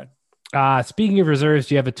want to say something, Brian? Speaking of reserves,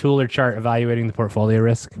 do you have a tool or chart evaluating the portfolio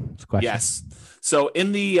risk? Yes. So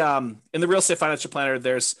in the real estate financial planner,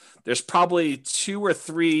 there's probably 2 or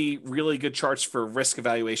 3 really good charts for risk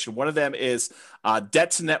evaluation. One of them is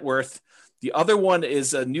debt to net worth. The other one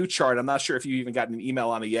is a new chart. I'm not sure if you even got an email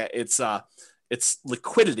on it yet. It's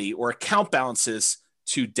liquidity, or account balances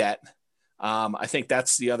to debt. I think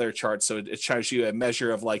that's the other chart. So it shows you a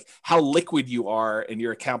measure of like how liquid you are in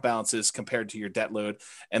your account balances compared to your debt load.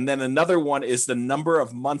 And then another one is the number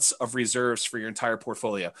of months of reserves for your entire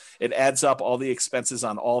portfolio. It adds up all the expenses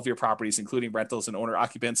on all of your properties, including rentals and owner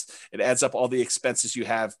occupants. It adds up all the expenses you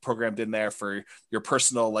have programmed in there for your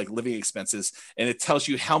personal like living expenses. And it tells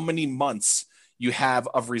you how many months you have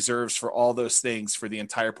of reserves for all those things for the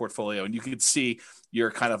entire portfolio. And you can see your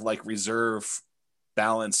kind of like reserve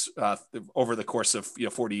balance over the course of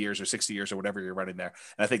 40 years or 60 years or whatever you're running there.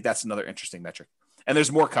 And I think that's another interesting metric. And there's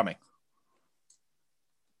more coming.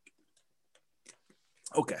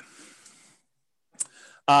 Okay.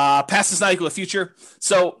 Past is not equal to future.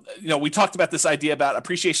 So, we talked about this idea about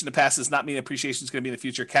appreciation in the past does not mean appreciation is going to be in the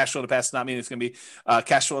future. Cash flow in the past does not mean it's going to be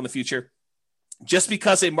cash flow in the future. Just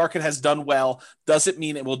because a market has done well doesn't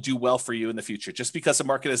mean it will do well for you in the future. Just because a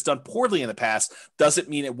market has done poorly in the past doesn't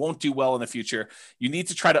mean it won't do well in the future. You need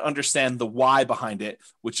to try to understand the why behind it,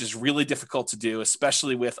 which is really difficult to do,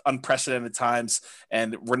 especially with unprecedented times.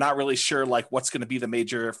 And we're not really sure like what's going to be the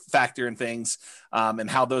major factor in things and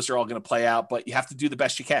how those are all going to play out, but you have to do the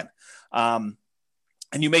best you can. And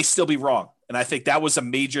you may still be wrong. And I think that was a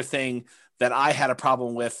major thing that I had a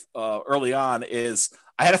problem with early on, is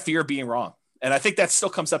I had a fear of being wrong. And I think that still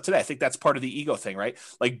comes up today. I think that's part of the ego thing, right?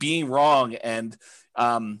 Like being wrong and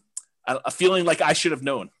a feeling like I should have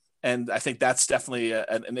known. And I think that's definitely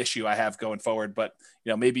an issue I have going forward. But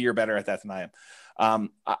maybe you're better at that than I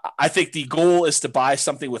am. I think the goal is to buy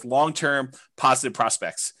something with long-term positive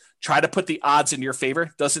prospects. Try to put the odds in your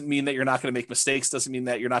favor. Doesn't mean that you're not going to make mistakes. Doesn't mean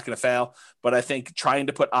that you're not going to fail. But I think trying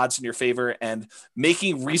to put odds in your favor and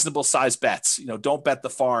making reasonable size bets. Don't bet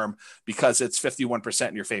the farm because it's 51%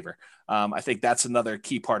 in your favor. I think that's another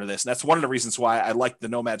key part of this. And that's one of the reasons why I like the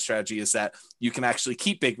nomad strategy, is that you can actually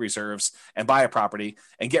keep big reserves and buy a property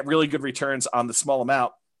and get really good returns on the small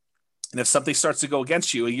amount. And if something starts to go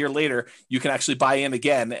against you a year later, you can actually buy in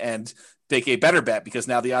again and take a better bet, because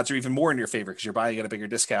now the odds are even more in your favor because you're buying at a bigger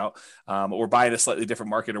discount or buying a slightly different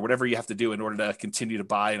market, or whatever you have to do in order to continue to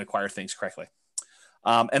buy and acquire things correctly.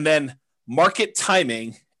 And then market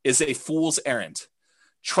timing is a fool's errand.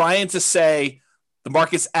 Trying to say the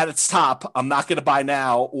market's at its top, I'm not going to buy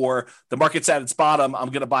now, or the market's at its bottom,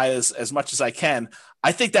 I'm going to buy as much as I can.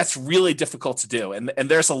 I think that's really difficult to do. And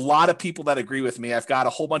there's a lot of people that agree with me. I've got a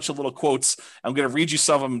whole bunch of little quotes. I'm going to read you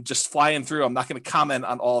some of them just flying through. I'm not going to comment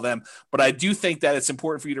on all of them, but I do think that it's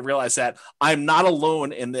important for you to realize that I'm not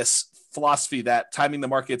alone in this philosophy that timing the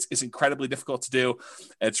markets is incredibly difficult to do.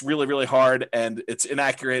 It's really, really hard, and it's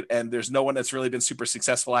inaccurate, and there's no one that's really been super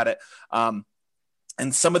successful at it.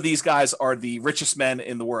 And some of these guys are the richest men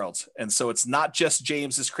in the world. And so it's not just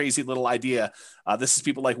James's crazy little idea. This is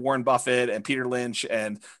people like Warren Buffett and Peter Lynch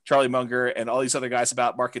and Charlie Munger and all these other guys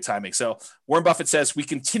about market timing. So Warren Buffett says, we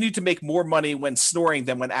continue to make more money when snoring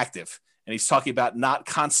than when active. And he's talking about not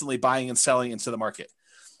constantly buying and selling into the market.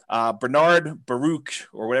 Bernard Baruch,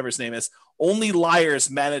 or whatever his name is, only liars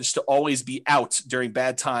manage to always be out during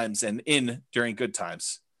bad times and in during good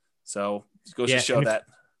times. So it goes to show that.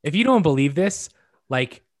 If you don't believe this,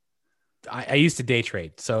 like I used to day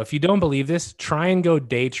trade. So if you don't believe this, try and go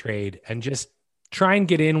day trade and just try and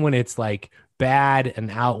get in when it's like bad and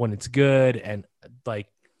out when it's good, and like,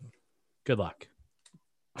 good luck.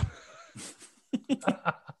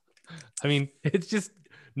 I mean, it's just,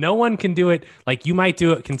 no one can do it. Like, you might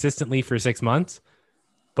do it consistently for 6 months,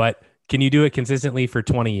 but can you do it consistently for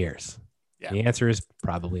 20 years? Yeah. The answer is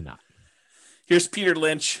probably not. Here's Peter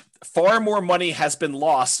Lynch. far more money has been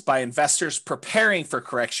lost by investors preparing for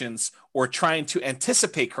corrections or trying to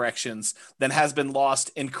anticipate corrections than has been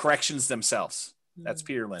lost in corrections themselves. That's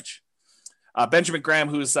Peter Lynch. Benjamin Graham,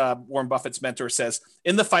 who's Warren Buffett's mentor, says,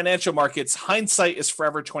 in the financial markets, hindsight is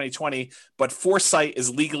forever 2020, but foresight is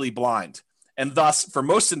legally blind. And thus, for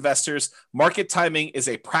most investors, market timing is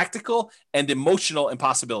a practical and emotional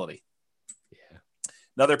impossibility.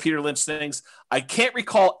 Another Peter Lynch things. I can't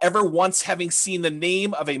recall ever once having seen the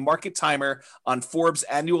name of a market timer on Forbes'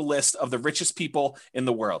 annual list of the richest people in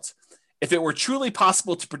the world. If it were truly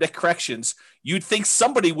possible to predict corrections, you'd think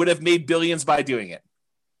somebody would have made billions by doing it.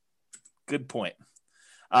 Good point.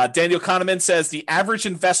 Daniel Kahneman says the average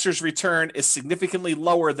investor's return is significantly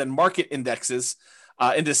lower than market indices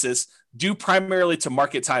due primarily to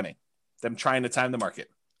market timing, them trying to time the market.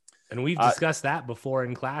 And we've discussed that before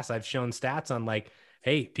in class. I've shown stats on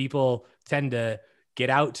hey, people tend to get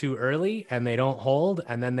out too early and they don't hold,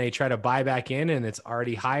 and then they try to buy back in and it's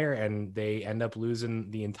already higher and they end up losing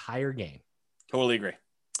the entire game. Totally agree.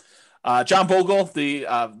 John Bogle,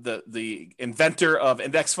 the inventor of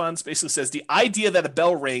index funds, basically says the idea that a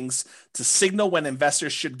bell rings to signal when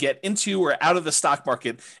investors should get into or out of the stock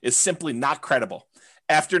market is simply not credible.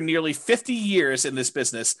 After nearly 50 years in this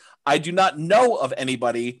business, I do not know of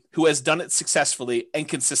anybody who has done it successfully and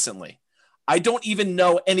consistently. I don't even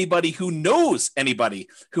know anybody who knows anybody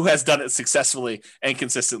who has done it successfully and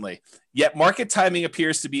consistently. Yet market timing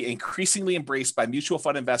appears to be increasingly embraced by mutual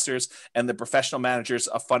fund investors and the professional managers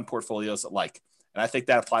of fund portfolios alike. And I think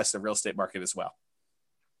that applies to the real estate market as well.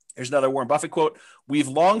 Here's another Warren Buffett quote. We've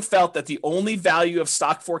long felt that the only value of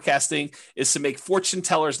stock forecasting is to make fortune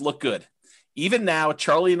tellers look good. Even now,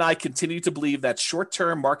 Charlie and I continue to believe that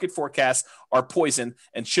short-term market forecasts are poison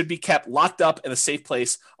and should be kept locked up in a safe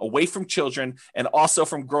place away from children and also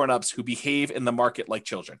from grown-ups who behave in the market like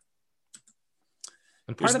children.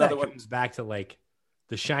 And part of that comes back to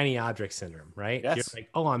the shiny object syndrome, right? Yes. You're like,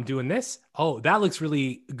 oh, I'm doing this. Oh, that looks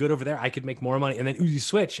really good over there. I could make more money. And then you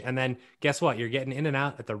switch. And then guess what? You're getting in and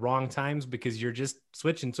out at the wrong times because you're just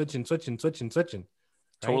switching. Right?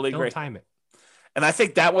 Totally agree. Don't time it. And I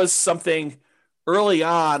think that was something early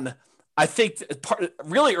on. I think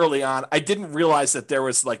really early on, I didn't realize that there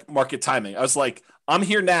was market timing. I was like, I'm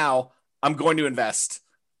here now. I'm going to invest.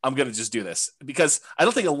 I'm going to just do this, because I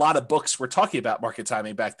don't think a lot of books were talking about market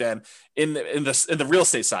timing back then in the real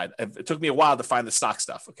estate side. It took me a while to find the stock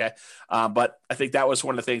stuff. Okay. But I think that was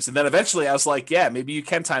one of the things. And then eventually I was like, yeah, maybe you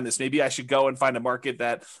can time this. Maybe I should go and find a market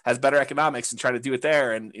that has better economics and try to do it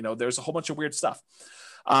there. And, there's a whole bunch of weird stuff.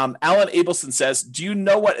 Alan Abelson says, do you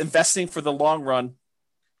know what investing for the long run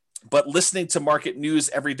but listening to market news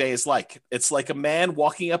every day is like? It's like a man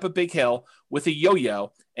walking up a big hill with a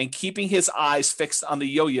yo-yo and keeping his eyes fixed on the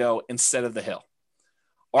yo-yo instead of the hill.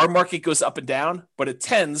 Our market goes up and down, but it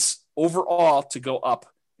tends overall to go up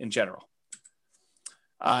in general.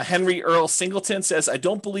 Henry Earl Singleton says, I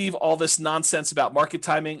don't believe all this nonsense about market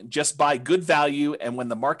timing. Just buy good value, and when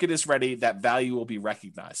the market is ready, that value will be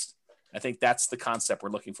recognized. I think that's the concept we're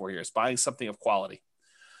looking for here, is buying something of quality.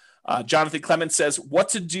 Jonathan Clements says, what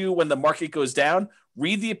to do when the market goes down?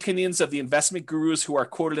 Read the opinions of the investment gurus who are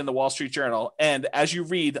quoted in the Wall Street Journal. And as you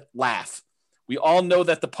read, laugh. We all know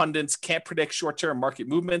that the pundits can't predict short-term market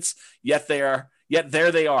movements, yet there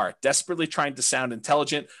they are, desperately trying to sound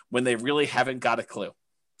intelligent when they really haven't got a clue.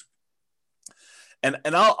 And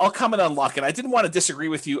I'll comment on luck. And I didn't want to disagree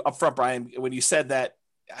with you up front, Brian, when you said that.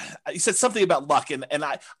 You said something about luck, and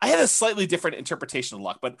I had a slightly different interpretation of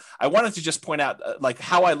luck, but I wanted to just point out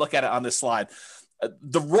how I look at it on this slide.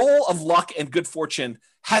 The role of luck and good fortune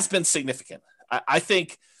has been significant. I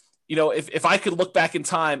think, if I could look back in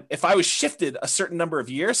time, if I was shifted a certain number of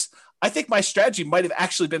years, I think my strategy might have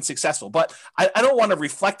actually been successful. But I don't want to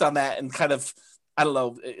reflect on that and kind of, I don't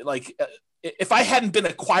know, if I hadn't been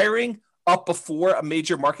acquiring up before a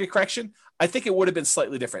major market correction, I think it would have been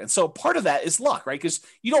slightly different. And so part of that is luck, right? Because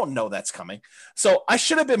you don't know that's coming. So I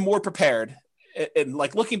should have been more prepared and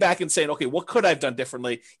looking back and saying, okay, what could I have done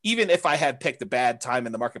differently? Even if I had picked a bad time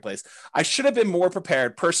in the marketplace, I should have been more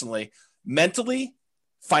prepared personally, mentally,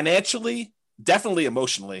 financially, definitely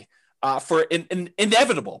emotionally, for an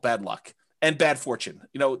inevitable bad luck and bad fortune,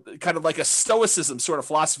 kind of like a stoicism sort of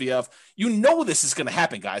philosophy of, this is going to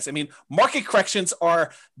happen, guys. I mean, market corrections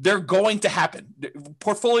they're going to happen.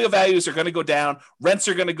 Portfolio values are going to go down. Rents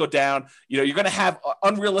are going to go down. You're going to have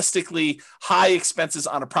unrealistically high expenses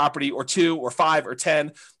on a property or 2 or 5 or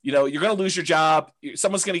 10. You're going to lose your job.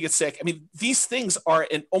 Someone's going to get sick. I mean, these things are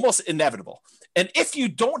almost inevitable. And if you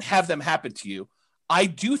don't have them happen to you, I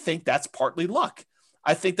do think that's partly luck.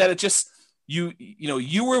 I think that it just,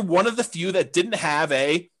 you were one of the few that didn't have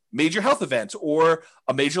a major health event or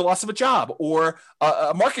a major loss of a job or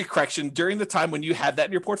a market correction during the time when you had that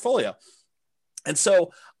in your portfolio. And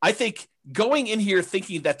so I think going in here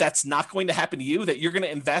thinking that that's not going to happen to you, that you're going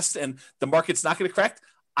to invest and the market's not going to correct,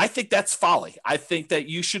 I think that's folly. I think that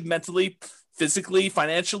you should mentally, physically,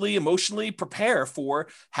 financially, emotionally prepare for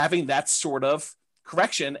having that sort of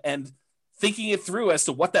correction and thinking it through as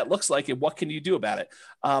to what that looks like and what can you do about it.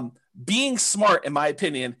 Being smart, in my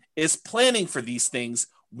opinion, is planning for these things,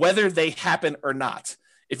 whether they happen or not.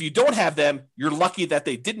 If you don't have them, you're lucky that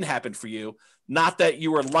they didn't happen for you, not that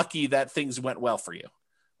you were lucky that things went well for you.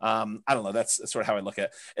 I don't know. That's sort of how I look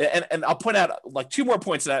at it. And I'll point out like two more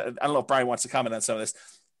points. That I don't know if Brian wants to comment on some of this.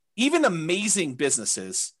 Even amazing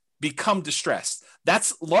businesses become distressed.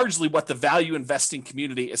 That's largely what the value investing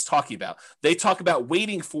community is talking about. They talk about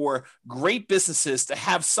waiting for great businesses to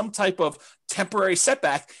have some type of temporary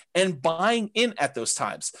setback and buying in at those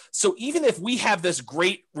times. So even if we have this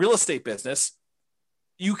great real estate business,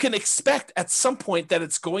 you can expect at some point that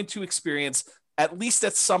it's going to experience, at least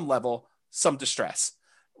at some level, some distress.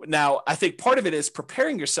 Now, I think part of it is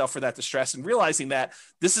preparing yourself for that distress and realizing that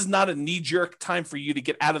this is not a knee-jerk time for you to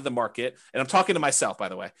get out of the market. And I'm talking to myself, by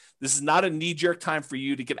the way. This is not a knee-jerk time for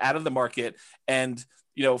you to get out of the market and,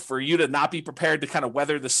 you know, for you to not be prepared to kind of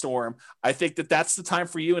weather the storm. I think that that's the time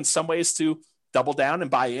for you in some ways to double down and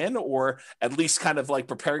buy in, or at least kind of like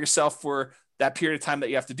prepare yourself for that period of time that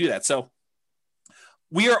you have to do that. So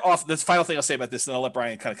we are off. That's the final thing I'll say about this, and I'll let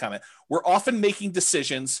Brian kind of comment. We're often making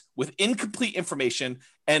decisions with incomplete information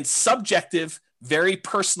and subjective, very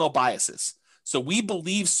personal biases. So we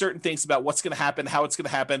believe certain things about what's going to happen, how it's going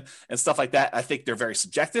to happen, and stuff like that. I think they're very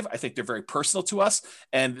subjective. I think they're very personal to us,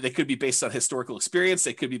 and they could be based on historical experience.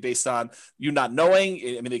 They could be based on you not knowing.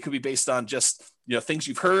 I mean, they could be based on just, you know, things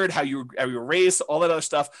you've heard, how you were raised, all that other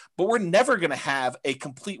stuff. But we're never going to have a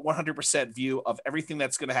complete 100% view of everything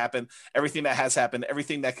that's going to happen, everything that has happened,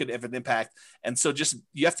 everything that could have an impact. And so just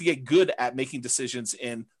you have to get good at making decisions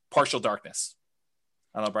in partial darkness.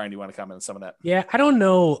 I don't know, Brian, do you want to comment on some of that? Yeah, I don't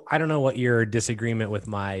know what your disagreement with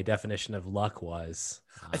my definition of luck was.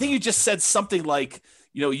 I think you just said something like,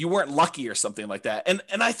 you know, you weren't lucky or something like that. And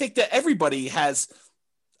I think that everybody has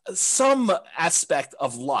some aspect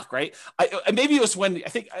of luck, right? Maybe it was when we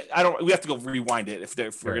have to go rewind it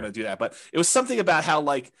if we're going to do that, but it was something about how,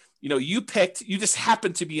 like, you know, you just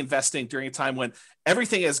happened to be investing during a time when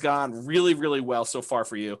everything has gone really, really well so far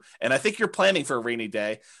for you. And I think you're planning for a rainy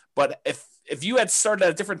day, but if you had started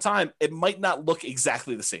at a different time, it might not look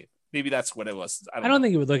exactly the same. Maybe that's what it was. I don't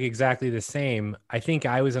think it would look exactly the same. I think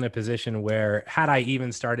I was in a position where, had I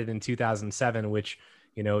even started in 2007, which,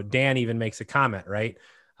 you know, Dan even makes a comment, right?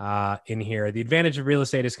 In here, the advantage of real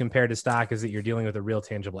estate as compared to stock is that you're dealing with a real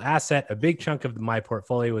tangible asset. A big chunk of my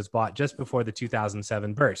portfolio was bought just before the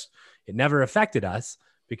 2007 burst. It never affected us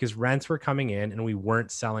because rents were coming in and we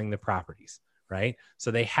weren't selling the properties, right? So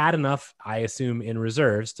they had enough, I assume, in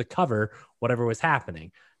reserves to cover whatever was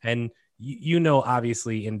happening. And you know,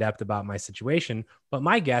 obviously in depth about my situation, but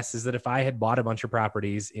my guess is that if I had bought a bunch of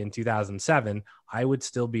properties in 2007, I would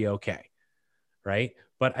still be okay, right?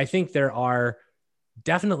 But I think there are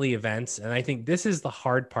definitely events. And I think this is the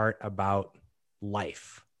hard part about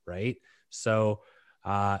life, right? So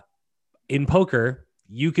in poker,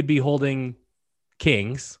 you could be holding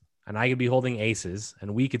kings and I could be holding aces,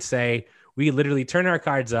 and we could literally turn our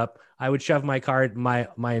cards up. I would shove my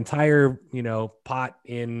entire, you know, pot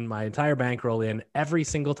in, my entire bankroll in every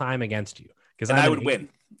single time against you. Because I would win.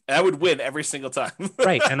 I would win every single time.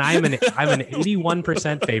 Right. And I'm an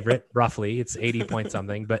 81% favorite, roughly. It's 80 point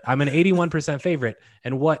something, but I'm an 81% favorite.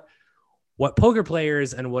 And what poker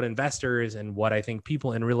players and what investors and what I think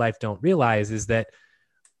people in real life don't realize is that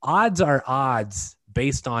odds are odds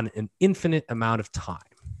based on an infinite amount of time.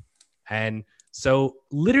 And so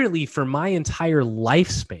literally for my entire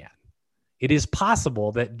lifespan, it is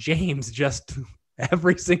possible that James just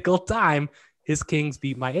every single time his kings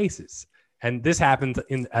beat my aces. And this happens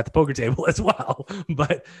at the poker table as well.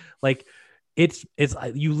 But like, it's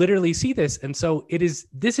you literally see this. And so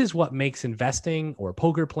this is what makes investing or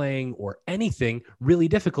poker playing or anything really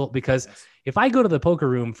difficult, because if I go to the poker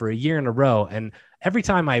room for a year in a row and every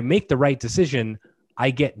time I make the right decision, I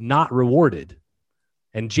get not rewarded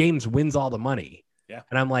and James wins all the money. Yeah.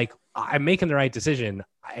 And I'm like, I'm making the right decision.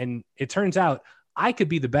 And it turns out I could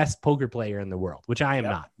be the best poker player in the world, which I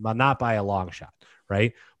am not by a long shot.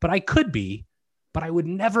 Right. But I could be, but I would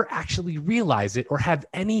never actually realize it or have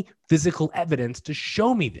any physical evidence to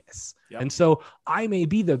show me this. Yep. And so I may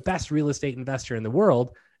be the best real estate investor in the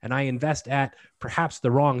world and I invest at perhaps the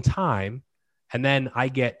wrong time. And then I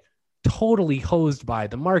get totally hosed by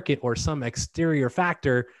the market or some exterior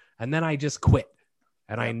factor. And then I just quit.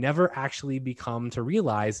 And I never actually become to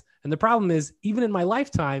realize. And the problem is, even in my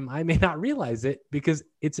lifetime, I may not realize it because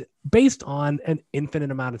it's based on an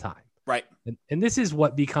infinite amount of time. Right. And this is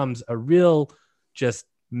what becomes a real just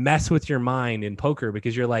mess with your mind in poker,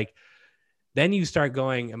 because you're like, then you start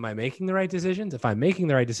going, am I making the right decisions? If I'm making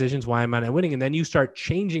the right decisions, why am I not winning? And then you start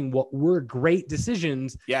changing what were great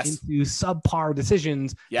decisions into subpar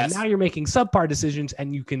decisions. Yes. And now you're making subpar decisions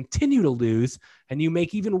and you continue to lose and you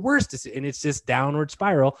make even worse decisions. And it's just downward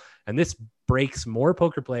spiral. And this breaks more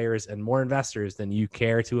poker players and more investors than you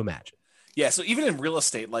care to imagine. Yeah. So even in real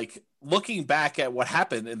estate, like looking back at what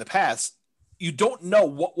happened in the past, you don't know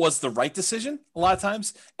what was the right decision a lot of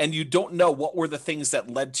times. And you don't know what were the things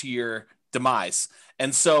that led to your demise.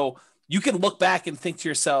 And so you can look back and think to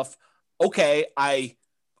yourself, okay, I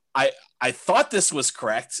thought this was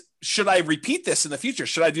correct. Should I repeat this in the future?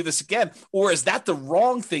 Should I do this again? Or is that the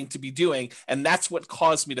wrong thing to be doing? And that's what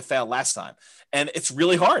caused me to fail last time. And it's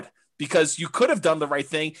really hard because you could have done the right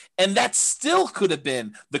thing and that still could have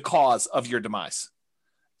been the cause of your demise.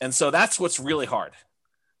 And so that's what's really hard.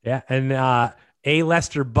 Yeah. And A.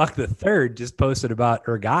 Lester Buck III just posted about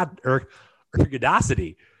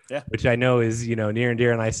ergodicity. Yeah. Which I know is, near and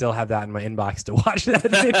dear. And I still have that in my inbox to watch that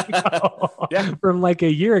video from like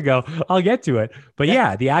a year ago. I'll get to it. But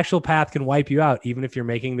the actual path can wipe you out, even if you're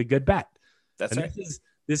making the good bet. That's right.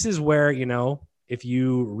 This is where, if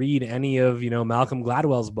you read any of, Malcolm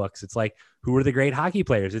Gladwell's books, it's like, who are the great hockey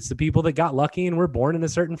players? It's the people that got lucky and were born in a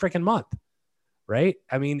certain freaking month. Right.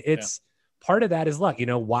 I mean, it's part of that is luck.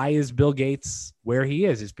 Why is Bill Gates where he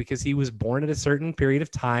is? It's because he was born at a certain period of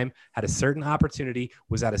time, had a certain opportunity,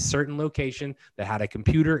 was at a certain location that had a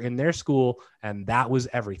computer in their school, and that was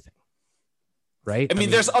everything. Right? I mean,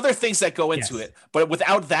 there's other things that go into it, but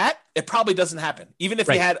without that, it probably doesn't happen, even if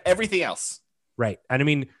they had everything else. Right. And I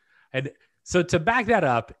mean, and so to back that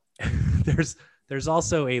up, there's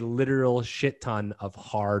also a literal shit ton of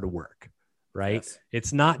hard work, right? Yes.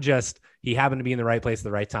 It's not just he happened to be in the right place at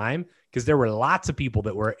the right time, because there were lots of people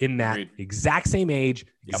that were in that exact same age,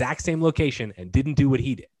 exact same location, and didn't do what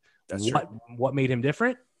he did. That's true. What made him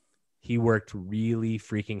different? He worked really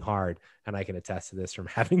freaking hard, and I can attest to this from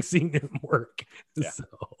having seen him work. Yeah. So,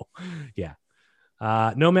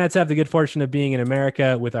 nomads have the good fortune of being in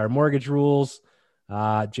America with our mortgage rules.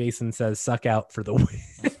 Jason says, "Suck out for the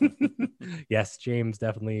win." Yes, James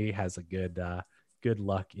definitely has a good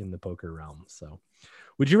luck in the poker realm. So.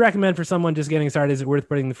 Would you recommend for someone just getting started, is it worth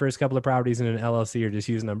putting the first couple of properties in an LLC or just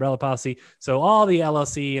use an umbrella policy? So all the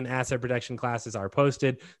LLC and asset protection classes are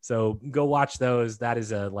posted. So go watch those. That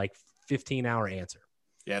is a 15-hour answer.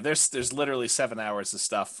 Yeah, there's literally 7 hours of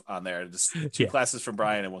stuff on there. Just two classes from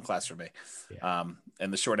Brian and one class from me. Yeah.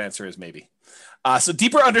 And the short answer is maybe. So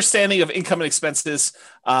deeper understanding of income and expenses,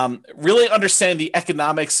 really understand the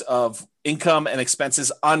economics of income and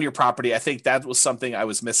expenses on your property. I think that was something I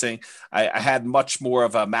was missing. I had much more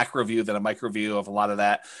of a macro view than a micro view of a lot of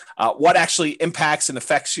that. What actually impacts and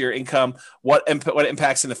affects your income? What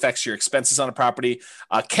impacts and affects your expenses on a property?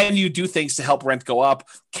 Can you do things to help rent go up?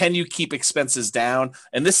 Can you keep expenses down?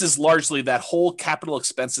 And this is largely that whole capital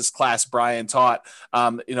expenses class Brian taught.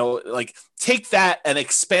 Take that and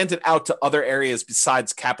expand it out to other areas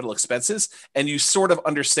besides capital expenses. And you sort of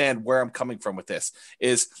understand where I'm coming from with this.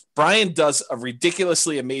 Is Brian does a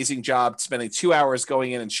ridiculously amazing job spending 2 hours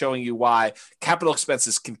going in and showing you why capital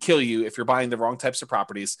expenses can kill you if you're buying the wrong types of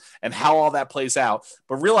properties and how all that plays out.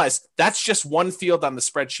 But realize that's just one field on the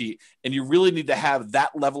spreadsheet. And you really need to have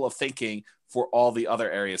that level of thinking for all the other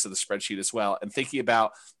areas of the spreadsheet as well. And thinking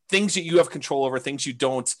about things that you have control over, things you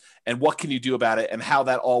don't, and what can you do about it and how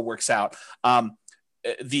that all works out.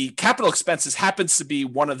 The capital expenses happens to be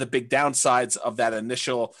one of the big downsides of that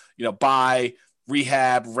initial, buy,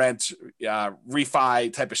 rehab, rent,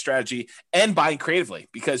 refi type of strategy, and buying creatively,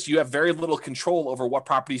 because you have very little control over what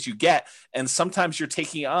properties you get. And sometimes you're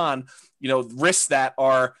taking on, risks that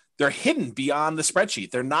they're hidden beyond the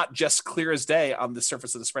spreadsheet. They're not just clear as day on the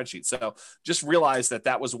surface of the spreadsheet. So just realize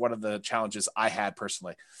that was one of the challenges I had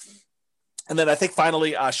personally. And then I think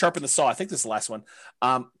finally, sharpen the saw. I think this is the last one.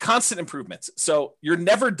 Constant improvements. So you're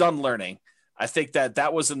never done learning. I think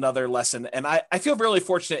that was another lesson. And I feel really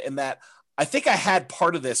fortunate in that I think I had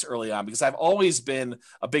part of this early on because I've always been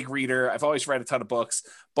a big reader. I've always read a ton of books,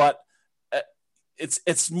 but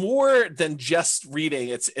it's more than just reading.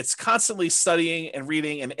 It's constantly studying and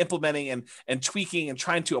reading and implementing and tweaking and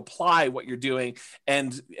trying to apply what you're doing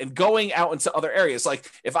and going out into other areas. Like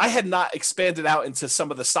if I had not expanded out into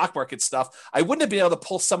some of the stock market stuff, I wouldn't have been able to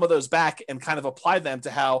pull some of those back and kind of apply them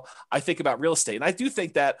to how I think about real estate. And I do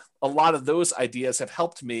think that a lot of those ideas have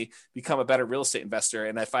helped me become a better real estate investor.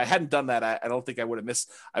 And if I hadn't done that, I don't think I would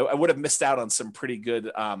have missed out on some pretty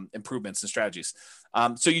good improvements and strategies.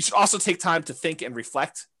 So you should also take time to think and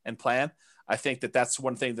reflect and plan. I think that that's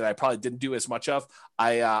one thing that I probably didn't do as much of.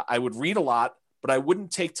 I would read a lot, but I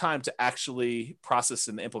wouldn't take time to actually process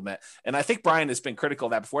and implement. And I think Brian has been critical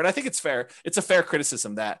of that before. And I think it's fair. It's a fair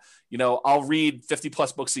criticism that, I'll read 50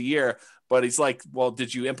 plus books a year, but he's like, well,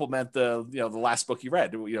 did you implement the last book you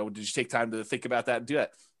read? Did you take time to think about that and do it?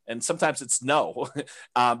 And sometimes it's no,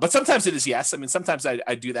 but sometimes it is yes. I mean, sometimes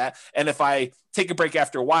I do that. And if I take a break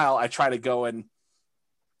after a while, I try to go and,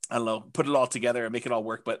 I don't know, put it all together and make it all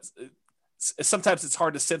work. But sometimes it's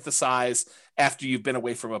hard to synthesize after you've been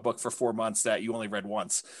away from a book for 4 months that you only read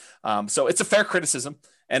once. So it's a fair criticism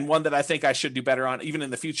and one that I think I should do better on even in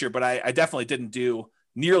the future, but I definitely didn't do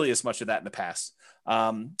nearly as much of that in the past.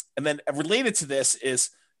 And then related to this is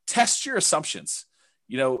test your assumptions.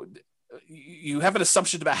 You have an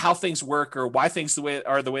assumption about how things work or why things the way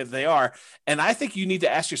that they are. And I think you need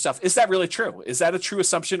to ask yourself, is that really true? Is that a true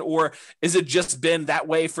assumption? Or is it just been that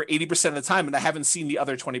way for 80% of the time and I haven't seen the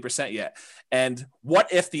other 20% yet? And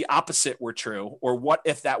what if the opposite were true? Or what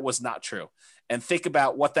if that was not true? And think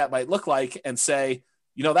about what that might look like and say,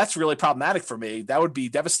 that's really problematic for me. That would be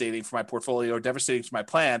devastating for my portfolio or devastating for my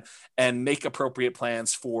plan, and make appropriate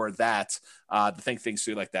plans for that, to think things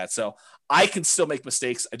through like that. So I can still make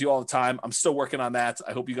mistakes. I do all the time. I'm still working on that.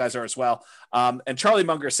 I hope you guys are as well. And Charlie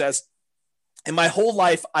Munger says, in my whole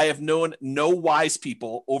life, I have known no wise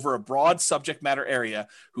people over a broad subject matter area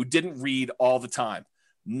who didn't read all the time.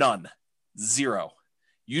 None. Zero.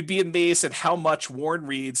 You'd be amazed at how much Warren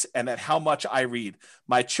reads and at how much I read.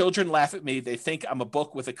 My children laugh at me. They think I'm a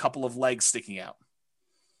book with a couple of legs sticking out.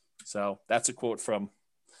 So that's a quote from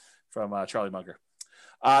Charlie Munger.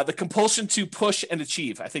 The compulsion to push and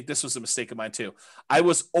achieve. I think this was a mistake of mine too. I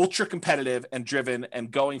was ultra competitive and driven and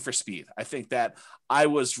going for speed. I think that I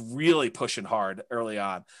was really pushing hard early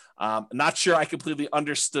on. Not sure I completely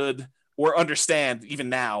understood or understand even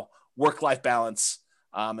now work-life balance.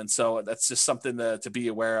 And so that's just something to be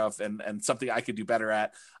aware of and something I could do better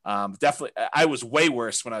at. Definitely, I was way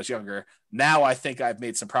worse when I was younger. Now I think I've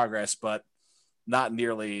made some progress, but not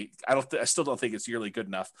nearly. I still don't think it's nearly good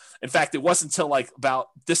enough. In fact, it wasn't until like about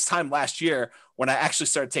this time last year when I actually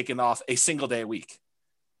started taking off a single day a week,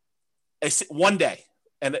 one day,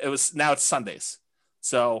 and now it's Sundays.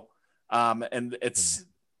 So, and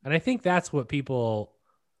I think that's what people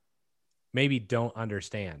maybe don't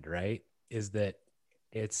understand, right? Is that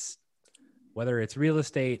it's whether it's real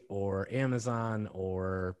estate or Amazon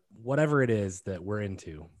or whatever it is that we're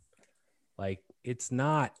into, like, it's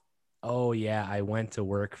not, oh yeah, I went to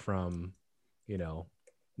work from, 9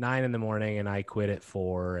 a.m. and I quit at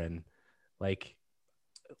 4. And like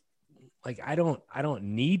I don't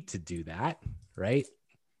need to do that. Right.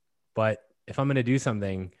 But if I'm going to do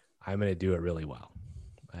something, I'm going to do it really well.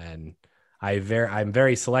 And I'm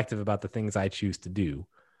very selective about the things I choose to do,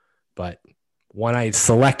 but when I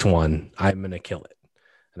select one, I'm going to kill it.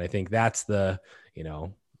 And I think that's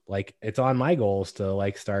it's on my goals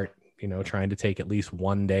to start, trying to take at least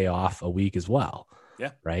one day off a week as well.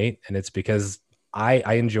 Yeah. Right. And it's because I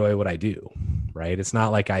enjoy what I do. Right. It's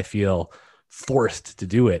not like I feel forced to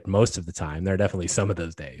do it most of the time. There are definitely some of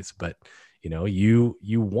those days, but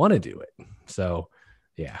you want to do it. So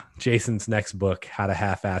yeah, Jason's next book, How to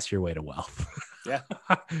Half-Ass Your Way to Wealth. Yeah.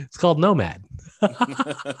 It's called Nomad.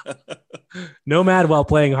 Nomad while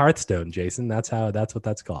playing Hearthstone, Jason. That's what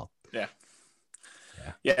that's called.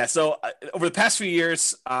 Yeah. So over the past few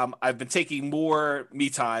years, I've been taking more me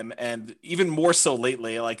time, and even more so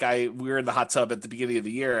lately. Like we were in the hot tub at the beginning of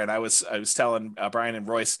the year, and I was telling Brian and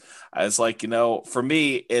Royce, I was like, for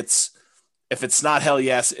me, if it's not hell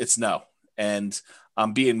yes, it's no. And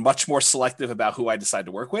I'm being much more selective about who I decide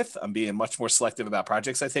to work with. I'm being much more selective about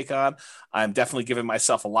projects I take on. I'm definitely giving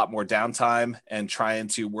myself a lot more downtime and trying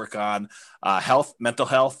to work on health, mental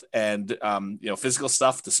health, and physical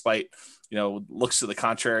stuff, despite looks to the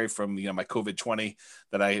contrary from my COVID-20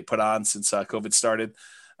 that I put on since COVID started.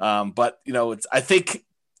 But I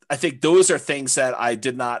think those are things that I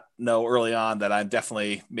did not know early on that I'm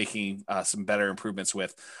definitely making some better improvements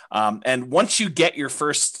with. And once you get your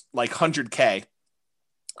first 100K,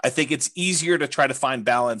 I think it's easier to try to find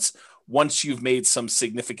balance once you've made some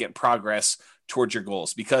significant progress towards your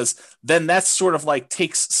goals, because then that's sort of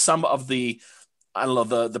takes some of the I don't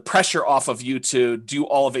know, the pressure off of you to do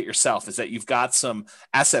all of it yourself is that you've got some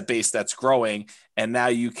asset base that's growing, and now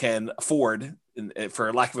you can afford,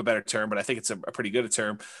 for lack of a better term, but I think it's a pretty good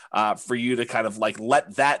term, for you to kind of like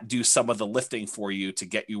let that do some of the lifting for you to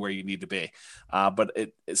get you where you need to be. But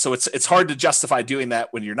it's hard to justify doing that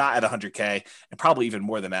when you're not at 100K, and probably even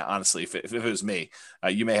more than that, honestly. If it was me,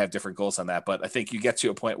 you may have different goals on that, but I think you get to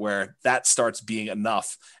a point where that starts being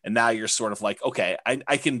enough, and now you're sort of like, okay,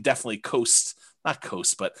 I can definitely not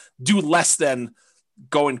coast, but do less than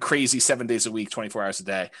going crazy 7 days a week, 24 hours a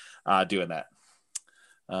day, doing that.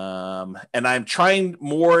 And I'm trying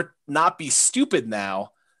more not be stupid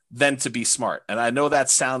now than to be smart. And I know that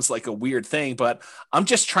sounds like a weird thing, but I'm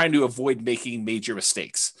just trying to avoid making major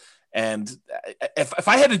mistakes. And if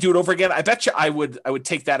I had to do it over again, I bet you I would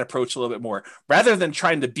take that approach a little bit more, rather than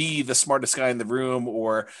trying to be the smartest guy in the room,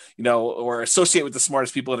 or associate with the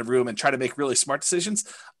smartest people in the room and try to make really smart decisions.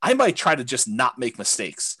 I might try to just not make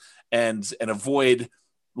mistakes and avoid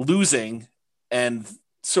losing, and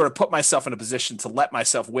sort of put myself in a position to let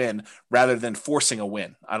myself win rather than forcing a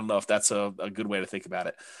win. I don't know if that's a good way to think about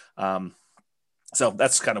it. So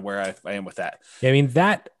that's kind of where I am with that. Yeah, I mean,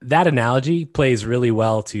 that analogy plays really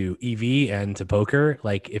well to EV and to poker.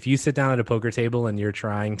 Like, if you sit down at a poker table and you're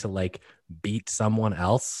trying to like beat someone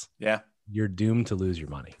else, yeah, you're doomed to lose your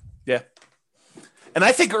money. Yeah. And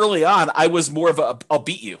I think early on, I was more of a I'll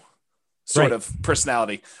beat you sort of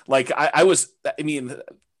personality. Like I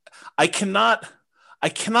cannot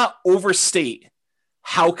overstate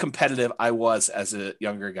how competitive I was as a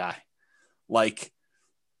younger guy. Like,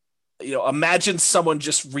 imagine someone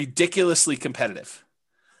just ridiculously competitive.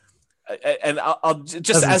 And I'll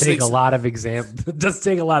just doesn't take a lot of doesn't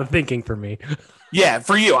take a lot of thinking for me. Yeah,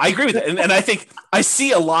 for you, I agree with it, and I think I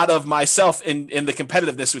see a lot of myself in the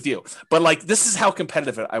competitiveness with you. But like, this is how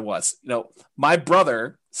competitive I was. My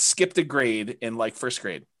brother skipped a grade in like first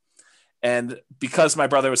grade, and because my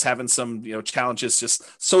brother was having some challenges, just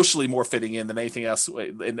socially more fitting in than anything else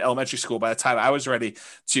in elementary school. By the time I was ready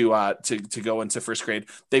to go into first grade,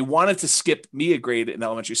 they wanted to skip me a grade in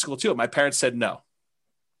elementary school too. My parents said no.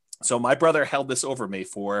 So my brother held this over me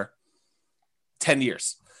for 10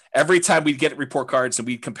 years. Every time we'd get report cards and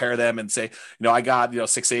we'd compare them and say, I got,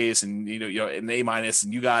 6 A's and, an A minus,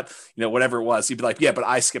 and you got, whatever it was. He'd be like, yeah, but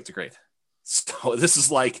I skipped a grade. So this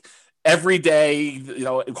is like every day,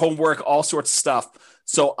 homework, all sorts of stuff.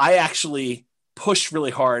 So I actually pushed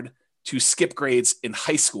really hard to skip grades in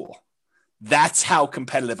high school. That's how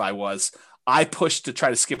competitive I was. I pushed to try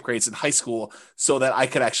to skip grades in high school so that I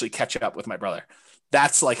could actually catch up with my brother.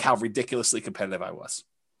 That's like how ridiculously competitive I was.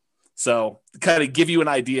 So kind of give you an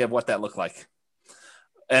idea of what that looked like.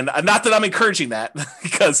 And not that I'm encouraging that,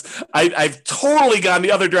 because I've totally gone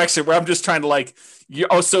the other direction where I'm just trying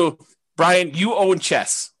to so Brian, you own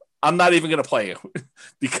chess. I'm not even going to play you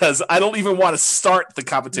because I don't even want to start the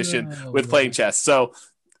competition with playing chess. So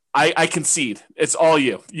I concede. It's all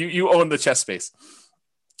you. You own the chess space.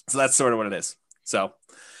 So that's sort of what it is. So,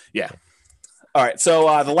 yeah. All right.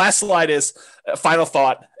 So the last slide is final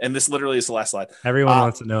thought. And this literally is the last slide. Everyone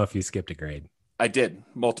wants to know if you skipped a grade. I did.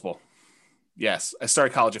 Multiple. Yes. I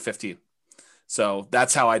started college at 15. So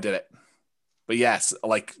that's how I did it. But yes,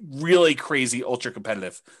 like really crazy, ultra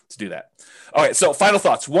competitive to do that. All right. So final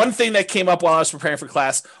thoughts. One thing that came up while I was preparing for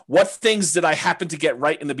class, what things did I happen to get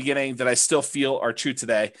right in the beginning that I still feel are true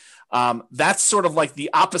today? That's sort of like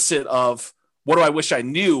the opposite of what do I wish I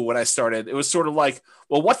knew when I started. It was sort of like,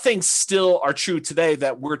 well, what things still are true today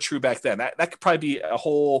that were true back then? That could probably be a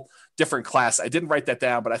whole different class. I didn't write that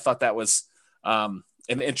down, but I thought that was an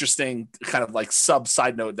interesting kind of like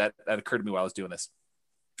side note that occurred to me while I was doing this.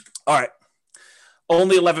 All right.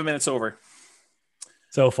 Only 11 minutes over.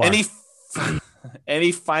 So far.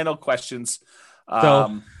 Any final questions?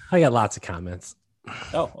 So I got lots of comments.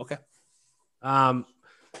 Oh, okay.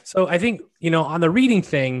 So I think, on the reading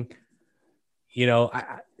thing,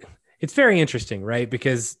 it's very interesting, right?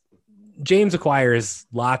 Because James acquires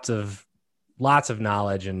lots of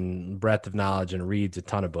knowledge and breadth of knowledge and reads a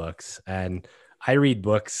ton of books. And I read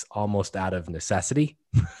books almost out of necessity.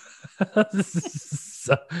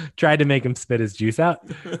 So tried to make him spit his juice out.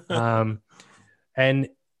 I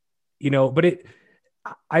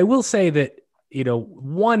will say that,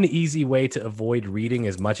 one easy way to avoid reading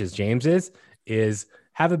as much as James is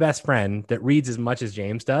have a best friend that reads as much as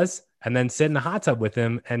James does, and then sit in a hot tub with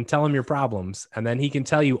him and tell him your problems. And then he can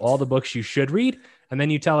tell you all the books you should read. And then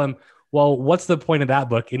you tell him, well, what's the point of that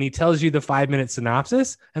book? And he tells you the 5-minute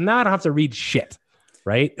synopsis, and now I don't have to read shit.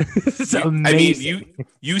 Right. It's amazing. I mean,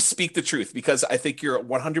 you speak the truth, because I think you're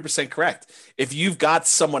 100% correct. If you've got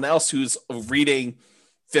someone else who's reading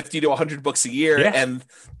 50 to 100 books a year, Yeah. and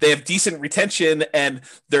they have decent retention, and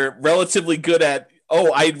they're relatively good at,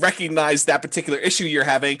 oh, I recognize that particular issue you're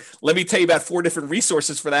having. Let me tell you about 4 different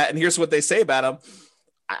resources for that, and here's what they say about them.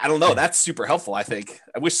 I don't know. That's super helpful, I think.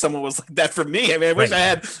 I wish someone was like that for me. I mean, I wish I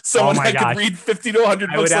had someone that could read 50 to 100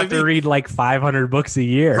 books. I would have to read like 500 books a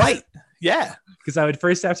year. Right. Yeah. Because I would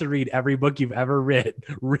first have to read every book you've ever read,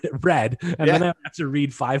 and then I would have to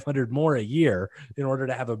read 500 more a year in order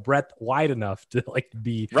to have a breadth wide enough to like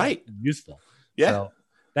be useful. Yeah. So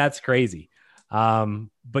that's crazy.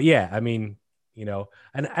 But yeah, I mean, you know,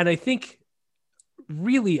 and I think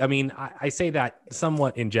really, I mean, I say that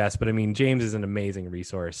somewhat in jest, but I mean, James is an amazing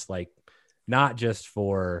resource, like not just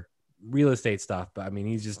for real estate stuff, but I mean,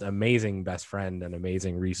 he's just an amazing best friend and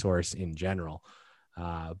amazing resource in general.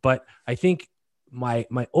 But I think my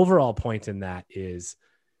overall point in that is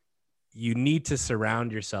you need to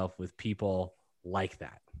surround yourself with people like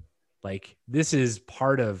that. Like this is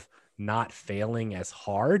part of not failing as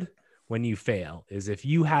hard when you fail, is if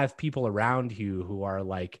you have people around you who are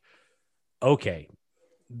like, okay,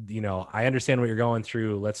 you know, I understand what you're going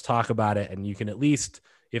through. Let's talk about it. And you can at least,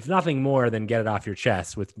 if nothing more than get it off your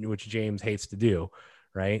chest, which James hates to do.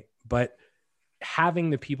 Right. But having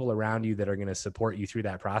the people around you that are going to support you through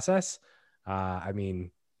that process. I mean,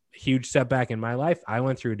 huge setback in my life. I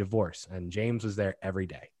went through a divorce and James was there every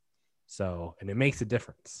day. So, and it makes a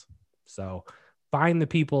difference. So find the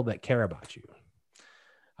people that care about you.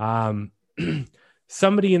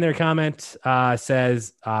 Somebody in their comment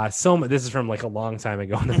says, this is from like a long time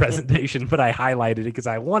ago in the presentation, but I highlighted it because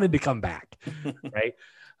I wanted to come back, right?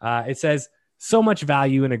 It says, so much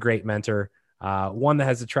value in a great mentor, one that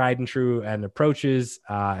has a tried and true and approaches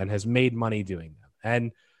and has made money doing them.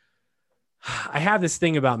 And I have this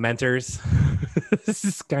thing about mentors. This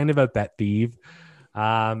is kind of a pet peeve.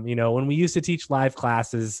 You know, when we used to teach live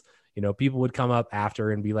classes, you know, people would come up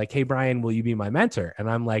after and be like, hey, Brian, will you be my mentor? And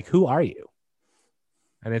I'm like, who are you?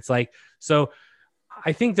 And it's like, so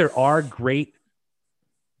I think there are great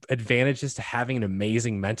advantages to having an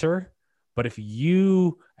amazing mentor, but if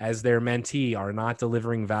you as their mentee are not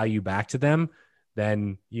delivering value back to them,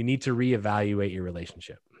 then you need to reevaluate your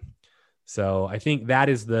relationship. So I think that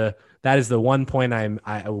is the one point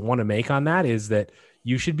I want to make on that, is that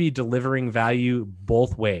you should be delivering value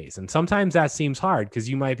both ways. And sometimes that seems hard because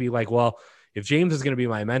you might be like, well, if James is going to be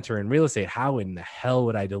my mentor in real estate, how in the hell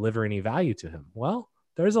would I deliver any value to him? Well,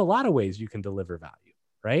 there's a lot of ways you can deliver value,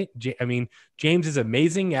 right? I mean, James is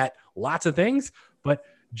amazing at lots of things, but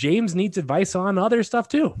James needs advice on other stuff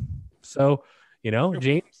too. So, you know,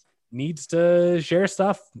 James needs to share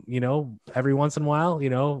stuff, you know, every once in a while, you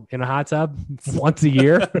know, in a hot tub once a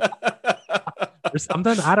year or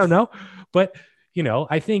something. I don't know. But, you know,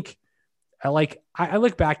 I think I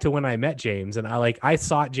look back to when I met James and I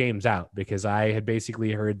sought James out because I had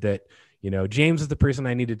basically heard that, you know, James is the person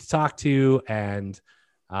I needed to talk to. And,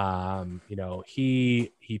 you know,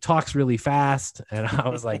 he talks really fast. And I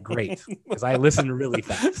was like, great, because I listen really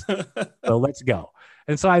fast. So let's go.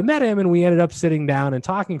 And so I met him and we ended up sitting down and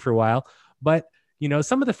talking for a while. But, you know,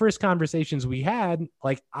 some of the first conversations we had,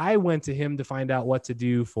 like I went to him to find out what to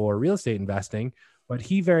do for real estate investing, but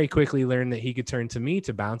he very quickly learned that he could turn to me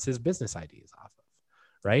to bounce his business ideas off of.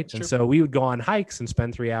 Right. Sure. And so we would go on hikes and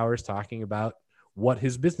spend 3 hours talking about what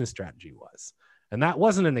his business strategy was. And that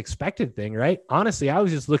wasn't an expected thing, right? Honestly, I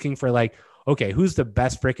was just looking for like, okay, who's the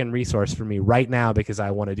best freaking resource for me right now because I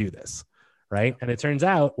want to do this. Right. And it turns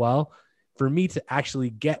out, well, for me to actually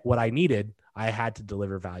get what I needed, I had to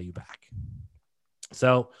deliver value back.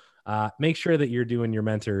 So make sure that you're doing your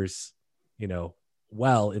mentors, you know,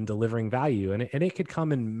 well in delivering value. And it could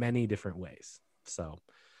come in many different ways. So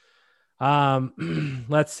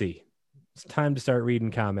let's see. It's time to start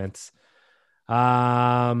reading comments.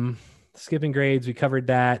 Skipping grades, we covered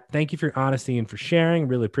that. Thank you for your honesty and for sharing.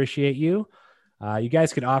 Really appreciate you. You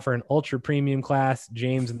guys could offer an ultra premium class,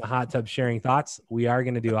 James in the hot tub sharing thoughts. We are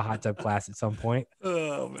going to do a hot tub class at some point.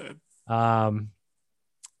 Oh man.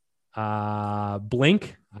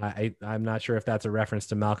 Blink. I'm not sure if that's a reference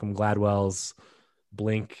to Malcolm Gladwell's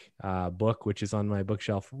Blink book, which is on my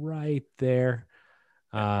bookshelf right there.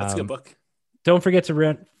 That's a good book. Don't forget to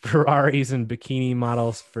rent Ferraris and bikini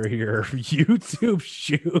models for your YouTube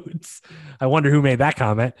shoots. I wonder who made that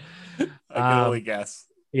comment. I can only guess.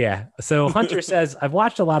 Yeah. So Hunter says, I've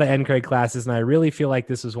watched a lot of NCREG classes and I really feel like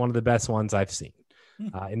this was one of the best ones I've seen.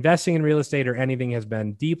 Investing in real estate or anything has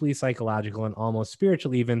been deeply psychological and almost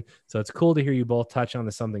spiritual even. So it's cool to hear you both touch on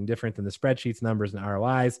something different than the spreadsheets, numbers, and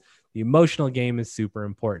ROIs. The emotional game is super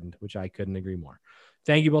important, which I couldn't agree more.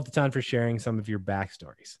 Thank you both a ton for sharing some of your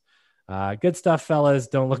backstories. Good stuff, fellas.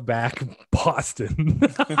 Don't look back. Boston.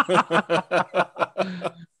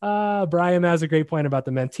 Brian has a great point about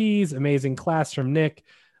the mentees. Amazing class from Nick.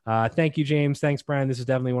 Thank you, James. Thanks, Brian. This is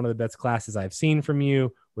definitely one of the best classes I've seen from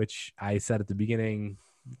you, which I said at the beginning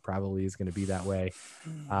probably is going to be that way.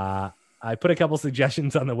 I put a couple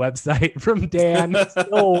suggestions on the website from Dan. It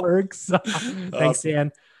still works. Thanks,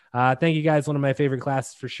 Dan. Thank you guys. One of my favorite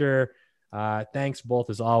classes for sure. Thanks both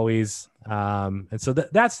as always. And so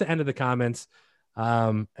that's the end of the comments.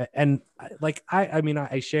 And like, I mean,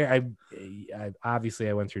 I obviously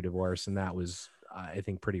I went through divorce, and that was, I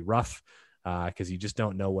think, pretty rough, cause you just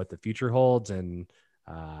don't know what the future holds. And,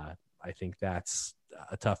 I think that's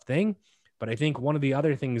a tough thing, but I think one of the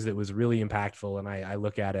other things that was really impactful, and I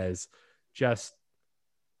look at as just,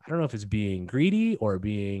 I don't know if it's being greedy or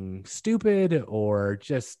being stupid, or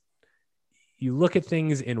just, you look at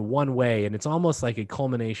things in one way, and it's almost like a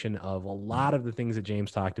culmination of a lot of the things that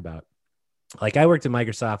James talked about. Like, I worked at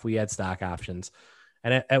Microsoft, we had stock options.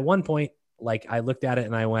 And at one point, like, I looked at it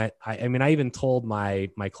and I went, I mean, I even told my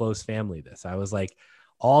close family this. I was like,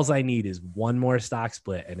 alls I need is one more stock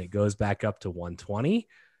split and it goes back up to 120.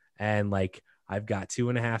 And like, I've got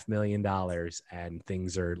 $2.5 million and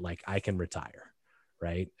things are like, I can retire.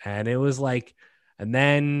 Right. And it was like, and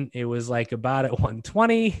then it was like about at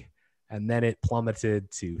 120, and then it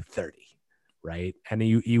plummeted to 30. Right. And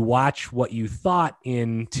you watch what you thought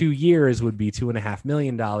in 2 years would be $2.5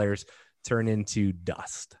 million turn into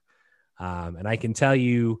dust. And I can tell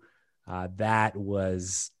you that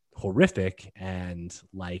was horrific. And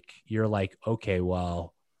like, you're like, okay,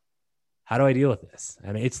 well, how do I deal with this?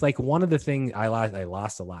 And it's like one of the things I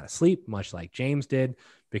lost a lot of sleep, much like James did,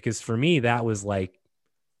 because for me, that was like,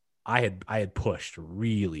 I had pushed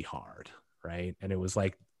really hard. Right. And it was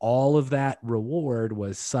like all of that reward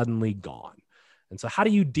was suddenly gone. And so how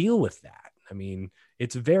do you deal with that? I mean,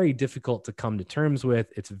 it's very difficult to come to terms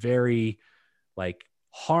with. It's very like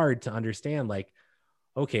hard to understand, like,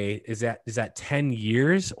 okay, is that 10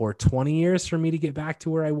 years or 20 years for me to get back to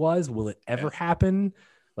where I was? Will it ever happen?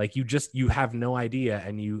 Like, you have no idea.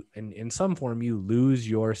 And in some form, you lose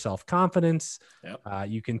your self-confidence. Yep.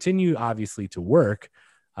 You continue obviously to work,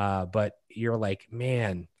 but you're like,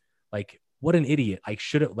 man, like, what an idiot. I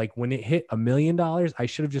should have, like, when it hit $1 million, I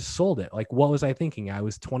should have just sold it. Like, what was I thinking? I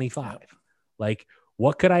was 25. Like,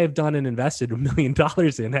 what could I have done and invested $1 million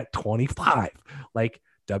in at 25? Like,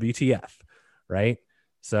 WTF. Right.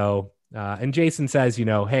 So, and Jason says,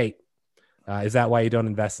 hey, is that why you don't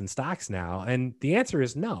invest in stocks now? And the answer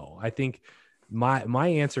is no. I think my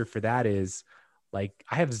answer for that is, like,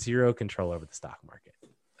 I have zero control over the stock market.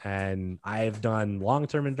 And I've done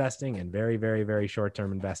long-term investing and very, very, very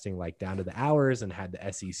short-term investing, like down to the hours, and had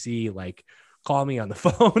the SEC like call me on the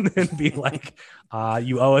phone and be like,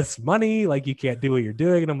 you owe us money. Like, you can't do what you're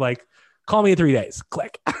doing. And I'm like, call me in 3 days,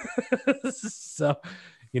 click. So,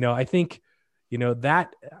 I think,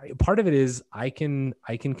 that part of it is I can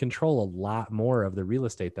control a lot more of the real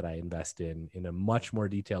estate that I invest in a much more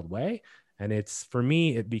detailed way. And it's, for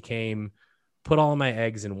me, it became put all of my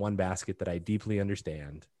eggs in one basket that I deeply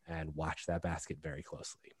understand and watch that basket very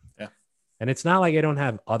closely. Yeah. And it's not like I don't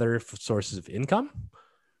have other sources of income,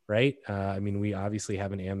 right? I mean, we obviously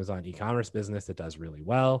have an Amazon e-commerce business that does really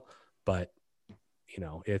well, but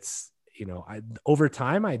it's, over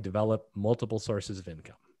time I develop multiple sources of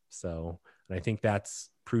income. So, and I think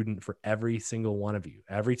that's prudent for every single one of you.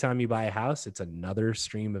 Every time you buy a house, it's another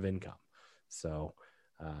stream of income. So,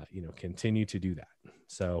 continue to do that.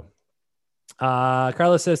 So,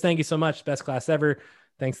 Carlos says, thank you so much. Best class ever.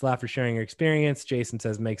 Thanks a lot for sharing your experience. Jason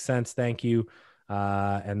says, makes sense. Thank you.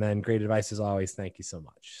 And then great advice as always. Thank you so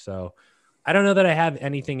much. So I don't know that I have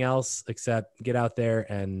anything else except get out there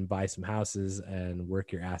and buy some houses and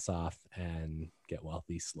work your ass off and get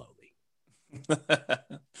wealthy slowly.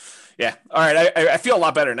 Yeah. All right. I feel a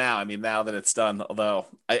lot better now. I mean, now that it's done, although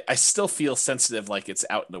I still feel sensitive, like it's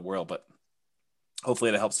out in the world, but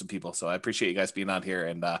hopefully it helps some people. So I appreciate you guys being on here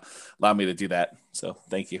and allow me to do that. So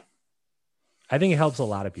thank you. I think it helps a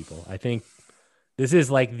lot of people. I think this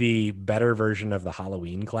is like the better version of the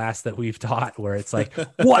Halloween class that we've taught, where it's like,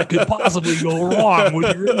 what could possibly go wrong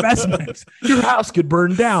with your investments? Your house could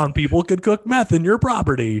burn down. People could cook meth in your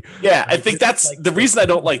property. Yeah, I think that's like, the reason I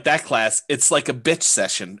don't like that class. It's like a bitch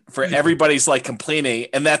session for everybody's like complaining.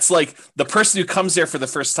 And that's like the person who comes there for the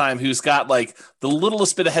first time, who's got like the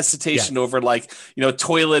littlest bit of hesitation over like,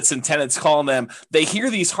 toilets and tenants calling them. They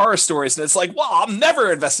hear these horror stories and it's like, well, I'm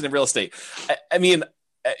never investing in real estate. I mean,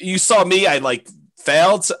 you saw me, I like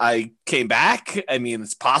failed. I came back. I mean,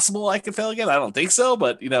 it's possible I could fail again. I don't think so,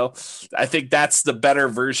 but I think that's the better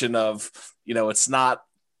version of, it's not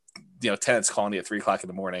tenants calling you at 3:00 in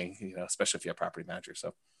the morning, especially if you have property manager.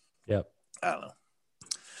 So, yep. I don't know.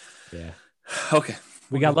 Yeah. Okay.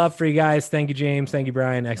 We got love for you guys. Thank you, James. Thank you,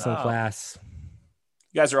 Brian. Excellent class.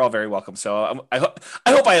 You guys are all very welcome. So I hope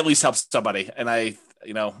I at least help somebody. And I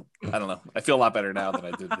don't know. I feel a lot better now than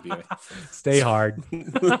I did at the beginning. Stay hard.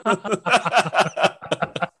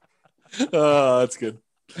 Oh, that's good.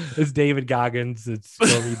 It's David Goggins. It's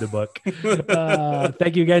go read the book.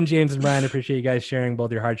 Thank you again, James and Brian. I appreciate you guys sharing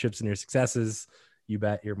both your hardships and your successes. You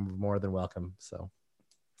bet. You're more than welcome. So,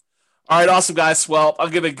 all right, awesome, guys. Well,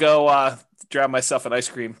 I'm gonna go grab myself an ice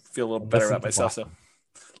cream. Feel a little better about myself. Boston.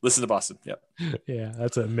 So, listen to Boston. Yep. Yeah,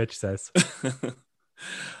 that's what Mitch says.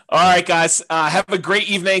 All right, guys. Have a great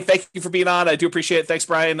evening. Thank you for being on. I do appreciate it. Thanks,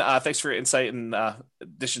 Brian. Thanks for your insight and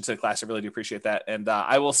addition to the class. I really do appreciate that. And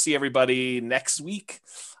I will see everybody next week.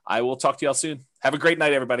 I will talk to you all soon. Have a great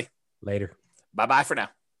night, everybody. Later. Bye-bye for now.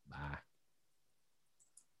 Bye.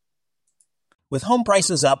 With home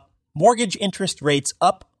prices up, mortgage interest rates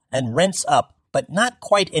up, and rents up, but not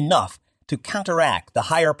quite enough to counteract the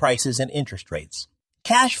higher prices and interest rates.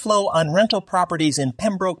 Cash flow on rental properties in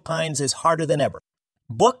Pembroke Pines is harder than ever.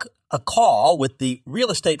 Book a call with the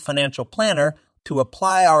Real Estate Financial Planner to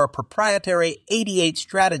apply our proprietary 88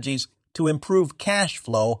 strategies to improve cash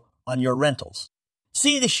flow on your rentals.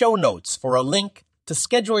 See the show notes for a link to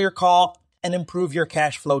schedule your call and improve your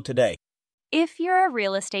cash flow today. If you're a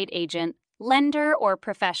real estate agent, lender, or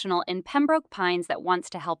professional in Pembroke Pines that wants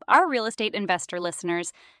to help our real estate investor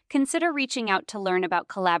listeners, consider reaching out to learn about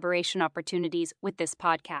collaboration opportunities with this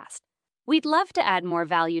podcast. We'd love to add more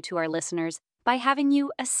value to our listeners by having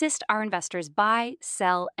you assist our investors buy,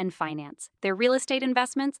 sell, and finance their real estate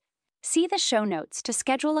investments. See the show notes to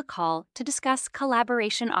schedule a call to discuss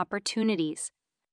collaboration opportunities.